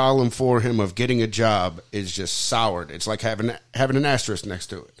win column for him of getting a job is just soured. It's like having an asterisk next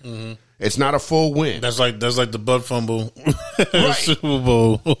to it. Mm-hmm. It's not a full win. that's like the butt fumble Right. Super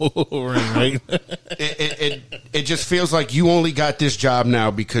Bowl ring, right? It just feels like you only got this job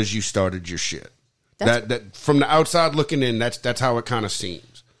now because you started your shit. That's- That from the outside looking in, that's how it kind of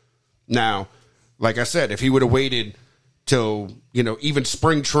seems. Now, like I said, if he would have waited till, you know, even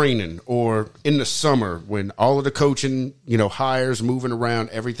spring training or in the summer when all of the coaching, you know, hires, moving around,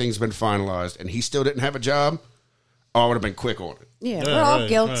 everything's been finalized, and he still didn't have a job, I would have been quick on it. Yeah, Yeah, we're all right,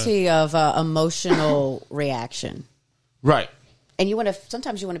 guilty of emotional reaction. Right. And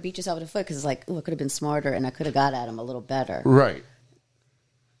sometimes you want to beat yourself in the foot because it's like, oh, I could have been smarter and I could have got at him a little better. Right.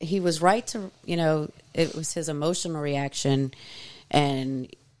 He was right to, it was his emotional reaction.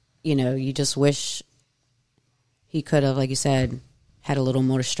 And, you just wish he could have, like you said, had a little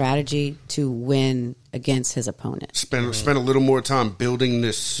more strategy to win against his opponent. Spend a little more time building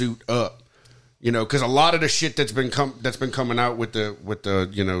this suit up. You know, because a lot of the shit that's been coming out with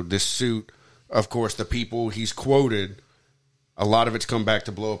the this suit, of course, the people he's quoted, a lot of it's come back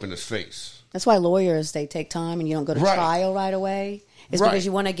to blow up in his face. That's why lawyers, they take time and you don't go to Right. trial right away. It's Right. because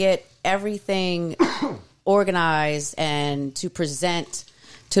you want to get everything organized and to present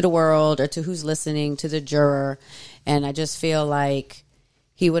to the world or to who's listening, to the juror. And I just feel like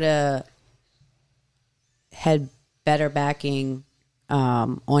he would have had better backing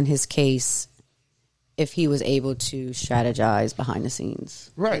on his case if he was able to strategize behind the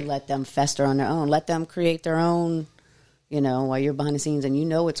scenes. Right. And let them fester on their own. Let them create their own, while you're behind the scenes and you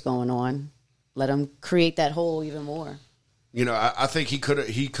know what's going on. Let them create that hole even more. You know, I think he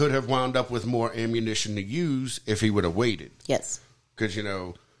could have wound up with more ammunition to use if he would have waited. Yes. Because,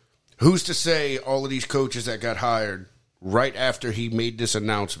 who's to say all of these coaches that got hired right after he made this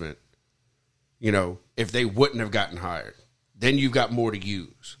announcement, if they wouldn't have gotten hired, then you've got more to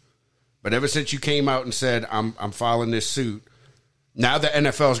use. But ever since you came out and said, I'm filing this suit, now the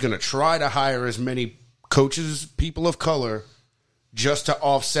NFL is going to try to hire as many coaches people of color just to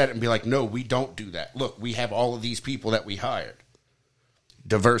offset and be like, no, we don't do that. Look, we have all of these people that we hired.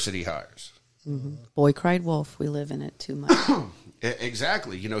 Diversity hires. Mm-hmm. Boy cried wolf. We live in it too much.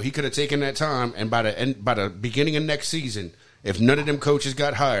 Exactly. You know, he could have taken that time, and by the beginning of next season, if none of them coaches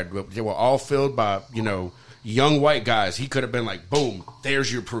got hired, they were all filled by, you know, young white guys, he could have been like, boom,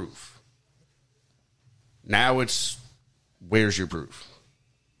 there's your proof. Now it's, where's your proof?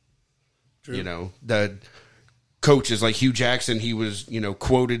 True. You know, the coaches like Hugh Jackson, he was, you know,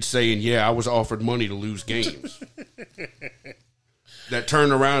 quoted saying, yeah, I was offered money to lose games. That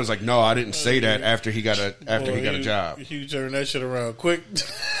turned around and was like, no, I didn't say that after he got a job. Hugh turned that shit around quick.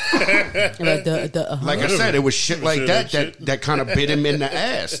 Like I said, it was shit like that kind of bit him in the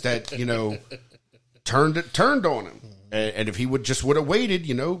ass. That, you know, turned on him. And if he would have waited,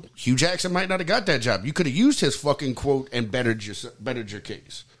 you know, Hugh Jackson might not have got that job. You could have used his fucking quote and bettered your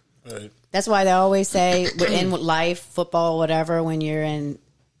case. Right. That's why they always say in life, football, whatever, when you're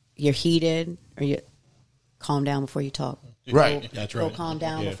heated, or you calm down before you talk. Right. That's right. Go calm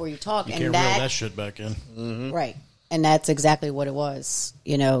down before you talk. You and can't reel that shit back in. Mm-hmm. Right. And that's exactly what it was.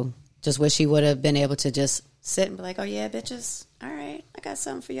 You know, just wish he would have been able to just sit and be like, oh, yeah, bitches. All right. I got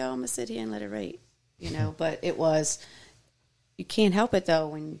something for y'all. I'm going to sit here and let it rate. You know, but it was, you can't help it, though,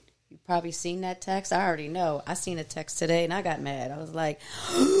 when you've probably seen that text. I already know. I seen a text today, and I got mad. I was like,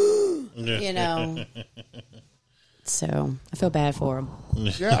 you know. So I feel bad for him.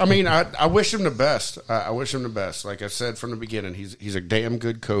 Yeah, I mean, I wish him the best. I wish him the best. Like I said from the beginning, he's a damn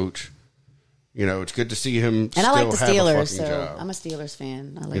good coach. You know, it's good to see him. And still I like the have a Steelers, fucking so job. I'm a Steelers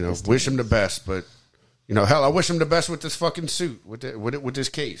fan. I like You know, the Steelers. wish him the best, but you know, hell, I wish him the best with this fucking suit, with this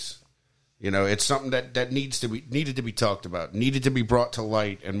case. You know, it's something that needed to be talked about, needed to be brought to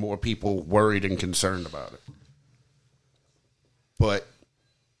light, and more people worried and concerned about it. But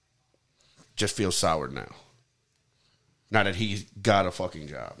just feels sour now. Now that he's got a fucking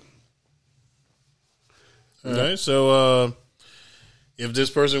job. All right, so if this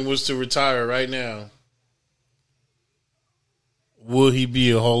person was to retire right now, will he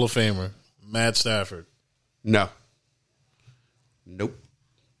be a Hall of Famer? Matt Stafford. No. Nope.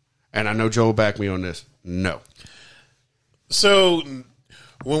 And I know Joe will back me on this. No. So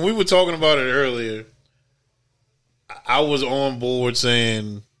when we were talking about it earlier, I was on board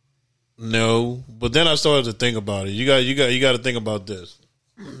saying no, but then I started to think about it. You got to think about this.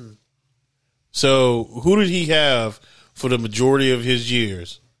 So who did he have for the majority of his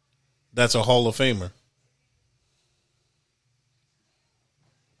years? That's a Hall of Famer.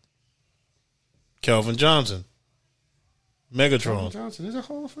 Calvin Johnson. Megatron. Calvin Johnson is a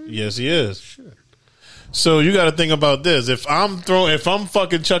Hall of Famer? Yes, he is. Shit. So you got to think about this. If I'm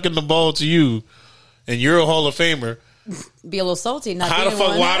fucking chucking the ball to you, and you're a Hall of Famer, Be a little salty. Not how the being fuck?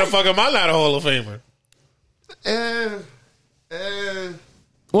 one. Why the fuck am I not a Hall of Famer?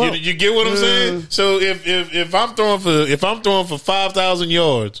 Well, You get what I'm saying? So if I'm throwing for 5,000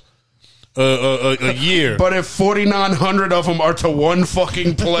 yards a year, But if 4,900 of them are to one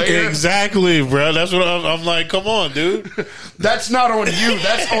fucking player, exactly, bro. That's what I'm like. Come on, dude. that's not on you.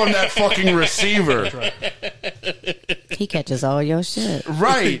 That's on that fucking receiver. he catches all your shit.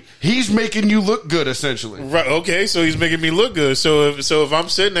 Right. He's making you look good, essentially. Right? Okay, so he's making me look good. So if I'm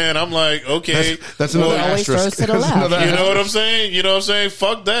sitting there and I'm like, okay, That's another Well, always asterisk. throws to the That's left. another you know what I'm asterisk. saying? You know what I'm saying?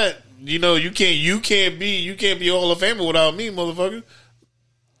 Fuck that. You know you can't be a Hall of Famer without me, motherfucker.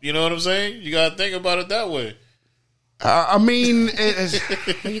 You know what I'm saying? You gotta think about it that way. I mean,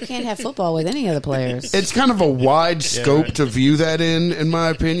 Well, you can't have football with any other players. it's kind of a wide scope right. to view that in my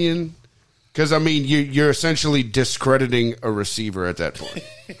opinion. Because, I mean, you're essentially discrediting a receiver at that point.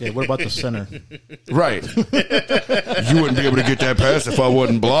 Yeah, what about the center? Right. You wouldn't be able to get that pass if I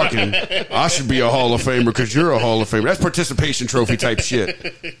wasn't blocking. I should be a Hall of Famer because you're a Hall of Famer. That's participation trophy type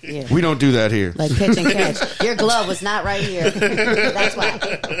shit. Yeah. We don't do that here. Like pitch and catch. Your glove was not right here. That's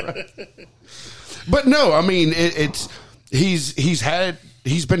why. But no, I mean, he's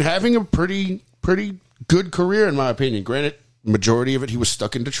been having a pretty good career in my opinion. Granted, majority of it he was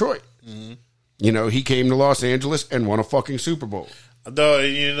stuck in Detroit. Mm-hmm. You know, he came to Los Angeles and won a fucking Super Bowl. No,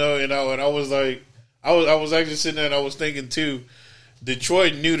 and I was like, I was actually sitting there and I was thinking too.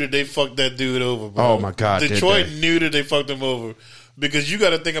 Detroit knew that they fucked that dude over, bro. Oh my God, Detroit did they? knew that they fucked him over because you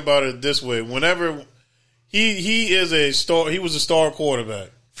got to think about it this way. Whenever he is a star, he was a star quarterback.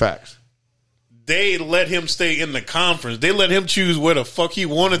 Facts. They let him stay in the conference. They let him choose where the fuck he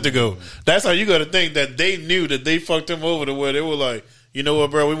wanted to go. That's how you got to think that they knew that they fucked him over to where they were like, you know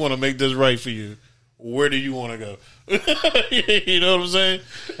what, bro, we want to make this right for you. Where do you want to go? You know what I'm saying?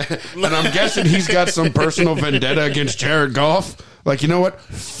 And I'm guessing he's got some personal vendetta against Jared Goff. Like, you know what?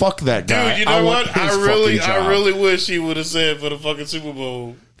 Fuck that guy. Dude, you know want what? his I fucking really job. wish he would have said for the fucking Super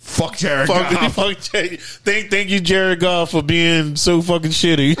Bowl. Fuck Jared Goff. Fuck Jared. Thank you, Jared Goff, for being so fucking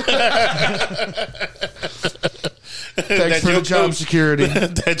shitty. Thanks for the job security.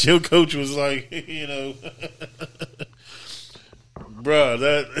 That your coach was like, you know, bruh,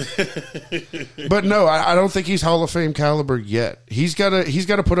 that. But no, I don't think he's Hall of Fame caliber yet. He's got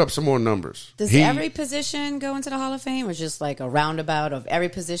to put up some more numbers. Does every position go into the Hall of Fame, or just like a roundabout of every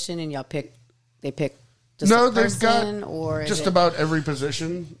position, and y'all pick? They pick. Just No, a they've person, got or just about every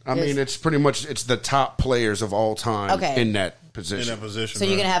position. I mean, it's pretty much it's the top players of all time in that position. So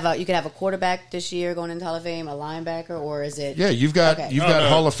you can have a quarterback this year going into Hall of Fame, a linebacker, or is it? Yeah, you've got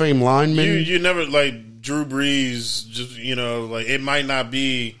Hall of Fame linemen. You never like Drew Brees. Just like it might not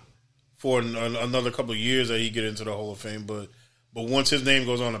be for another couple of years that he get into the Hall of Fame, but once his name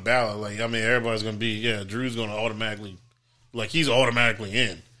goes on the ballot, like I mean, everybody's gonna be Drew's gonna automatically he's automatically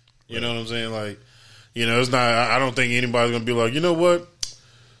in. You know what I'm saying? Like. It's not. I don't think anybody's gonna be like, you know what?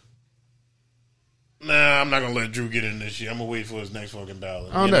 Nah, I'm not gonna let Drew get in this year. I'm gonna wait for his next fucking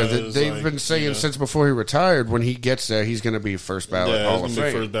ballot. Oh no, they've been saying since before he retired, when he gets there, he's gonna be first ballot Hall of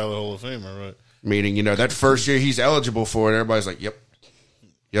Fame. First ballot Hall of Famer, right? Meaning, that first year he's eligible for it. Everybody's like, yep,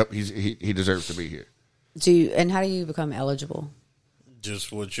 he deserves to be here. And how do you become eligible?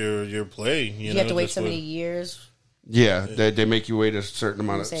 Just what your play. You have to wait so many years. Yeah, they make you wait a certain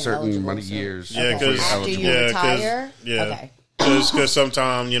amount of years. Yeah, because after you retire. Yeah, okay. Because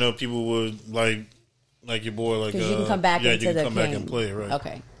sometimes people would like your boy like you can come back. Yeah, you can come back and play, right?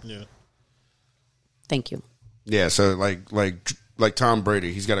 Okay. Yeah. Thank you. Yeah, so like Tom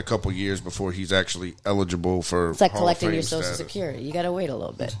Brady, he's got a couple years before he's actually eligible for. It's like Hall collecting of Fame your Social status. Security. You got to wait a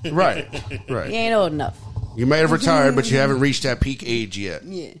little bit. Right. You ain't old enough. You may have retired, but you haven't reached that peak age yet.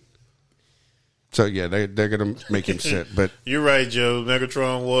 Yeah. So yeah, they're gonna make him sit. But you're right, Joe.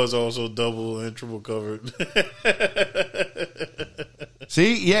 Megatron was also double and triple covered.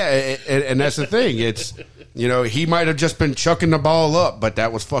 See, yeah, and that's the thing. It's he might have just been chucking the ball up, but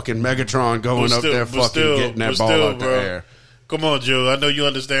that was fucking Megatron going up there, getting that ball out the air. Come on, Joe. I know you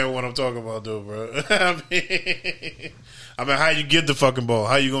understand what I'm talking about, though, bro. I mean, how you get the fucking ball?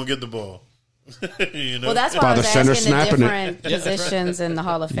 How you gonna get the ball? Well, that's why by I was the center asking snapping the different positions in the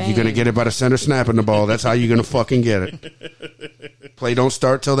Hall of Fame. You're going to get it by the center snapping the ball. That's how you're going to fucking get it. Play don't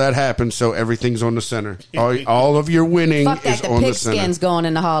start till that happens, so everything's on the center. All of your winning Fuck that, is on the center. Pigskin's going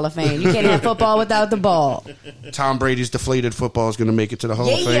in the Hall of Fame. You can't have football without the ball. Tom Brady's deflated football is going to make it to the Hall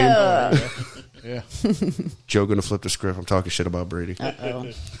of Fame. Yeah. Joe going to flip the script. I'm talking shit about Brady.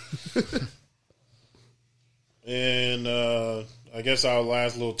 Uh-oh. And I guess our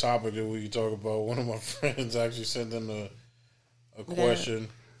last little topic that we can talk about, one of my friends actually sent in a question.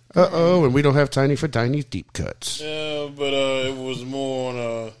 And we don't have Tiny for Tiny's deep cuts. Yeah, but it was more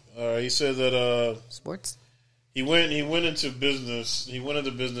on he said that Sports. He went into business. He went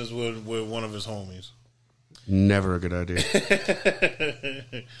into business with one of his homies. Never a good idea.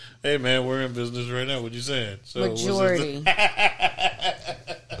 Hey man, we're in business right now. What you saying? So Majority.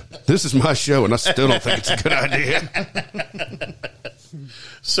 This is my show, and I still don't think it's a good idea.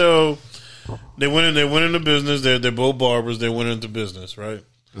 So they went into business. They're both barbers. They went into business, right?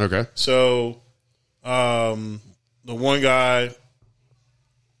 Okay. So the one guy,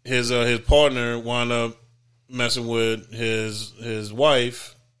 his partner wound up messing with his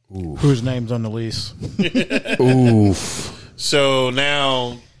wife. Oof. Whose name's on the lease? Oof. So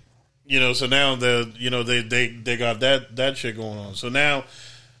now, they got that shit going on. So now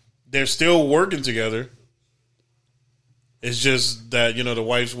they're still working together. It's just that the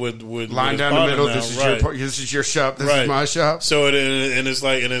wife's with line down the middle. Now. This is your shop. This is my shop. So it's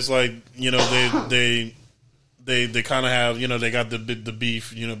like they kind of have they got the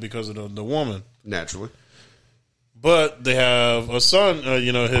beef because of the woman naturally. But they have a son,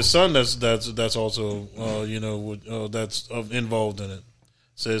 his son that's also that's involved in it.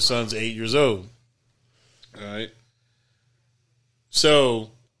 So his son's 8 years old. All right.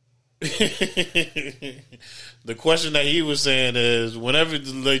 So the question that he was saying is, whenever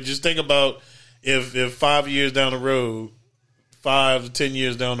just think about if 5 years down the road, 5 to 10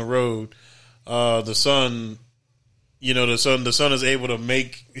 years down the road, the son is able to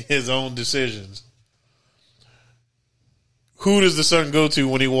make his own decisions. Who does the son go to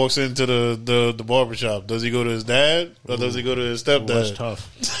when he walks into the barbershop? Does he go to his dad or does he go to his stepdad? That's tough.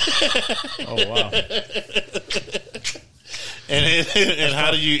 Oh wow! And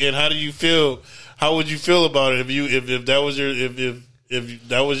how do you feel? How would you feel about it if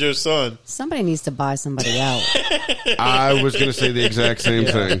that was your son? Somebody needs to buy somebody out. I was going to say the exact same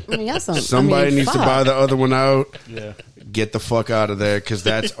thing. I mean, Somebody needs to buy the other one out. Yeah. get the fuck out of there because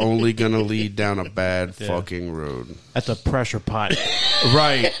that's only going to lead down a bad fucking road. That's a pressure pot.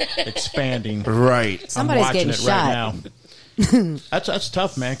 Right. Expanding. Right. Somebody's I'm watching getting it right shot. now. That's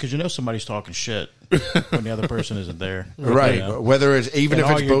tough, man, because you know somebody's talking shit when the other person isn't there. Right. You know? Whether it's even And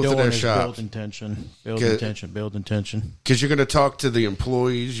if all it's you're both of doing their is shops. build intention. Because you're going to talk to the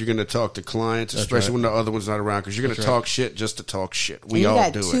employees, you're going to talk to clients, especially when the other one's not around. Because you're going to talk shit just to talk shit. We all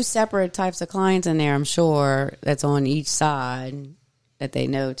got do two it. separate types of clients in there, I'm sure, that's on each side that they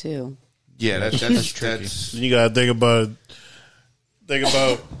know too. Yeah, that's tricky. You gotta think about like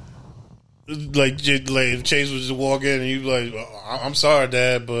if Chase was just walk in and you like, I'm sorry,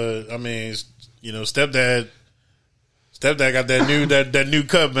 Dad, but I mean, you know, stepdad got that new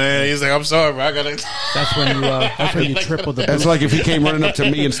cup, man. He's like, I'm sorry, bro. I gotta. That's when you triple the. That's like if he came running up to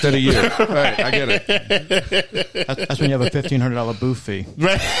me instead of you. Right, I get it. That's when you have a $1,500 booth fee.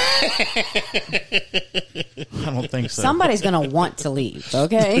 Right. I don't think so. Somebody's gonna want to leave,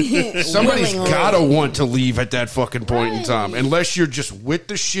 okay? Somebody's Willingly. gotta want to leave at that fucking point in time, unless you're just with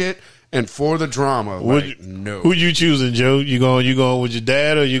the shit and for the drama. No. Who you choosing, Joe? You going with your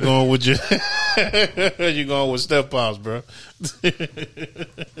dad or you going with your? You going with Step Pops, bro?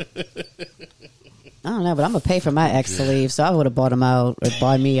 I don't know, but I'm gonna pay for my ex to leave, so I would have bought him out or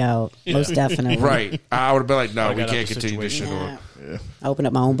bought me out, most definitely. Right. I would have been like, no, we got can't up the continue this shit situation. on. I opened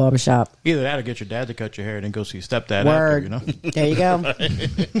up my own barbershop. Either that or get your dad to cut your hair and then go see stepdad Word. after, you know? There you go.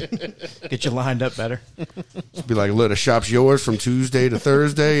 Get you lined up better. Be like, look, the shop's yours from Tuesday to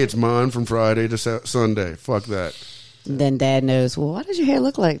Thursday. It's mine from Friday to Sunday. Fuck that. And then Dad knows. Well, why does your hair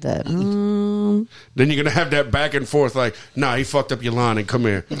look like that? Then you're going to have that back and forth like, nah, he fucked up your line and come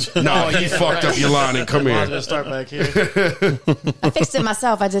here. No, he fucked up your line and come Might as here. well start back here. I fixed it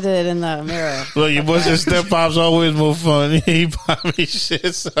myself. I did it in the mirror. Look, your boy said Step Pop's always more fun. He buy me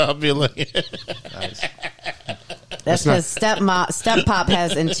shit, so I'll be like, Nice. That's because Step Pop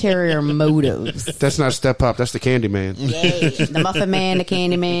has interior motives. That's not Step Pop. That's the Candy Man. Yay. The Muffin Man, the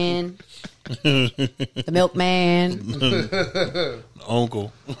Candy Man, the Milkman.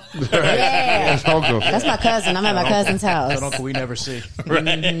 Uncle. Yeah. That's Uncle. That's my cousin. I'm at my cousin's house. That uncle we never see. Why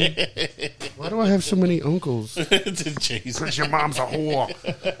do I have so many uncles? Chase. Because your mom's a whore.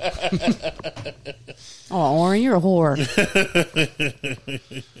 Oh, Oren, you're a whore.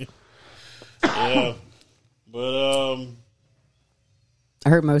 Yeah. But I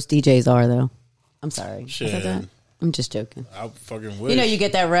heard most DJs are, though. I'm sorry. I Shit. said that? I'm just joking. I fucking wish. You know you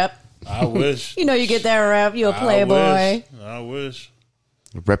get that rep. I wish. You know you get that rep. You a playboy. I wish.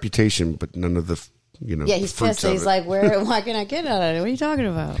 Reputation, but none of the, Yeah, he's fruits pissed. of He's it. like, why can I get out of it? What are you talking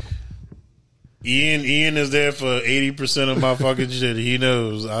about? Ian is there for 80% of my fucking shit. He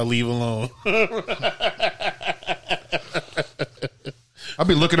knows I leave alone. I'll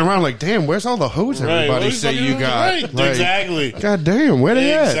be looking around like, damn, where's all the hoes everybody Right. say you got? Right. Like, Exactly. God damn, where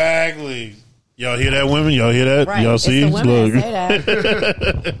they at? Exactly. Y'all hear that, women? Y'all hear that? Right. Y'all It's see? the women Look. that say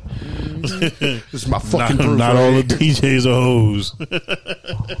that. This is my fucking proof. Not all the right? DJs are hoes.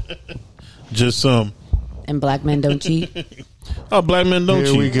 Just some. And black men don't cheat. Oh, black men don't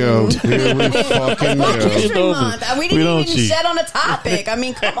Here cheat. we go. Here we fucking Black go. History don't- Month. We we didn't don't even cheat. shed on a topic. I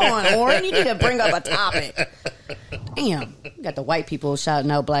mean, come on, Oren. You need to bring up a topic. Damn. You got the white people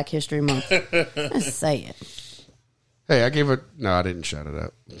shouting out Black History Month. Let's say it. Hey, I gave it. No, I didn't shout it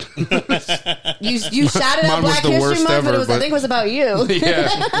out. You shouted out Mine was Black the History worst Month, but ever, I but- think it was about you. Yeah.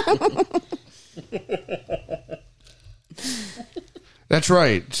 That's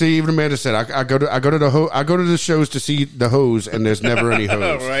right. See, even Amanda said I go to the shows to see the hoes, and there's never any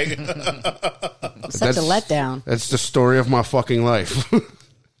hoes. Right? Such a letdown. That's the story of my fucking life.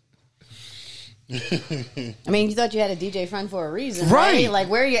 I mean, you thought you had a DJ friend for a reason, Right. right? Like,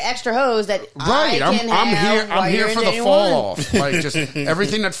 where are your extra hoes that Right, I can have while I'm you're here in for the day fall one? off. Like just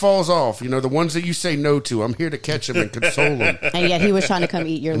everything that falls off. The ones that you say no to. I'm here to catch them and console them. And yet he was trying to come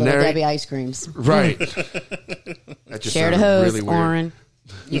eat your little Nary- Debbie ice creams. Right. That just Share the sounded hose, really weird. Oren.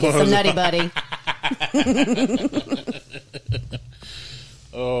 You get some nutty buddy.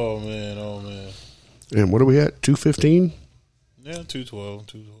 Oh, man. And what are we at? 2:15. Yeah, 212.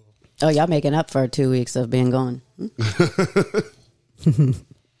 Oh, y'all making up for 2 weeks of being gone.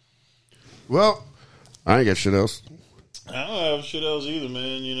 Well, I ain't got shit else. I don't have shit else either,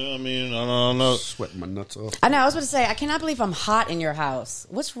 man. I don't know. Sweating my nuts off. I know. I was about to say, I cannot believe I'm hot in your house.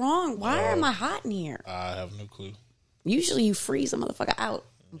 What's wrong? Why am I hot in here? I have no clue. Usually you freeze a motherfucker out.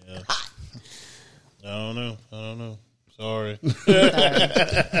 Yeah. I don't know. Sorry.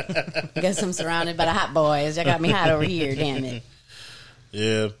 I guess I'm surrounded by the hot boys. That got me hot over here. Damn it.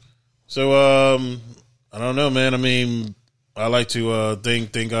 Yeah. So, I don't know, man. I mean, I like to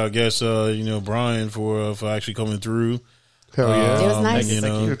thank I guess, Brian for actually coming through Hell yeah. It was nice. You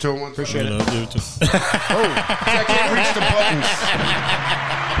know, You told one Appreciate you it. know, I can't reach the buttons.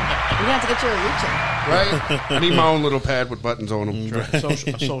 You're going to have to get you a reacher. Right? I need my own little pad with buttons on them.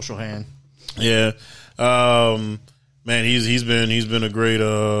 A social hand. yeah. Man, he's been a great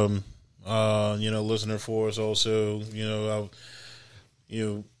listener for us. Also,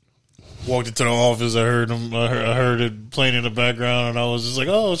 walked into the office. I heard him. I heard it playing in the background, and I was just like,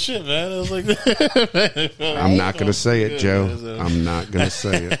 "Oh shit, man!" I was like, I'm not going to say it, Joe. I'm not going to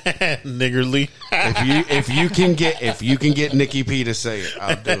say it. Niggerly. If you can get Nikki P to say it,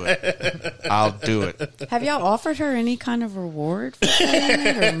 I'll do it. I'll do it. Have y'all offered her any kind of reward for saying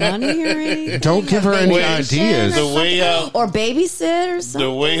it, or money or anything? Don't give her any ideas. The way how or babysit or something.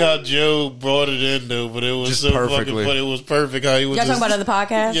 the way how Joe brought it in though, but it was Just so perfectly. fucking funny. It was perfect how he was. Y'all just, talking about on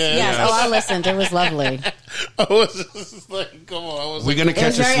the podcast? Yeah. Yes. Yeah. Oh, I listened. It was lovely. I was just like, come on. I was We're like, going to It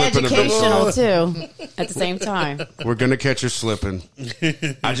was catch her very slipping a bit. educational too. At the same time, We're going to catch her slipping.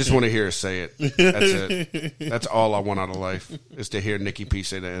 I just want to hear her say it. That's it. That's all I want out of life is to hear Nikki P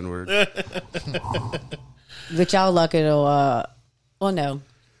say the N-word. but y'all luck it'll. Well, no.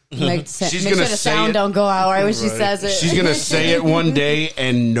 Make She's sure gonna the say sound it. don't go out right when she says it. She's going to say it one day,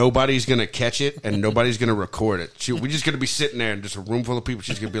 and nobody's going to catch it, and nobody's going to record it. We're just going to be sitting there in just a room full of people.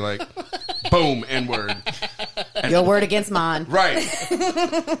 She's going to be like, boom, N-word. Your word against mine. Right.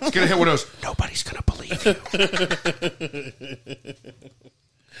 It's going to hit one of those, nobody's going to believe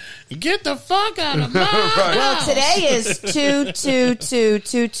you. get the fuck out of my Right. Well, today is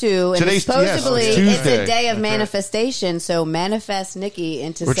 2/2/2/2/2, and Today's- supposedly yes, it's Tuesday. a day of manefestation. So manifest Nikki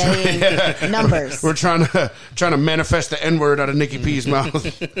into saying numbers. We're trying to manifest the N-word out of Nikki P's mouth.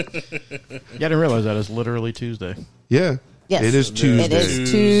 Yeah, I didn't realize that. It's literally Tuesday. Yeah. Yes. It is Tuesday. It is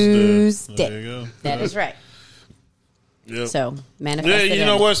Tuesday. There you go. That is right. Yep. So manifest. Yeah, it you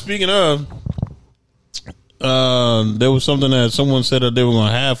know in. what? Speaking of, there was something that someone said that they were going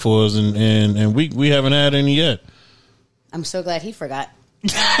to have for us, and we haven't had any yet. I'm so glad he forgot.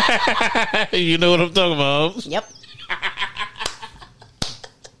 You know what I'm talking about? Yep.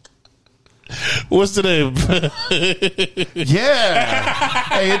 What's the name? Yeah.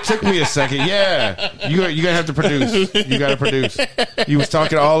 Hey, it took me a second. Yeah. You got to have to produce. You got to produce. You was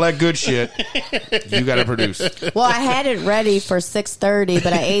talking all that good shit. You got to produce. Well, I had it ready for 6:30,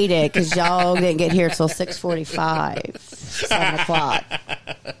 but I ate it because y'all didn't get here till 6:45, 7:00.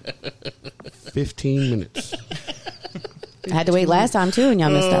 15 minutes. I had to wait last time too, and y'all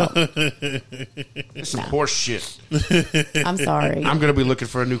missed out. It's some horse shit. I'm sorry. I'm going to be looking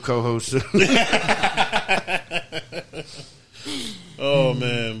for a new co-host. Oh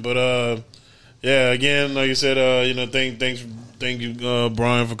man, but yeah, again, like you said, thank you,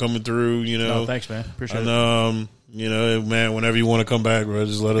 Brian, for coming through. You know, No, thanks, man. Appreciate and it. man, whenever you want to come back, bro,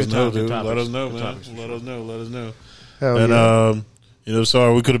 just let us Good know, time, good dude. topics. Let us know, Good man. topics, for Let sure. us know. Let us know. Hell And yeah.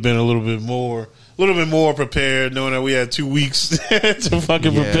 sorry, we could have been a little bit more prepared, knowing that we had 2 weeks to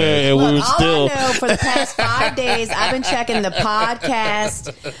fucking Yeah. prepare, and Look, we were all still. I know for the past 5 days, I've been checking the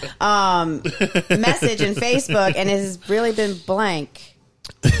podcast message and Facebook, and it has really been blank.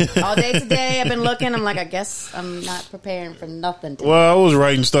 All day today, I've been looking. I'm like, I guess I'm not preparing for nothing today. Well, I was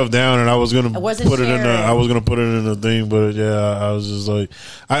writing stuff down, and I was gonna wasn't put it in the. sharing. I was gonna put it in the thing, but yeah, I was just like,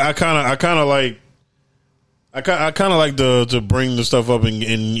 I kind of like to bring the stuff up, and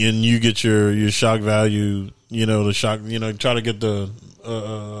you get your shock value. You know, the shock. You know, try to get the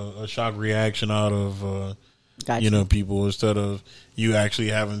a shock reaction out of Gotcha. people instead of you actually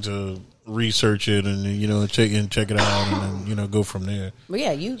having to research it and check it out and then go from there. Well,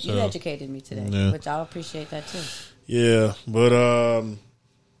 yeah, you educated me today, Yeah. which I'll appreciate that too. Yeah, but I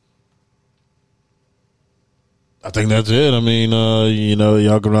think that's it. I mean,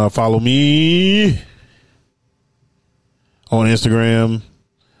 y'all can follow me on Instagram,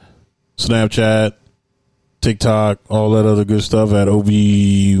 Snapchat, TikTok, all that other good stuff at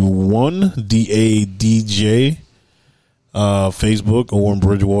OB1 DADJ. Facebook, Owen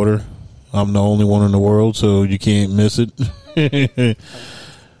Bridgewater. I'm the only one in the world, so you can't miss it.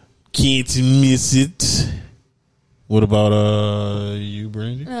 Can't miss it. What about you,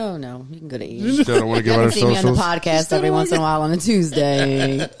 Brandy? Oh no, you can go to E. Still don't want to give You out our can see me on the socials. podcast every once in a while on a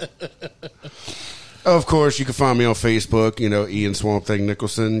Tuesday. Of course, you can find me on Facebook, Ian Swamp Thing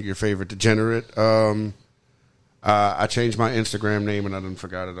Nicholson, your favorite degenerate. I changed my Instagram name and I done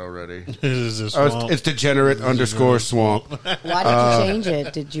forgot it already. It's Degenerate _ Swamp. Why did you change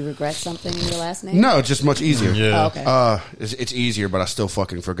it? Did you regret something in your last name? No, just much easier. Yeah. Oh, okay. It's easier, but I still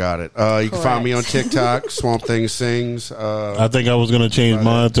fucking forgot it. You can find me on TikTok, Swamp Thing Sings. I think I was going to change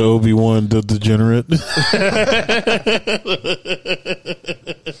mine to Obi-Wan the Degenerate.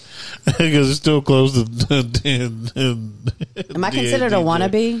 Because it's still close to. Am I considered a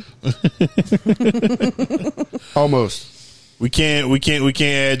wannabe? Almost. We can't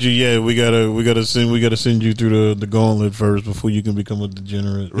add you yet. We gotta send you through the gauntlet first before you can become a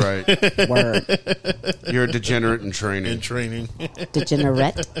degenerate. Right. Word. You're a degenerate in training.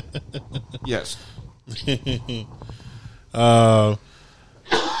 Degenerate? Yes.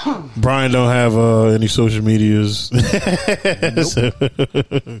 Brian don't have any social medias. So,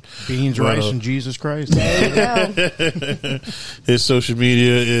 Beans, rice, and Jesus Christ. There you go. his social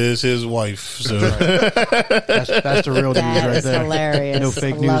media is his wife. So That's the real news That right is there. hilarious. No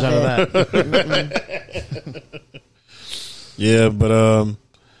fake news Love out of it. that. yeah, but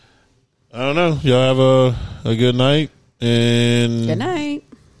I don't know. Y'all have a good night and Good night.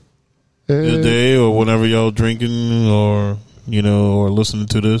 good day, or whenever y'all drinking or or listening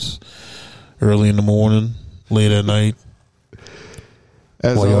to this early in the morning, late at night,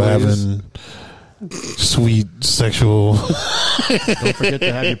 As while y'all always, having sweet sexual. Don't forget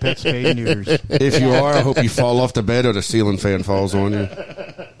to have your pets spayed and neutered. if you are, I hope you fall off the bed or the ceiling fan falls on you.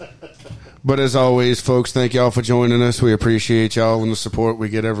 But as always, folks, thank y'all for joining us. We appreciate y'all and the support we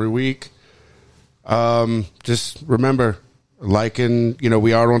get every week. Just remember, liking,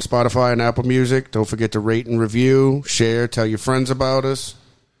 we are on Spotify and Apple Music. Don't forget to rate and review, share, tell your friends about us.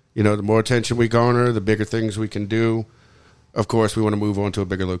 The more attention we garner, the bigger things we can do. Of course, we want to move on to a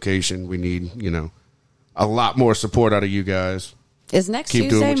bigger location. We need, a lot more support out of you guys. Is next Keep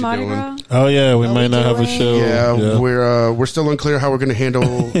doing Tuesday what Mardi you're Gras? Oh yeah, we Are might we not have a doing- show. Yeah, we're still unclear how we're going to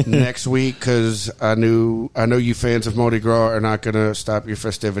handle next week because I know you fans of Mardi Gras are not going to stop your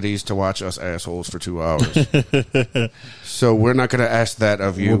festivities to watch us assholes for 2 hours. So we're not going to ask that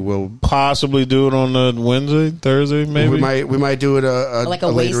of you. We'll possibly do it on a Wednesday, Thursday, maybe. we might do it Like a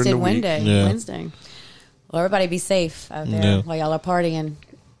later in the wasted week. Wednesday. Yeah. Wednesday. Well, everybody be safe out there Yeah. while y'all are partying.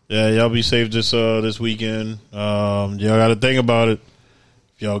 Yeah, y'all be safe this weekend. Y'all got to think about it.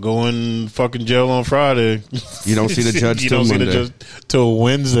 If y'all go in fucking jail on Friday, You don't see the judge you till don't see the Monday. judge till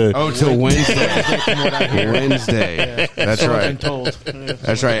Wednesday. Oh, till Wednesday. Wednesday. That's So I've right. been told.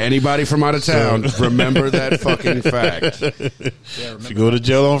 That's right. Anybody from out of town, remember that fucking fact. If you go to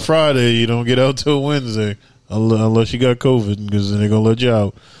jail on Friday, you don't get out till Wednesday, unless you got COVID, because then they're gonna let you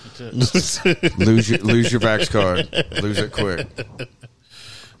out. Lose your Vax card. Lose it quick.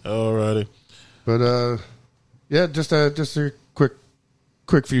 Alrighty. But yeah, just a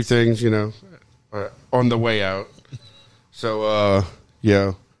quick few things, on the way out. So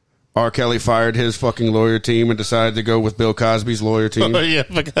yeah, R. Kelly fired his fucking lawyer team and decided to go with Bill Cosby's lawyer team. Oh yeah, I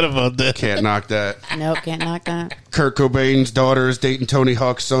forgot about that. Can't knock that. Nope, can't knock that. Kurt Cobain's daughter is dating Tony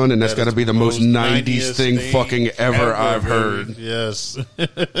Hawk's son, and that's got to be the most 90s thing fucking ever I've heard. Yes,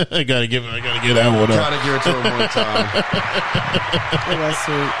 I gotta get that one up. Gotta give it to him one time. It was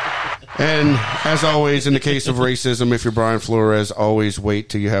sweet. And as always, in the case of racism, if you're Brian Flores, always wait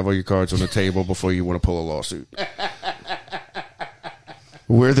till you have all your cards on the table before you want to pull a lawsuit.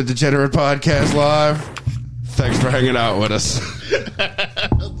 We're the Degenerate Podcast Live. Thanks for hanging out with us.